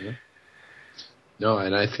 yeah. No,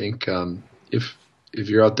 and I think if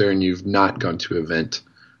you're out there and you've not gone to an event,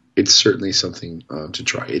 it's certainly something to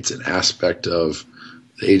try. It's an aspect of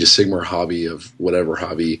the Age of Sigmar hobby, of whatever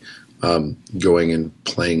hobby, going and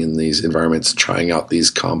playing in these environments, trying out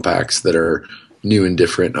these compacts that are new and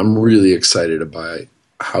different. I'm really excited about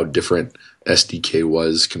how different SDK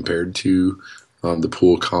was compared to the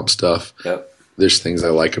pool comp stuff. Yep. There's things I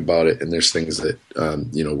like about it, and there's things that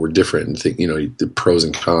were different, and the pros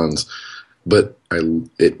and cons. But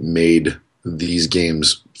it made these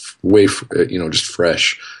games way just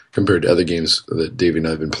fresh compared to other games that Davey and I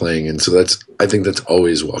have been playing. And so I think that's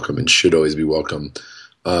always welcome and should always be welcome.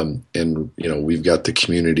 And we've got the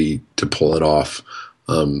community to pull it off.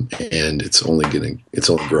 And it's only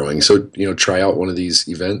growing. So, try out one of these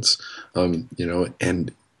events,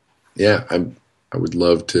 and yeah, I would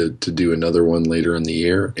love to do another one later in the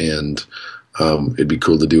year. And, it'd be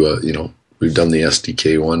cool to do we've done the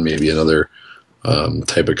SDK one, maybe another,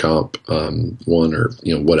 type of comp, one, or,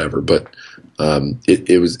 whatever. But,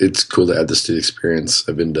 it's cool to add this to the experience.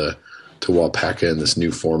 I've been to Waaaghpaca in this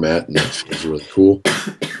new format, and it feels really cool.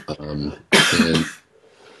 And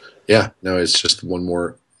yeah, now it's just one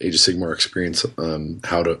more Age of Sigmar experience.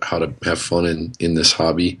 How to have fun in this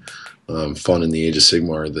hobby, fun in the Age of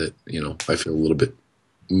Sigmar. That I feel a little bit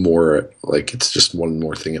more like it's just one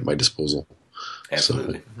more thing at my disposal.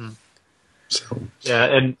 Absolutely. So yeah,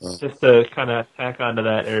 and just to kind of tack onto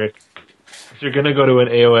that, Eric, if you're going to go to an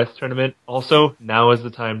AOS tournament, also, now is the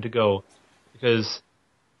time to go. Because,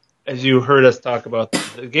 as you heard us talk about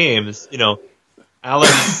the games, Alan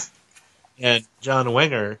and John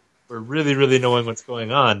Wenger were really, really knowing what's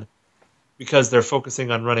going on because they're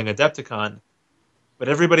focusing on running Adepticon. But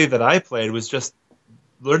everybody that I played was just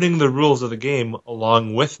learning the rules of the game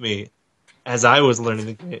along with me as I was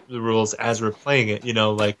learning the rules as we're playing it.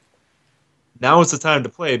 Now is the time to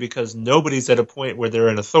play because nobody's at a point where they're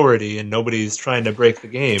an authority and nobody's trying to break the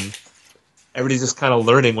game. Everybody's just kind of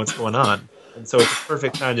learning what's going on. And so it's a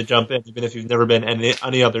perfect time to jump in, even if you've never been in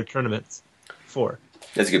any other tournaments before.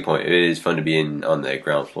 That's a good point. It is fun to be on the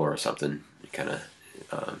ground floor or something. You kind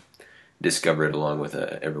of discover it along with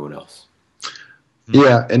everyone else.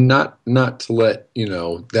 Yeah, and not to let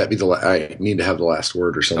that be I need to have the last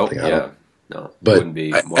word or something. Oh, yeah. No, but wouldn't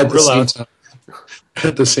be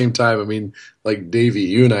at the same time, I mean, like Davey,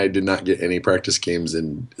 you and I did not get any practice games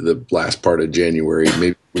in the last part of January.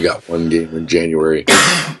 Maybe we got one game in January.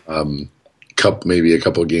 Maybe a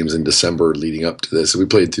couple of games in December leading up to this. We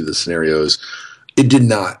played through the scenarios. It did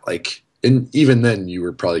not and even then you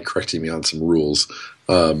were probably correcting me on some rules.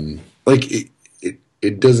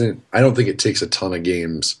 it doesn't. I don't think it takes a ton of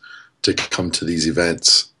games to come to these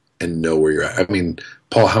events and know where you're at. I mean,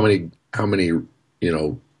 Paul, how many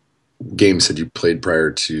games had you played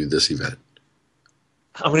prior to this event?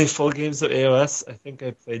 How many full games of AOS? I think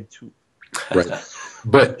I played 2.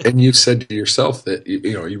 Right. And you said to yourself that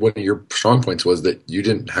one of your strong points was that you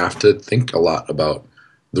didn't have to think a lot about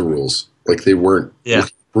the rules. Like they weren't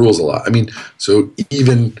rules a lot. I mean, so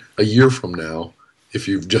even a year from now, if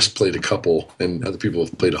you've just played a couple and other people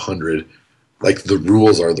have played 100, like the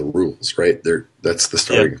rules are the rules, right? That's the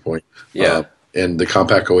starting point. Yeah. And the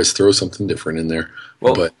compact always throws something different in there.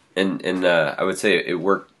 Well, but I would say it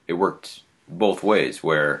worked both ways.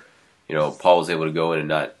 Where Paul was able to go in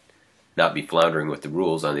and not be floundering with the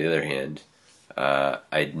rules. On the other hand,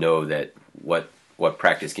 I know that what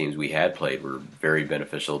practice games we had played were very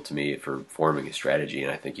beneficial to me for forming a strategy,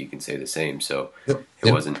 and I think you can say the same. So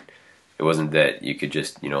it wasn't that you could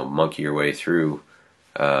just monkey your way through.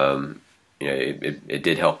 It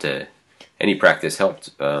did help to any practice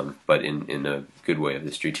helped, but in a good way, of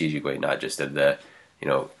the strategic way, not just of the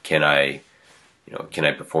can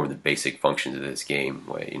I perform the basic functions of this game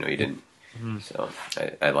way. You didn't. Mm-hmm. So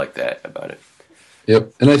I like that about it.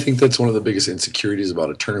 Yep, and I think that's one of the biggest insecurities about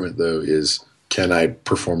a tournament, though, is can I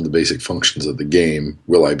perform the basic functions of the game?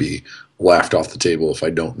 Will I be laughed off the table if I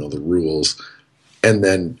don't know the rules? And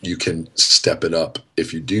then you can step it up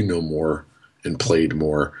if you do know more and played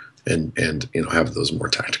more and have those more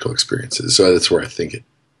tactical experiences. So that's where I think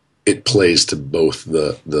it plays to both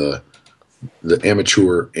the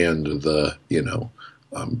amateur and the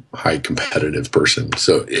high competitive person.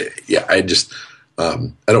 So I just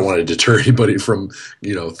I don't want to deter anybody from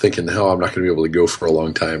thinking, hell, I'm not going to be able to go for a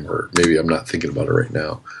long time, or maybe I'm not thinking about it right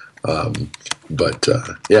now.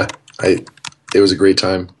 It was a great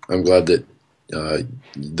time. I'm glad that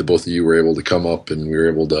the both of you were able to come up and we were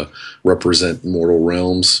able to represent Mortal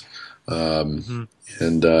Realms. And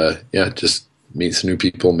just meet some new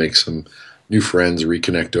people, make some new friends,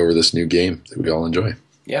 reconnect over this new game that we all enjoy.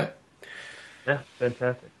 Yeah,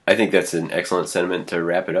 fantastic. I think that's an excellent sentiment to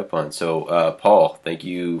wrap it up on. So, Paul, thank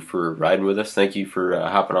you for riding with us. Thank you for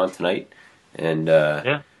hopping on tonight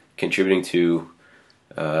and contributing to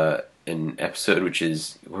an episode which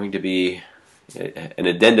is going to be an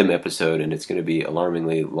addendum episode, and it's going to be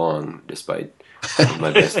alarmingly long, despite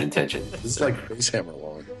my best intention. This is like Facehammer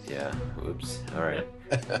long. Yeah. Oops. All right.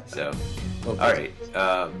 So, all right.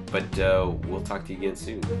 But we'll talk to you again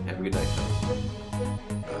soon. Have a good night, folks.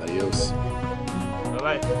 Adios.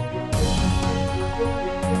 Bye-bye.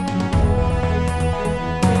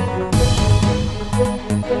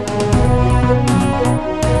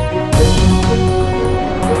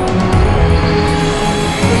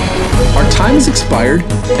 Our time has expired,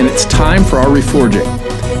 and it's time for our reforging.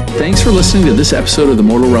 Thanks for listening to this episode of the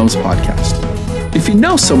Mortal Realms podcast. If you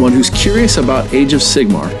know someone who's curious about Age of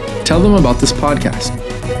Sigmar, tell them about this podcast.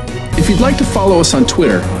 If you'd like to follow us on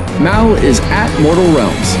Twitter, Mal is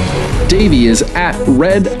 @MortalRealms, Davey is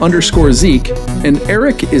 @Red_Zeke, and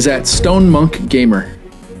Eric is @StoneMonkGamer.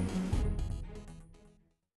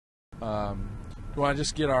 You want to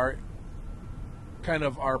just get our kind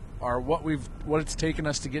of our what it's taken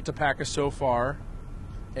us to get to PACA so far,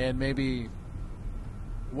 and maybe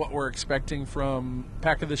what we're expecting from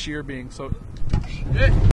PACA this year being so.